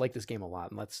just like this game a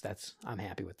lot, and I'm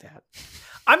happy with that.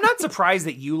 I'm not surprised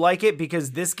that you like it, because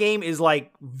this game is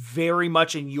like very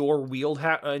much in your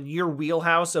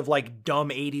wheelhouse of like dumb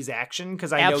 80s action,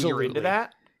 because I know you're into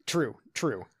that. True.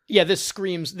 Yeah, this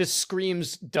screams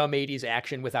dumb 80s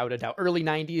action without a doubt. Early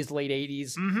 90s, late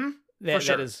 80s. Mm-hmm.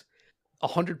 That is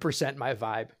 100% my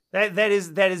vibe.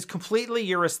 That is completely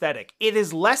your aesthetic. It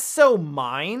is less so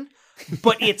mine,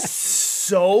 but it's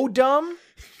so dumb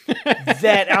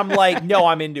that I'm like, no,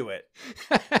 I'm into it.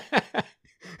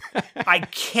 I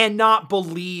cannot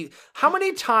believe how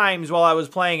many times while I was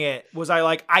playing it was I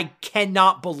like, I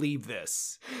cannot believe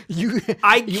this.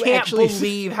 I can't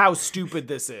believe how stupid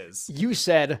this is. You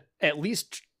said at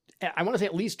least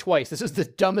twice, this is the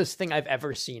dumbest thing I've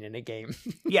ever seen in a game.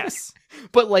 Yes.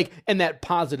 But like in that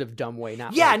positive dumb way,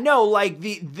 not like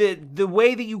the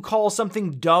way that you call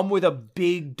something dumb with a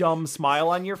big dumb smile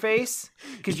on your face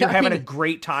because you're having a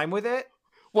great time with it.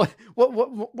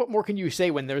 What more can you say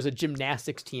when there's a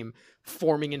gymnastics team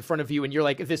forming in front of you and you're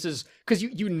like, this is because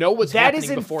you know what's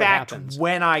happening before it happens. That is in fact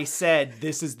when I said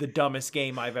this is the dumbest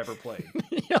game I've ever played.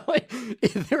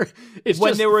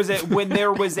 When there was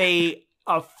a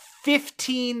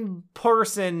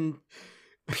 15-person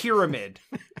pyramid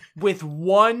with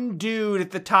one dude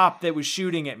at the top that was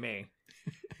shooting at me,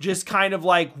 just kind of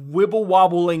like wibble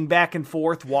wobbling back and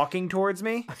forth, walking towards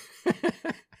me.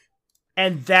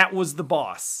 And that was the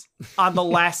boss on the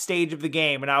last stage of the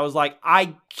game. And I was like,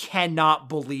 I cannot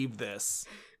believe this.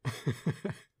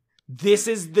 This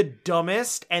is the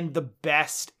dumbest and the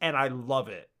best, and I love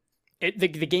it. The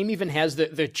game even has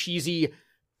the cheesy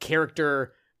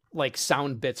character like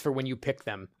sound bits for when you pick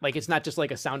them. Like, it's not just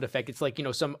like a sound effect. It's like,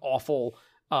 some awful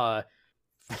a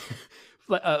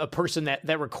person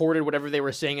that recorded whatever they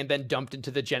were saying and then dumped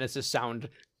into the Genesis sound.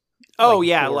 Oh,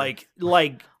 yeah, like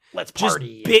let's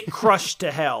party. Just bit crushed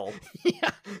to hell.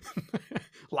 Yeah.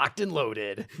 Locked and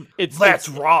loaded. Let's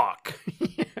rock.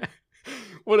 Yeah.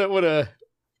 What a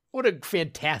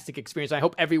fantastic experience. I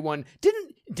hope everyone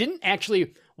didn't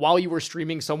actually, while you were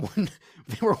streaming, someone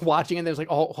they were watching and they was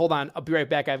like, oh, hold on, I'll be right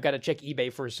back. I've got to check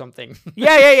eBay for something.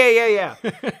 Yeah.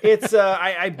 It's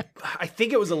I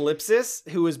think it was Ellipsis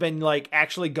who has been like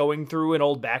actually going through an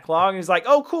old backlog and he's like,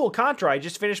 oh cool, Contra, I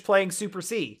just finished playing Super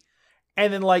C.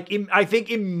 And then like I think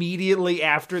immediately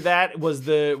after that was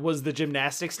the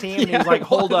gymnastics team. And he was like,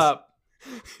 hold up,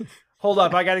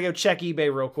 I got to go check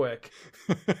eBay real quick.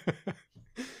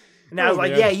 And I was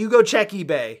like, yeah, you go check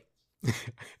eBay.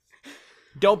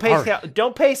 Don't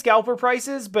pay scalper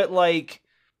prices, but like,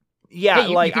 yeah,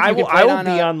 hey, I will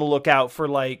be on the lookout for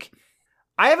like.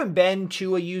 I haven't been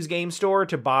to a used game store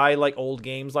to buy like old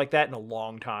games like that in a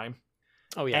long time.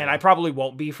 Oh yeah, and I probably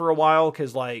won't be for a while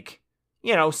because like.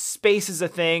 Space is a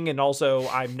thing, and also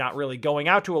I'm not really going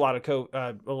out to a lot of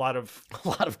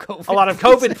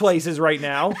COVID places right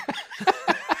now.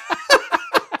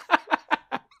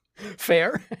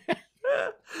 Fair.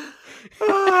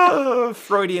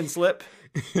 Freudian slip.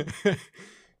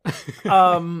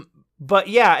 But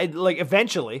yeah, like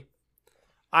eventually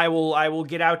I will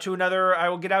get out to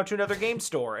another game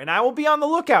store, and I will be on the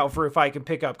lookout for if I can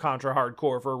pick up Contra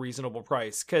Hardcore for a reasonable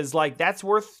price, cuz like that's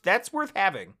worth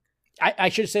having. I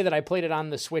should say that I played it on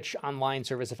the Switch online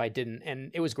service if I didn't, and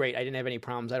it was great. I didn't have any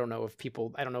problems. I don't know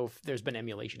if there's been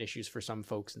emulation issues for some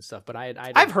folks and stuff, but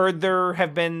I've heard there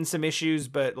have been some issues,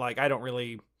 but like I've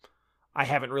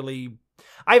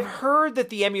heard that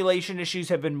the emulation issues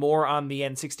have been more on the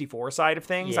N64 side of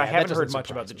things. Yeah, I haven't heard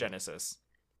much about the Genesis.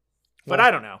 But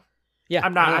I don't know. Yeah.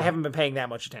 I haven't been paying that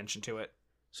much attention to it.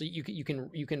 So you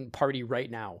can party right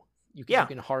now. You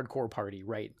can hardcore party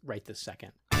right this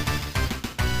second.